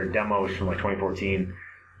listening to their demos from like 2014.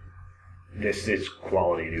 This is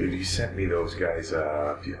quality, Dude, dude. you sent me those guys like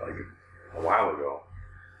a while ago.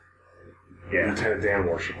 Yeah. Lieutenant Dan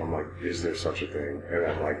Worship. I'm like, is there such a thing? And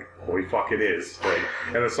I'm like, holy fuck, it is. Like,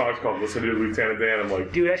 and the song's called Listen to Lieutenant Dan. I'm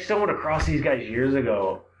like, Dude, I stumbled across these guys years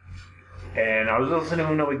ago, and I was listening to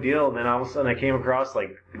them, no big deal, and then all of a sudden I came across,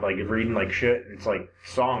 like reading, like, shit, and it's, like,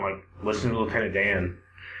 song, like, Listen to Lieutenant Dan.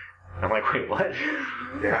 I'm like, wait, what?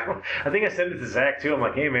 yeah. I think I sent it to Zach, too. I'm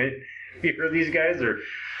like, hey, man, you heard these guys? Or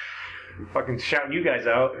fucking shouting you guys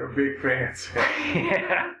out. They're big fans.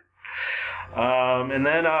 Yeah. And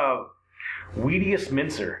then, Weediest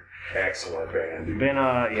Mincer. Excellent band, dude.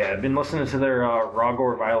 Been listening to their Raw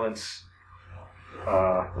Gore Violence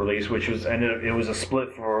release, which was it was a split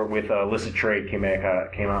with Illicit Trade came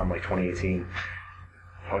out in like 2018.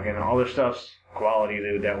 Fucking all their stuff's quality,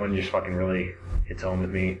 dude. That one just fucking really hits home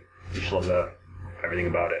with me. Just love everything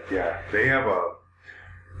about it. Yeah, they have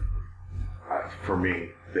for me,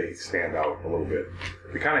 they stand out a little bit.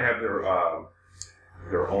 They kind of have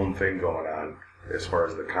their own thing going on as far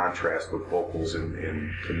as the contrast with vocals and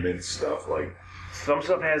the Mint stuff. Like some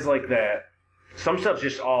stuff has like that. Some stuff's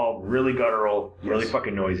just all really guttural, really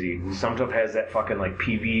fucking noisy. Mm-hmm. Some stuff has that fucking like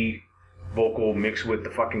PV vocal mixed with the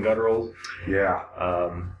fucking gutturals. Yeah.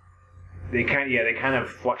 They kind of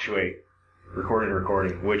fluctuate, recording to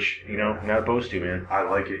recording, which not opposed to, man. I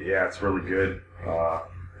like it. Yeah, it's really good.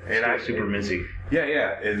 And super mincy.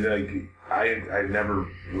 Yeah, and like I never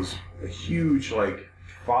was a huge like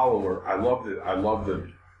follower. I love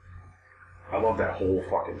that whole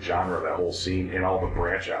fucking genre, that whole scene, and all the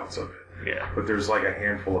branch outs of it. Yeah. But there's like a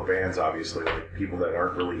handful of bands, obviously, like people that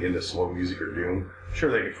aren't really into slow music or doom.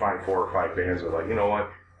 Sure, they could find 4 or 5 bands that are like, you know what?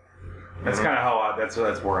 That's kind of how that's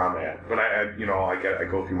where I'm at. But I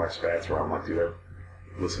go through my spats where I'm like, dude,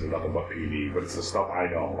 I listen to nothing but PV, but it's the stuff I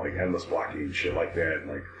know, like Endless Blockade, shit like that,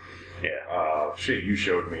 and like shit you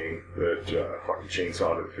showed me, that fucking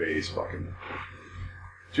Chainsaw to the Face, fucking.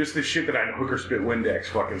 Just the shit that I know, Hooker Spit Windex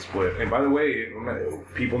fucking split. And by the way,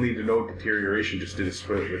 people need to know Deterioration just did a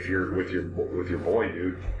split with your boy,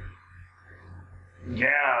 dude. Yeah,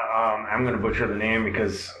 I'm gonna butcher the name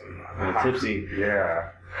because I'm tipsy.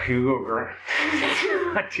 Yeah. Hugo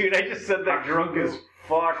dude, I just said that drunk as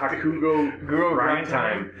fuck. Hugo Grind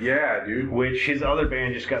Time. Yeah, dude. Which his other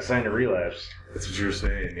band just got signed to Relapse. That's what you're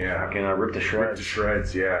saying, yeah. Fucking Rip to Shreds. Rip to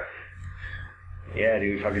Shreds, yeah. Yeah,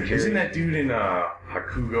 dude, fucking Jerry. Isn't that dude in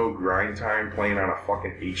Hakugo Grind Time playing on a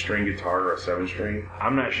fucking 8-string guitar or a 7-string?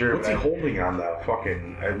 I'm not sure. What's he holding on the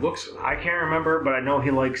fucking... It looks... I can't remember, but I know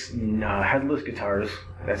he likes headless guitars.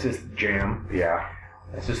 That's his jam. Yeah.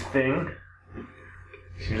 That's his thing.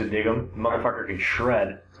 Seems to dig him. Motherfucker can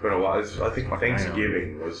shred. It's been a while. I think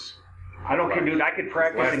Thanksgiving was... I don't care, dude. I could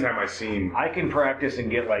practice... Last time I seen... I can practice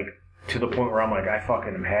and get, like, to the point where I'm like, I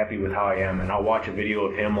fucking am happy with how I am. And I'll watch a video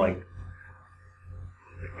of him, like,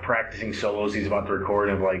 practicing solos he's about to record,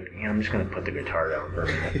 and I'm like, I'm just gonna put the guitar down for a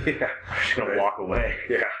minute. Yeah. I'm just gonna walk away.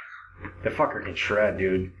 Yeah. The fucker can shred,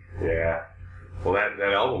 dude. Yeah. Well, that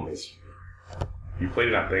album is... You played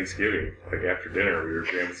it on Thanksgiving. Like, after dinner, we were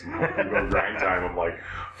jamming some Grind Time. I'm like,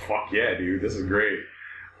 fuck yeah, dude, this is great.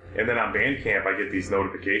 And then on Bandcamp, I get these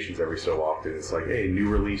notifications every so often. It's like, hey, new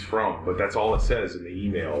release from. But that's all it says in the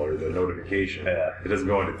email or the notification. Yeah. It doesn't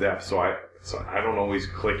go into depth. So I don't always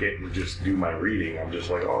click it and just do my reading. I'm just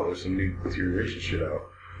like, oh, there's some new Deterioration shit out.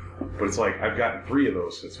 But it's like, I've gotten 3 of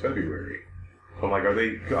those since February. I'm like,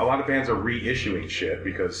 a lot of bands are reissuing shit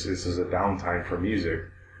because this is a downtime for music.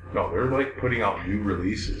 No, they're like putting out new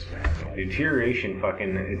releases, man. Deterioration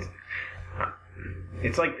fucking,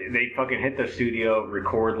 it's like they fucking hit the studio,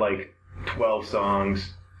 record like 12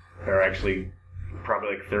 songs, or actually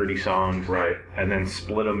probably like 30 songs, right? And then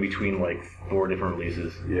split them between like 4 different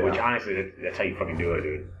releases. Yeah. Which honestly, that's how you fucking do it,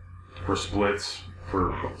 dude. For splits,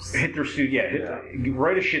 for hit their studio,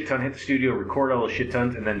 write a shit ton, hit the studio, record all the shit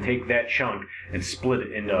tons, and then take that chunk and split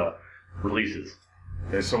it into releases.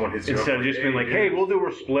 And someone hits you instead up of just being like, hey, we'll do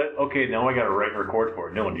a split. Okay, now I got to write and record for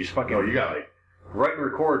it. No, just fucking. No, you got like write and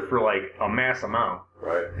record for like a mass amount,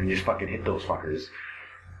 right? And just fucking hit those fuckers.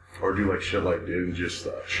 Or do like shit like did and just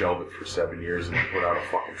shelve it for 7 years and put out a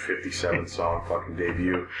fucking 57 song fucking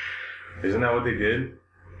debut. Isn't that what they did?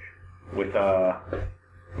 With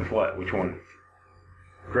what? Which one?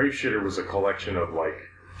 Grave Shitter was a collection of like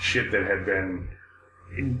shit that had been.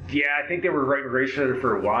 Yeah, I think they were writing Grave Shitter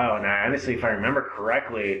for a while, and honestly, if I remember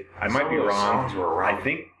correctly, I might be wrong. Songs were around. I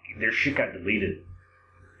think their shit got deleted.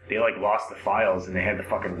 They like lost the files, and they had to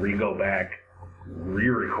fucking re-go back,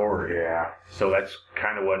 re-record. Yeah. So that's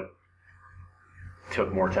kind of what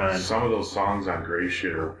took more time. Some of those songs on Grave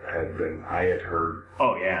Shitter I had heard.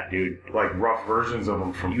 Oh yeah, dude. Like rough versions of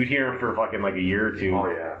them from. You'd hear them for fucking like a year or 2. Oh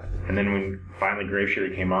yeah. And then when finally Grave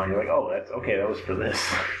Shitter came out, you're like, oh, that's okay. That was for this.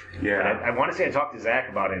 Yeah. I want to say I talked to Zach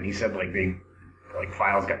about it, and he said like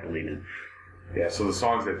files got deleted. Yeah. So the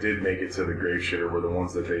songs that did make it to the Grave Shitter were the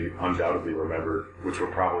ones that they undoubtedly remembered, which were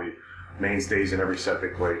probably mainstays in every set they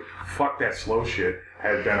played. Fuck That Slow Shit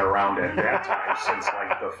had been around at that time since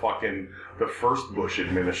like the first Bush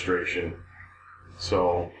administration.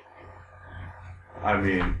 So, I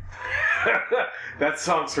mean, that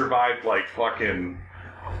song survived like fucking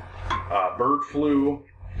bird flu,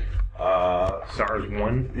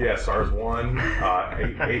 SARS-1. Yeah, SARS-1,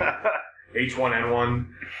 H1N1.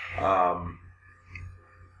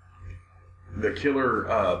 the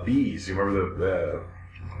killer bees. You remember the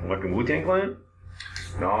Fucking Wu-Tang Clan?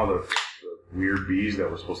 no, the weird bees that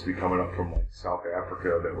were supposed to be coming up from like South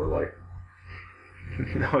Africa that were like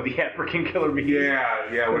No, the African killer bees. yeah.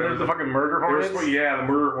 There's the fucking murder hornets. The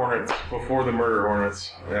murder hornets before the murder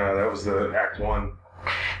hornets. Yeah, that was the Act 1,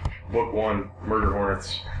 Book 1, murder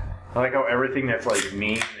hornets. I like how everything that's like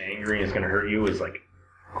mean and angry and is going to hurt you is like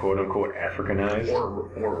quote unquote Africanized. Or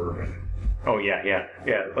urban. Oh yeah.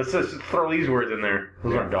 Let's just throw these words in there.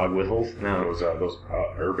 Those aren't dog whistles. No. Those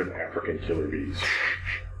urban African killer bees.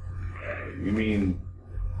 You mean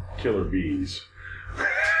killer bees?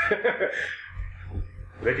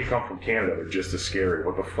 They could come from Canada. They're just as scary.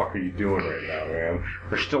 What the fuck are you doing right now, man?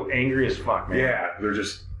 They're still angry as fuck, man. Yeah, they're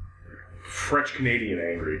just French Canadian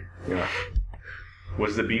angry. Yeah.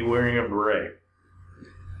 Was the bee wearing a beret?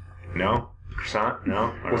 No? Croissant?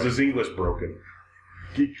 No? All Was right. his English broken?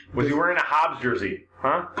 Was he wearing a Hobbs jersey?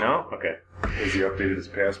 Huh? No? Okay. Has he updated his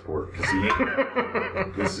passport?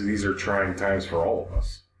 Because these are trying times for all of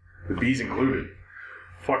us. The bees included.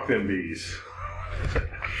 Fuck them bees.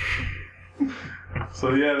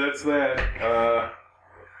 So yeah, that's that.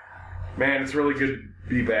 Man, it's really good to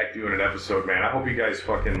be back doing an episode, man. I hope you guys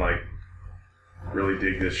fucking like really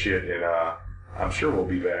dig this shit, and I'm sure we'll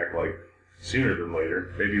be back like sooner than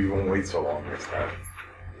later. Maybe we won't wait so long this time.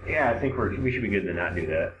 Yeah, I think we should be good to not do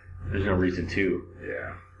that. There's no reason to.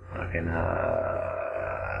 Yeah. Fucking,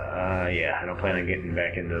 yeah, I don't plan on getting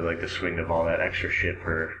back into like the swing of all that extra shit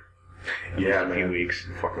for at least a few weeks.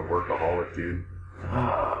 Fucking workaholic, dude.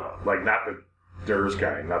 Like not the Durs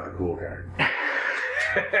guy, not the cool guy.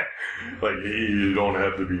 Like you don't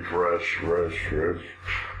have to be fresh.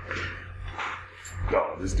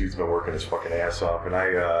 No, this dude's been working his fucking ass off, and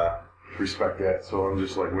I respect that. So I'm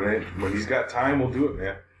just like, when he's got time, we'll do it,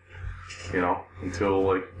 man. You know, until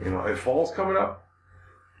like, you know, if fall's coming up,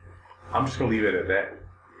 I'm just gonna leave it at that.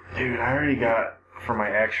 Dude, I already got, for my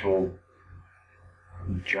actual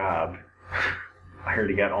job, I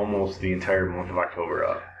already got almost the entire month of October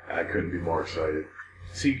up. I couldn't be more excited.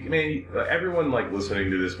 See, man, everyone like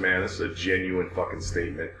listening to this, man, this is a genuine fucking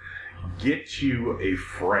statement. Get you a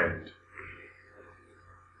friend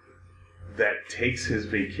that takes his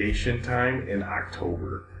vacation time in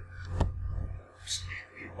October.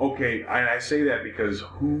 Okay, I say that because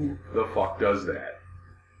who the fuck does that?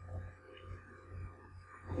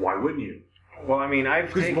 Why wouldn't you? Well, I mean, I've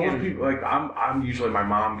Because taken... most people, like, I'm usually, my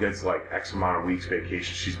mom gets like X amount of weeks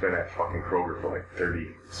vacation. She's been at fucking Kroger for like 30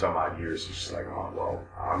 some odd years. So she's like, oh, well,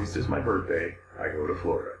 August is my birthday. I go to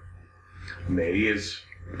Florida. May is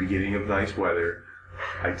the beginning of nice weather.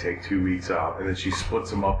 I take 2 weeks off, and then she splits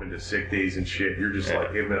them up into sick days and shit. You're just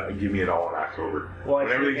like, give me it all in October. Well,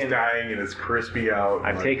 when everything's dying and it's crispy out.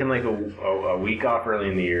 I've taken like a week off early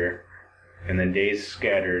in the year, and then days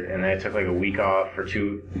scattered, and then I took like a week off for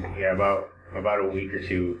about a week or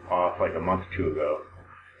two off like a month or two ago.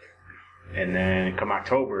 And then come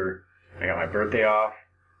October, I got my birthday off,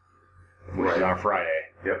 which is on Friday.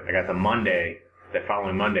 Yep. I got the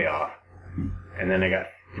following Monday off, and then I got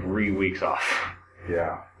 3 weeks off.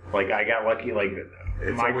 Yeah. Like, I got lucky, like...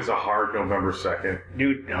 It's always a hard November 2nd.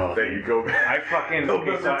 Dude, no. That you go back. I fucking...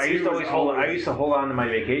 Okay, so I used to hold on to my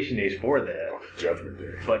vacation days for that. Judgment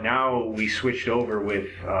Day. But now we switched over with...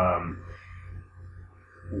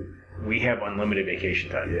 we have unlimited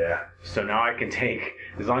vacation time. Yeah. So now I can take,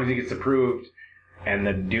 as long as it gets approved, and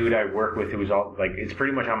the dude I work with who's all, like, it's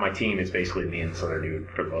pretty much on my team, it's basically me and this other dude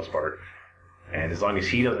for the most part. And as long as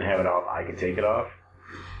he doesn't have it off, I can take it off.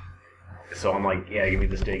 So I'm like, yeah, give me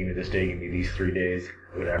this day, give me these 3 days,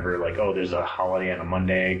 whatever. Like, oh, there's a holiday on a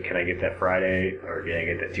Monday, can I get that Friday? Or can I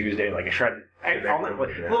get that Tuesday? Like, I tried,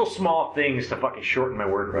 little small things to fucking shorten my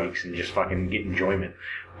work weeks and just fucking get enjoyment.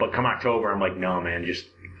 But come October, I'm like, no, man, just...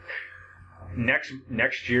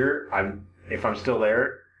 Next year, if I'm still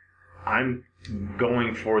there, I'm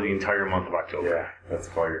going for the entire month of October. Yeah, that's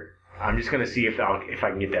fire. I'm just gonna see if I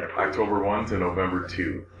can get that approved. October 1 to November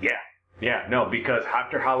 2. Yeah, no, because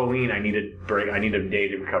after Halloween, I need a break. I need a day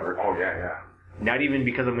to recover. Oh yeah. Not even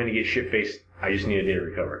because I'm gonna get shit faced. I just need a day to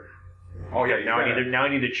recover. Oh yeah. Now I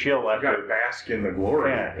need to chill after. You gotta bask in the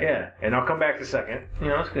glory. Yeah, and I'll come back the second. You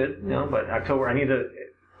know, it's good. You know, but October, I need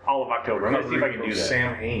all of October. I'm gonna see if I can do that.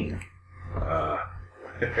 Sam Hain.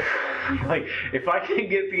 Like, if I can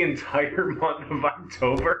get the entire month of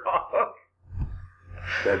October off,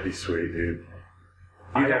 that'd be sweet, dude.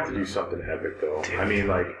 You'd have to do something epic, though. Dude, I mean,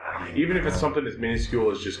 like, even if it's something as minuscule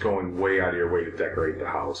as just going way out of your way to decorate the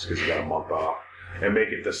house because you got a month off, and make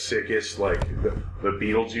it the sickest, like the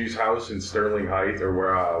Beetlejuice house in Sterling Heights, or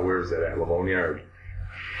where is that at, Livonia? Or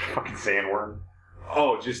fucking Sandworm.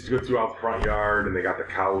 Oh, just go throughout the front yard, and they got the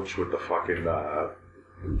couch with the fucking.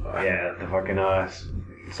 Yeah, the fucking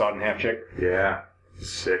sawed in half chick. Yeah,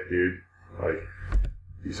 sick, dude. Like,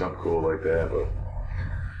 do something cool like that, but.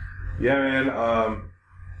 Yeah, man.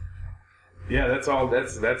 Yeah, that's all.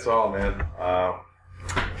 That's all, man.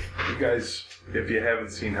 You guys, if you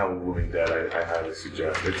haven't seen Hell of the Living Dead, I highly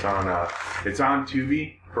suggest it's on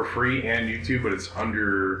Tubi for free and YouTube, but it's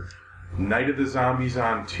under Night of the Zombies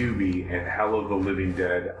on Tubi and Hell of the Living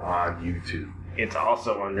Dead on YouTube. It's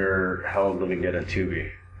also under Hell of the Living Dead on Tubi.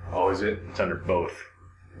 Oh, is it? It's under both.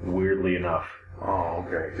 Weirdly enough. Oh,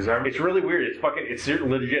 okay. It's really weird. It's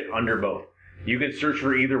legit under both. You can search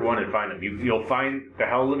for either one and find them. You'll find the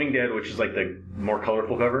Hell of the Living Dead, which is like the more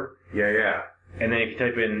colorful cover. Yeah. And then if you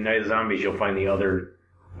type in Night of the Zombies, you'll find the other,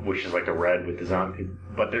 which is like the red with the zombie.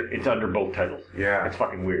 But it's under both titles. Yeah. It's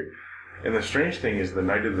fucking weird. And the strange thing is the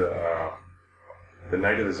Night of the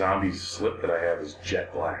Zombies slip that I have is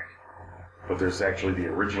jet black. But there's actually the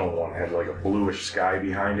original one had like a bluish sky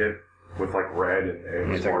behind it with like red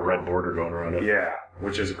and it's like a red border going around it. Yeah,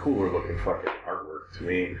 which is a cooler looking fucking artwork to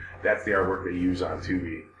me. That's the artwork they use on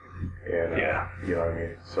Tubi. And you know what I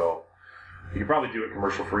mean? So you can probably do it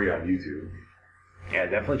commercial free on YouTube. Yeah,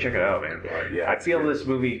 definitely check it out, man. Yeah, I feel this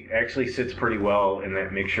movie actually sits pretty well in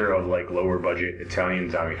that mixture of like lower budget Italian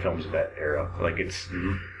zombie films of that era. Like it's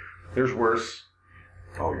there's worse.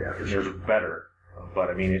 Oh yeah, there's better. But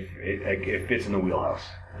I mean, it fits in the wheelhouse.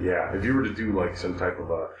 Yeah, if you were to do like some type of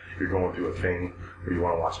you're going through a thing where you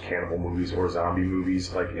want to watch cannibal movies or zombie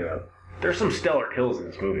movies, like there's some stellar kills in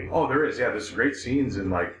this movie. Oh, there is. Yeah, there's great scenes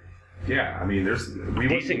and like. Yeah, I mean, there's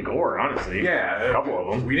decent gore, honestly. Yeah, a couple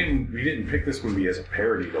of them. We didn't pick this movie as a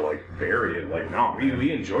parody to like bury it. Like, no,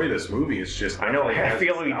 we enjoy this movie. It's just I know. I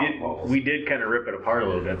feel like we did kind of rip it apart a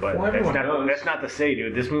little bit, but that's not to say,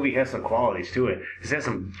 dude. This movie has some qualities to it. It has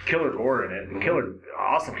some killer gore in it, and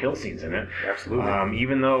awesome kill scenes in it. Absolutely.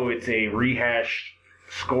 Even though it's a rehashed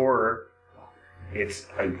score, it's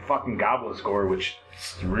a fucking Goblin score, which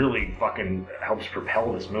really fucking helps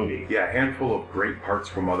propel this movie. Yeah, a handful of great parts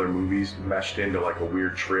from other movies meshed into like a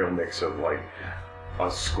weird trail mix of like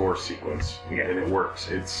a score sequence, and it works.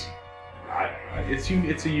 It's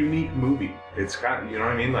a unique movie. It's got, you know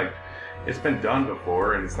what I mean, like it's been done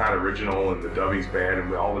before, and it's not original, and the dubbing's bad,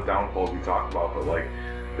 and all the downfalls we talked about. But like,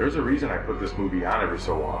 there's a reason I put this movie on every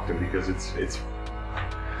so often because it's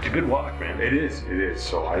a good watch, man. It is.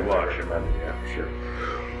 So I recommend it, yeah, for sure.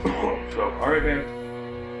 So, all right, man.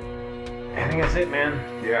 I think that's it, man.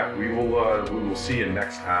 Yeah, we will see you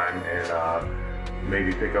next time, and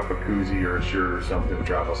maybe pick up a koozie or a shirt or something.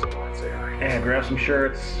 Drop us a line, say hi. Yeah, grab some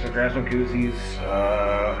shirts, grab some koozies,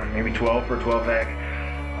 maybe 12 for a 12-pack.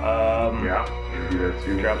 Yeah, do that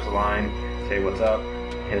too. Drop us a line, say what's up,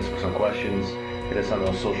 hit us with some questions, hit us on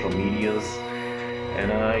those social medias, and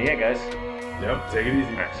yeah, guys. Yep, take it easy.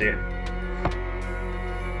 All right, see ya.